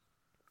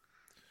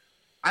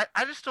 I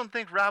just don't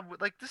think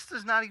this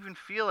does not even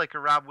feel like a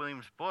Rob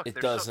Williams book. It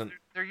doesn't.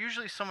 They're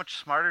usually so much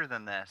smarter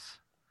than this.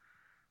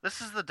 This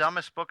is the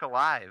dumbest book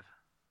alive.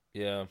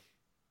 Yeah.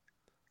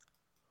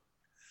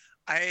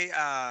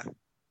 I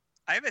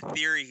have a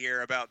theory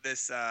here about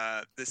this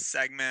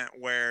segment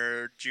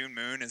where June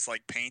Moon is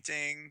like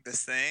painting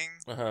this thing.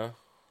 Uh-huh.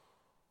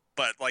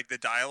 But like the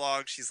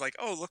dialogue, she's like,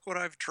 "Oh, look what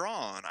I've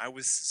drawn. I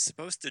was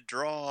supposed to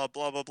draw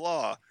blah blah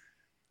blah."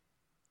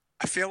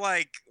 I feel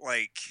like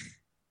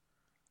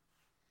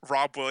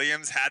Rob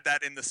Williams had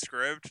that in the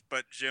script,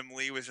 but Jim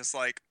Lee was just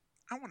like,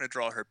 "I want to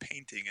draw her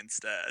painting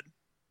instead."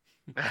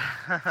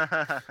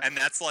 And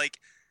that's like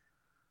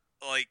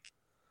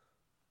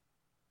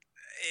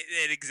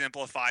it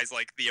exemplifies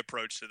like the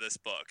approach to this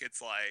book.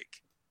 It's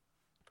like,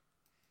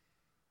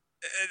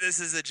 this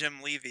is a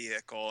Jim Lee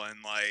vehicle, and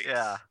like,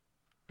 yeah,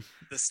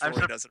 the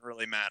story doesn't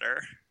really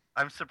matter.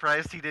 I'm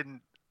surprised he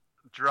didn't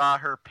draw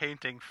her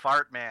painting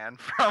Fart Man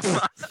from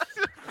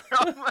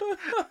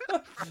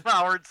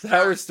Howard Stern.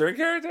 Howard Stern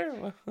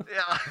character?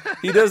 Yeah.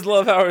 He does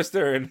love Howard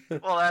Stern.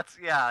 Well,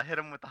 hit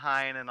him with the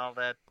hind and all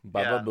that.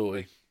 Baba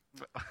Booey.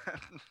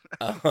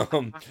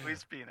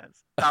 Booey's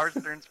penis. Howard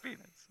Stern's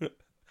penis.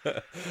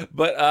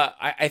 But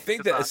I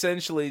think that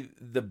essentially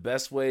the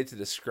best way to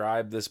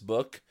describe this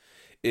book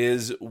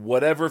is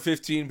whatever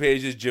 15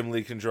 pages Jim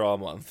Lee can draw a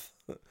month.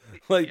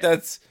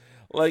 That's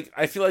Like,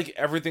 I feel like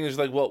everything is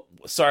like, well,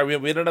 sorry,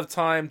 we don't have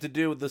time to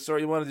do the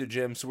story you want to do,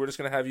 Jim, so we're just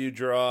going to have you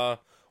draw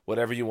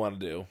whatever you want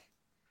to do.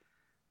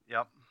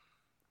 Yep.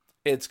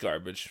 It's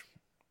garbage.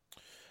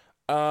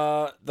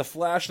 The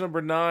Flash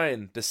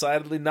 #9,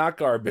 decidedly not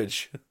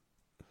garbage.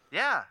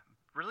 Yeah,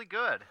 really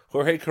good.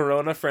 Jorge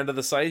Corona, friend of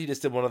the site, he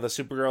just did one of the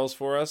Supergirls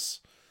for us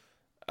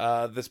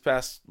this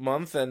past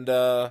month, and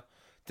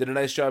did a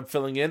nice job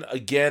filling in.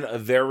 Again, a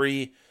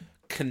very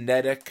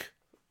kinetic,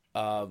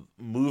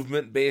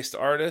 movement-based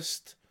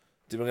artist,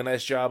 doing a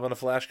nice job on a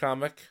Flash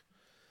comic.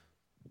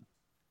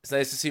 It's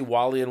nice to see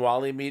Wally and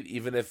Wally meet,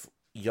 even if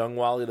young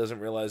Wally doesn't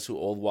realize who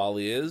old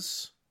Wally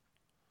is.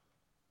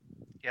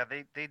 Yeah,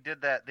 they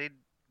did that.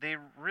 They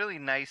really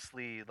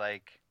nicely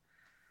like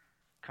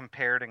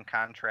compared and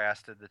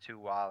contrasted the two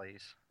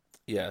Wallies.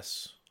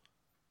 Yes.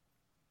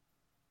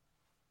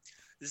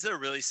 This is a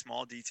really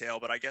small detail,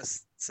 but I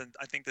guess since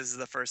I think this is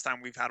the first time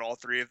we've had all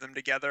three of them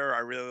together, I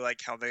really like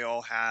how they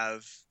all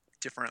have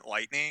different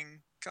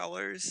lightning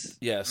colors,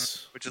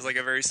 Yes. which is like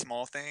a very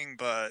small thing,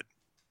 but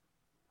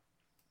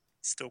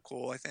still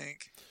cool, I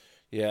think.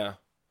 Yeah.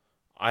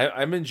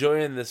 I'm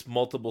enjoying this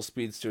multiple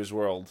speedsters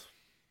world.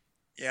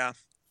 Yeah.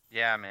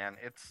 Yeah, man.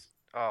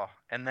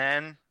 And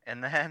then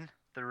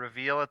the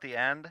reveal at the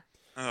end.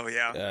 Oh,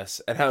 yeah. Yes.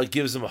 And how it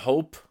gives them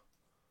hope.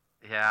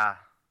 Yeah.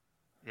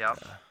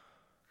 Yep.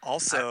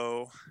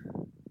 Also,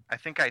 I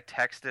think I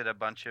texted a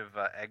bunch of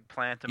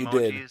eggplant You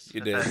did. emojis.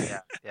 You that- did.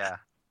 Yeah.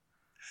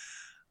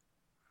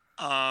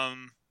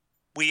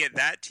 we get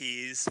that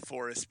tease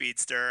for a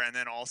speedster, and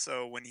then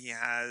also when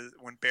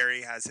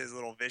Barry has his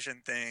little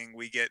vision thing,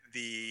 we get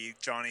the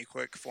Johnny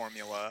Quick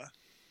formula.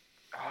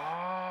 Oh,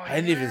 I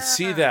didn't even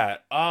see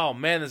that. Oh,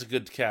 man, that's a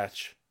good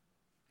catch.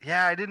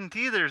 Yeah, I didn't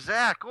either,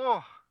 Zach.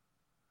 Oh.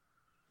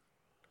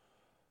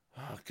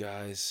 Oh,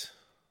 guys.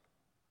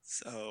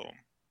 So,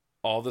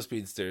 All the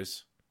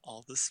speedsters.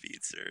 all the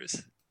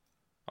speedsters.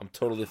 I'm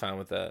totally fine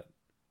with that.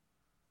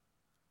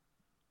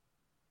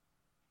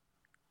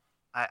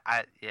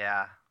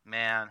 Yeah,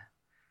 man.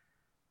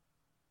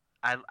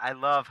 I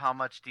love how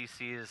much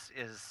DC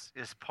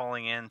is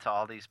pulling into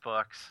all these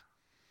books.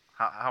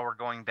 How we're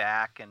going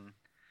back and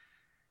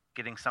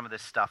getting some of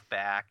this stuff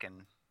back,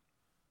 and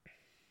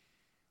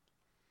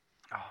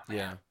oh man.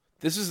 Yeah.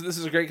 This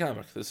is a great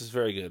comic. This is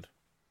very good.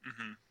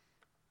 Mm-hmm.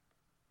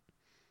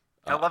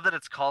 I love that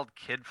it's called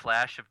Kid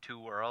Flash of Two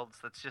Worlds.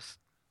 That's just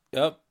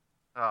Yep.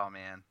 oh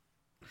man.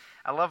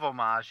 I love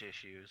homage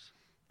issues.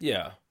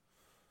 Yeah.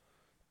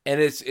 And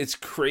it's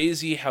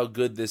crazy how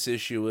good this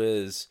issue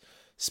is,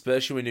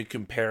 especially when you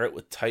compare it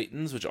with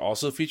Titans, which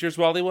also features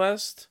Wally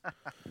West,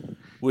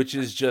 which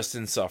is just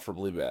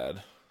insufferably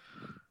bad.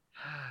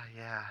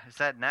 Yeah. Is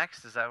that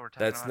next? Is that what we're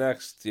talking That's about?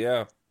 next,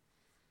 yeah.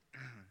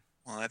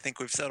 Well, I think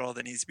we've said all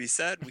that needs to be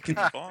said. We can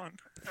move on.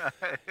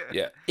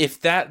 Yeah.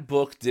 If that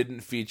book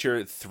didn't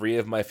feature 3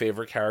 of my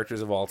favorite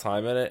characters of all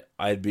time in it,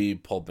 I'd be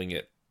pulping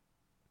it.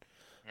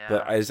 Yeah.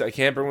 But I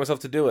can't bring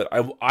myself to do it.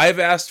 I've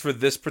asked for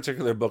this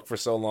particular book for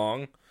so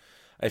long,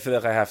 I feel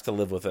like I have to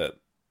live with it.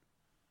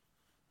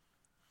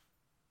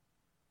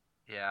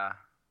 Yeah.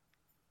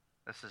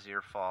 This is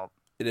your fault.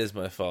 It is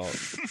my fault.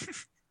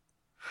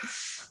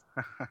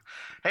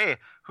 Hey,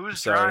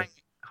 who's Sorry.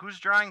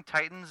 drawing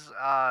Titans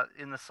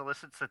in the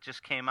solicits that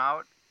just came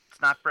out?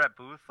 It's not Brett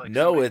Booth.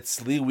 No,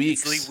 it's Lee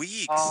Weeks. It's Lee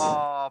Weeks.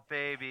 Oh,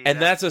 baby. And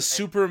that's a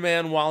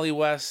Superman Wally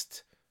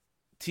West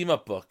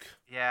team-up book.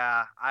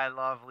 Yeah, I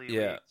love Lee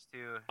Yeah. Weeks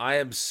too. I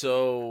am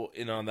so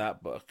in on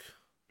that book.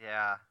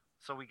 Yeah.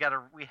 So we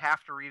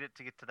have to read it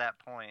to get to that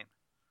point,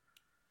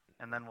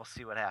 and then we'll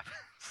see what happens.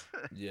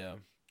 Yeah.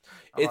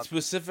 I It love-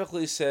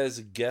 specifically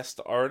says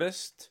guest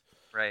artist,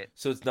 Right.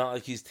 so it's not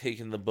like he's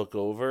taking the book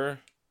over.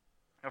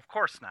 Of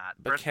course not.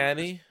 But Brett can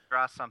Booth he? just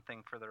draw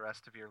something for the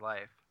rest of your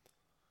life?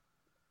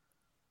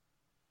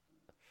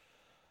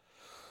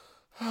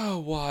 Oh,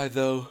 why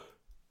though?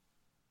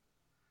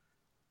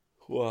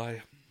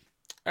 Why?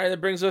 All right,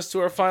 that brings us to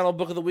our final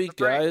book of the week,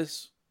 The break.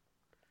 guys.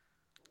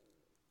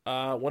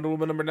 Wonder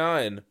Woman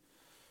 #9.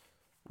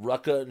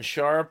 Rucka and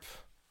Sharp.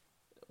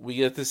 We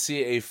get to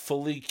see a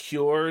fully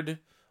cured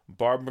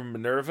Barbara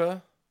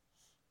Minerva.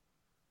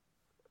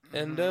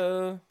 And,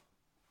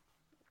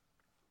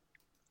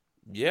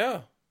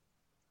 yeah.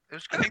 It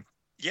was I good. think,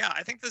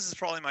 I think this is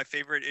probably my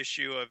favorite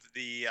issue of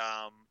the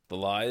The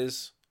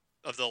Lies.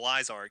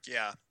 Lies arc.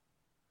 Yeah.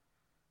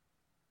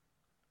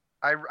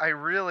 I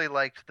really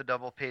liked the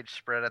double page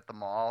spread at the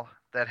mall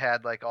that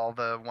had like all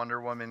the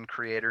Wonder Woman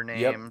creator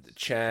names. Yep,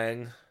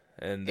 Chang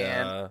and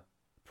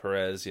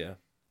Perez, yeah.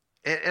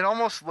 It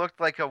almost looked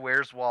like a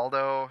Where's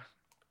Waldo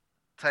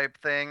type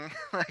thing.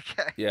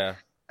 Yeah.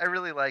 I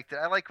really liked it.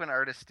 I like when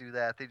artists do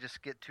that. They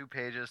just get 2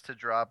 pages to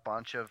draw a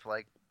bunch of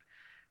like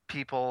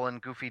people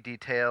and goofy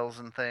details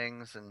and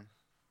things, and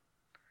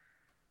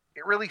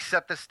it really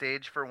set the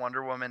stage for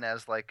Wonder Woman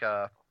as like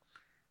a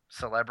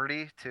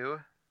celebrity too,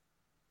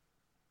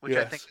 which I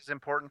Yes. think is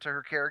important to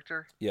her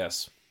character.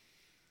 Yes.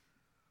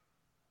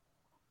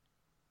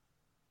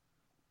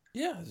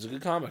 Yeah, it's a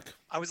good comic.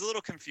 I was a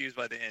little confused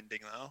by the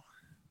ending, though.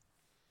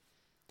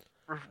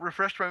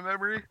 Refresh my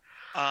memory.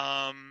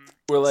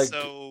 We're like,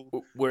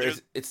 so where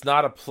it's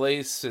not a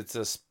place, it's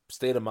a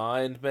state of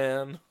mind,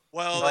 man.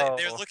 well,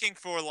 they're Oh. looking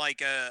for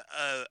like a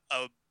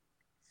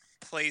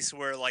place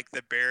where like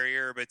the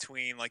barrier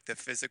between like the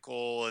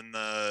physical and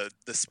the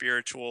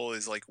spiritual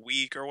is like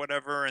weak or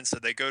whatever, and so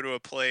they go to a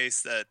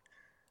place that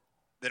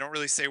they don't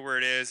really say where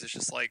it is. It's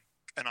just like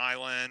an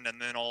island,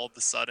 and then all of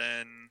a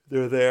sudden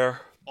They're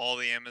there. all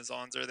the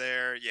Amazons are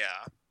there.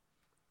 Yeah,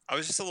 I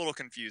was just a little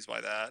confused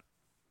by that.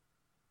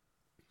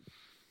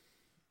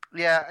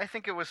 Yeah, I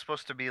think it was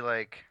supposed to be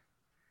like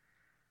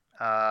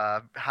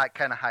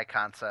high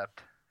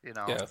concept, you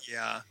know. Yeah.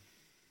 Yeah,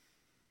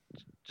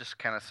 Just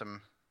kind of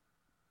some.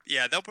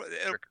 yeah, it'll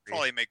Trickery.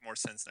 probably make more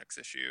sense next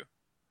issue.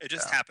 It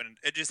just Yeah. happened.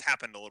 It just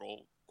happened a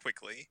little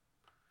quickly.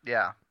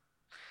 Yeah.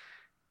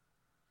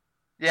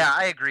 Yeah,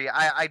 I agree.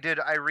 I did.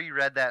 I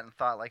reread that and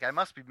thought like I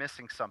must be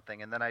missing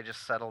something, and then I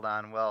just settled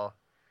on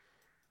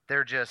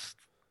they're just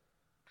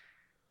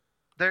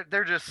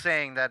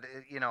saying that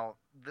you know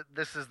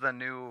this is the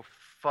new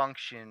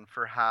function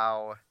for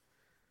how.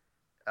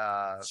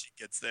 She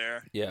gets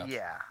there. Yeah.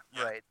 Yeah.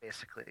 Yeah. Right.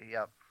 Basically.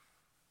 Yep.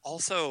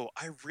 Also,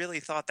 I really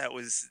thought that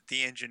was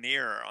the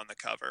engineer on the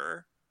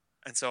cover,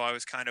 and so I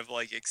was kind of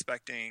like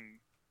expecting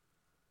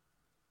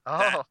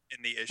that Oh.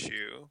 in the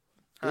issue.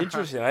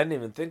 Interesting. I didn't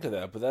even think of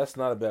that, but that's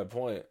not a bad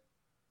point.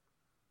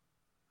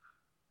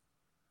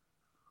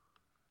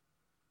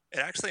 It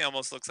actually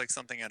almost looks like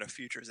something out of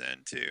Future's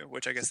End too,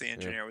 which I guess the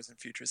engineer was in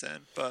Future's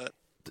End. But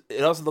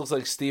It also looks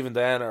like Steve and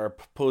Diana are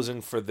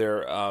posing for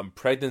their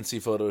pregnancy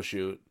photo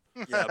shoot.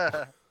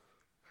 yeah,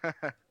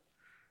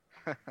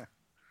 Can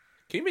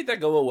you make that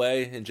go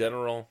away in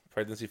general?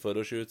 Pregnancy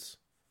photo shoots?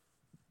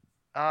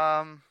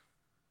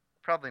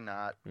 Probably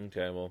not.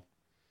 Okay, well.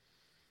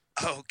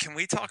 oh, can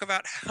we talk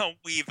about how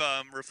we've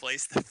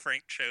replaced the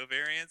Frank Cho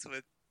variants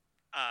with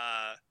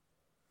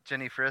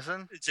Jenny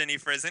Frizen? Jenny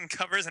Frizen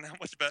covers and how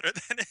much better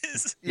that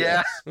is?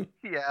 Yeah.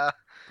 Yeah.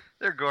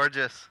 They're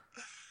gorgeous.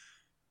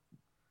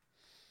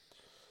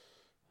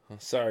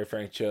 Sorry,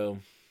 Frank Cho.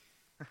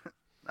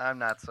 I'm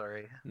not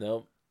sorry.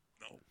 Nope.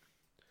 No.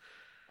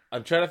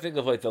 I'm trying to think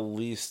of like the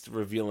least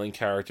revealing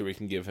character we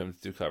can give him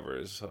to do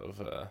covers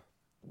of.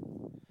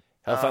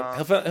 He'll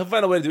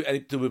find a way to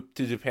do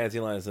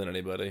panty lines than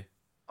anybody.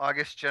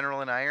 August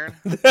General in Iron.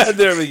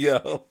 There we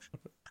go.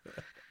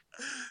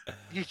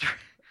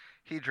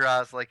 He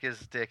draws like his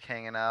dick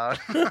hanging out.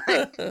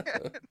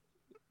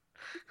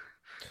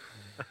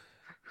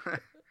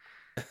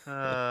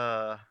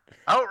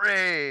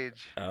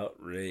 Outrage.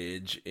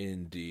 Outrage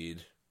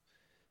indeed.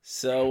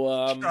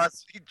 So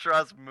He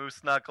draws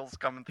moose knuckles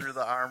coming through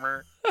the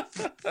armor.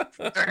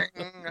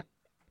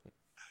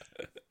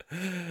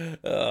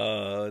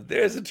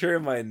 there's a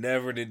term I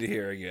never need to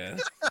hear again.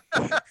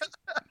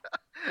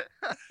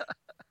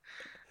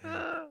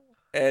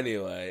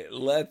 Anyway,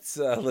 let's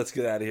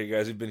get out of here,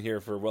 guys. We've been here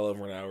for well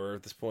over an hour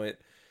at this point.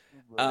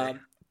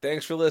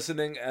 Thanks for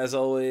listening. As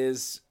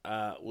always,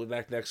 we'll be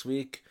back next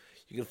week.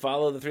 You can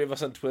follow the three of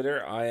us on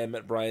Twitter. I am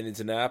at Brian Needs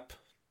a Nap.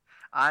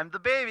 I'm the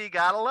baby.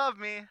 Gotta love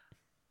me.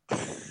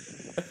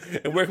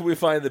 And where can we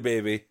find the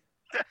baby?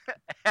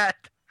 At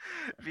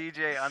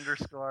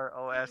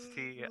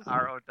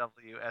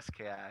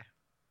VJ_OSTROWSKI.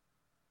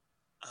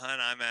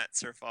 And I'm at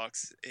Sir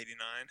Fox 89.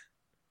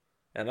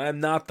 And I'm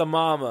not the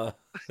mama.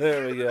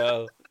 There we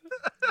go.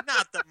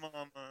 Not the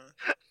mama.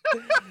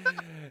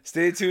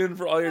 Stay tuned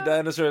for all your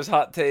dinosaurs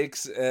hot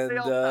takes. And They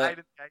all died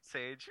in the Ice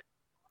Age.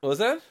 what was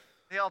that?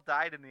 They all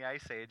died in the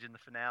Ice Age in the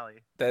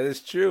finale. That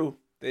is true.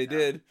 They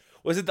did.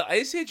 Was it the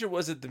Ice Age or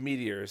was it the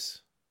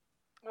meteors?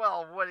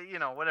 Well,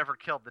 whatever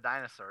killed the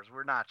dinosaurs,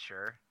 we're not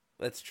sure.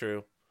 That's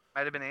true.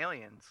 Might have been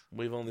aliens.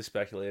 We've only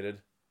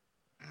speculated.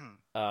 It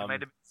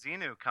might have been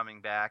Xenu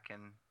coming back,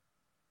 and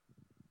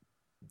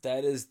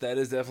That is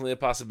definitely a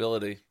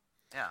possibility.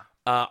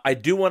 yeah. I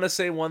do want to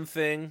say one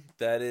thing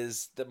that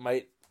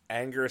might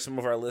anger some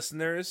of our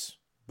listeners,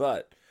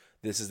 but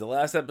this is the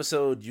last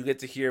episode you get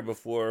to hear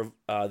before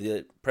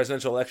the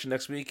presidential election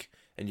next week,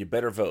 and you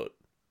better vote.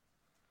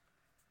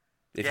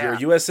 If you're a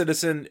U.S.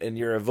 citizen and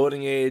you're of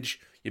voting age,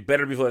 you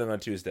better be voting on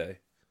Tuesday.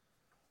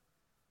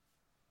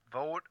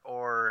 Vote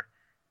or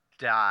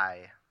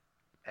die,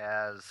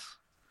 as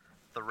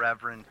the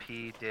Reverend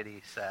P.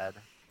 Diddy said.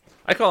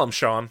 I call him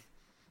Sean.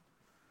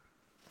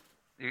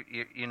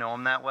 You know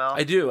him that well?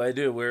 I do.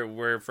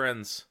 We're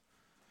friends.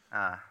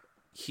 Ah.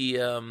 He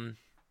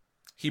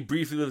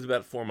briefly lived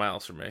about 4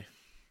 miles from me.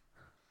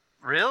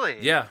 Really?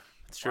 Yeah,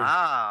 it's true.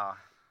 Wow.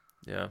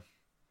 Yeah.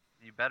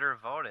 You better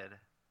have voted.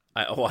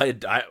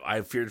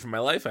 I feared for my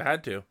life. I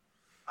had to.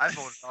 I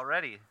voted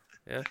already.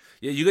 Yeah.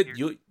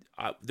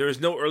 There's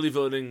no early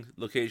voting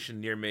location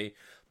near me.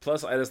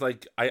 Plus,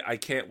 I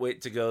can't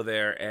wait to go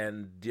there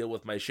and deal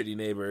with my shitty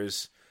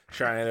neighbors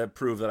trying to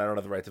prove that I don't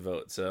have the right to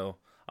vote. So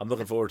I'm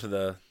looking forward to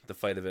the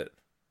fight of it.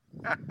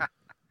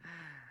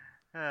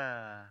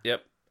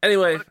 Yep.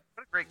 Anyway, What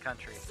a great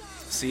country.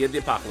 see you in the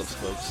apocalypse,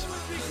 folks. 28,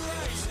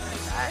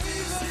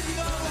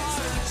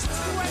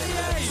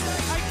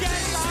 I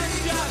guess I'm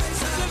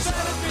just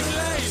developing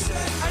late.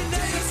 I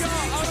never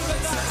got over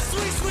that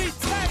sweet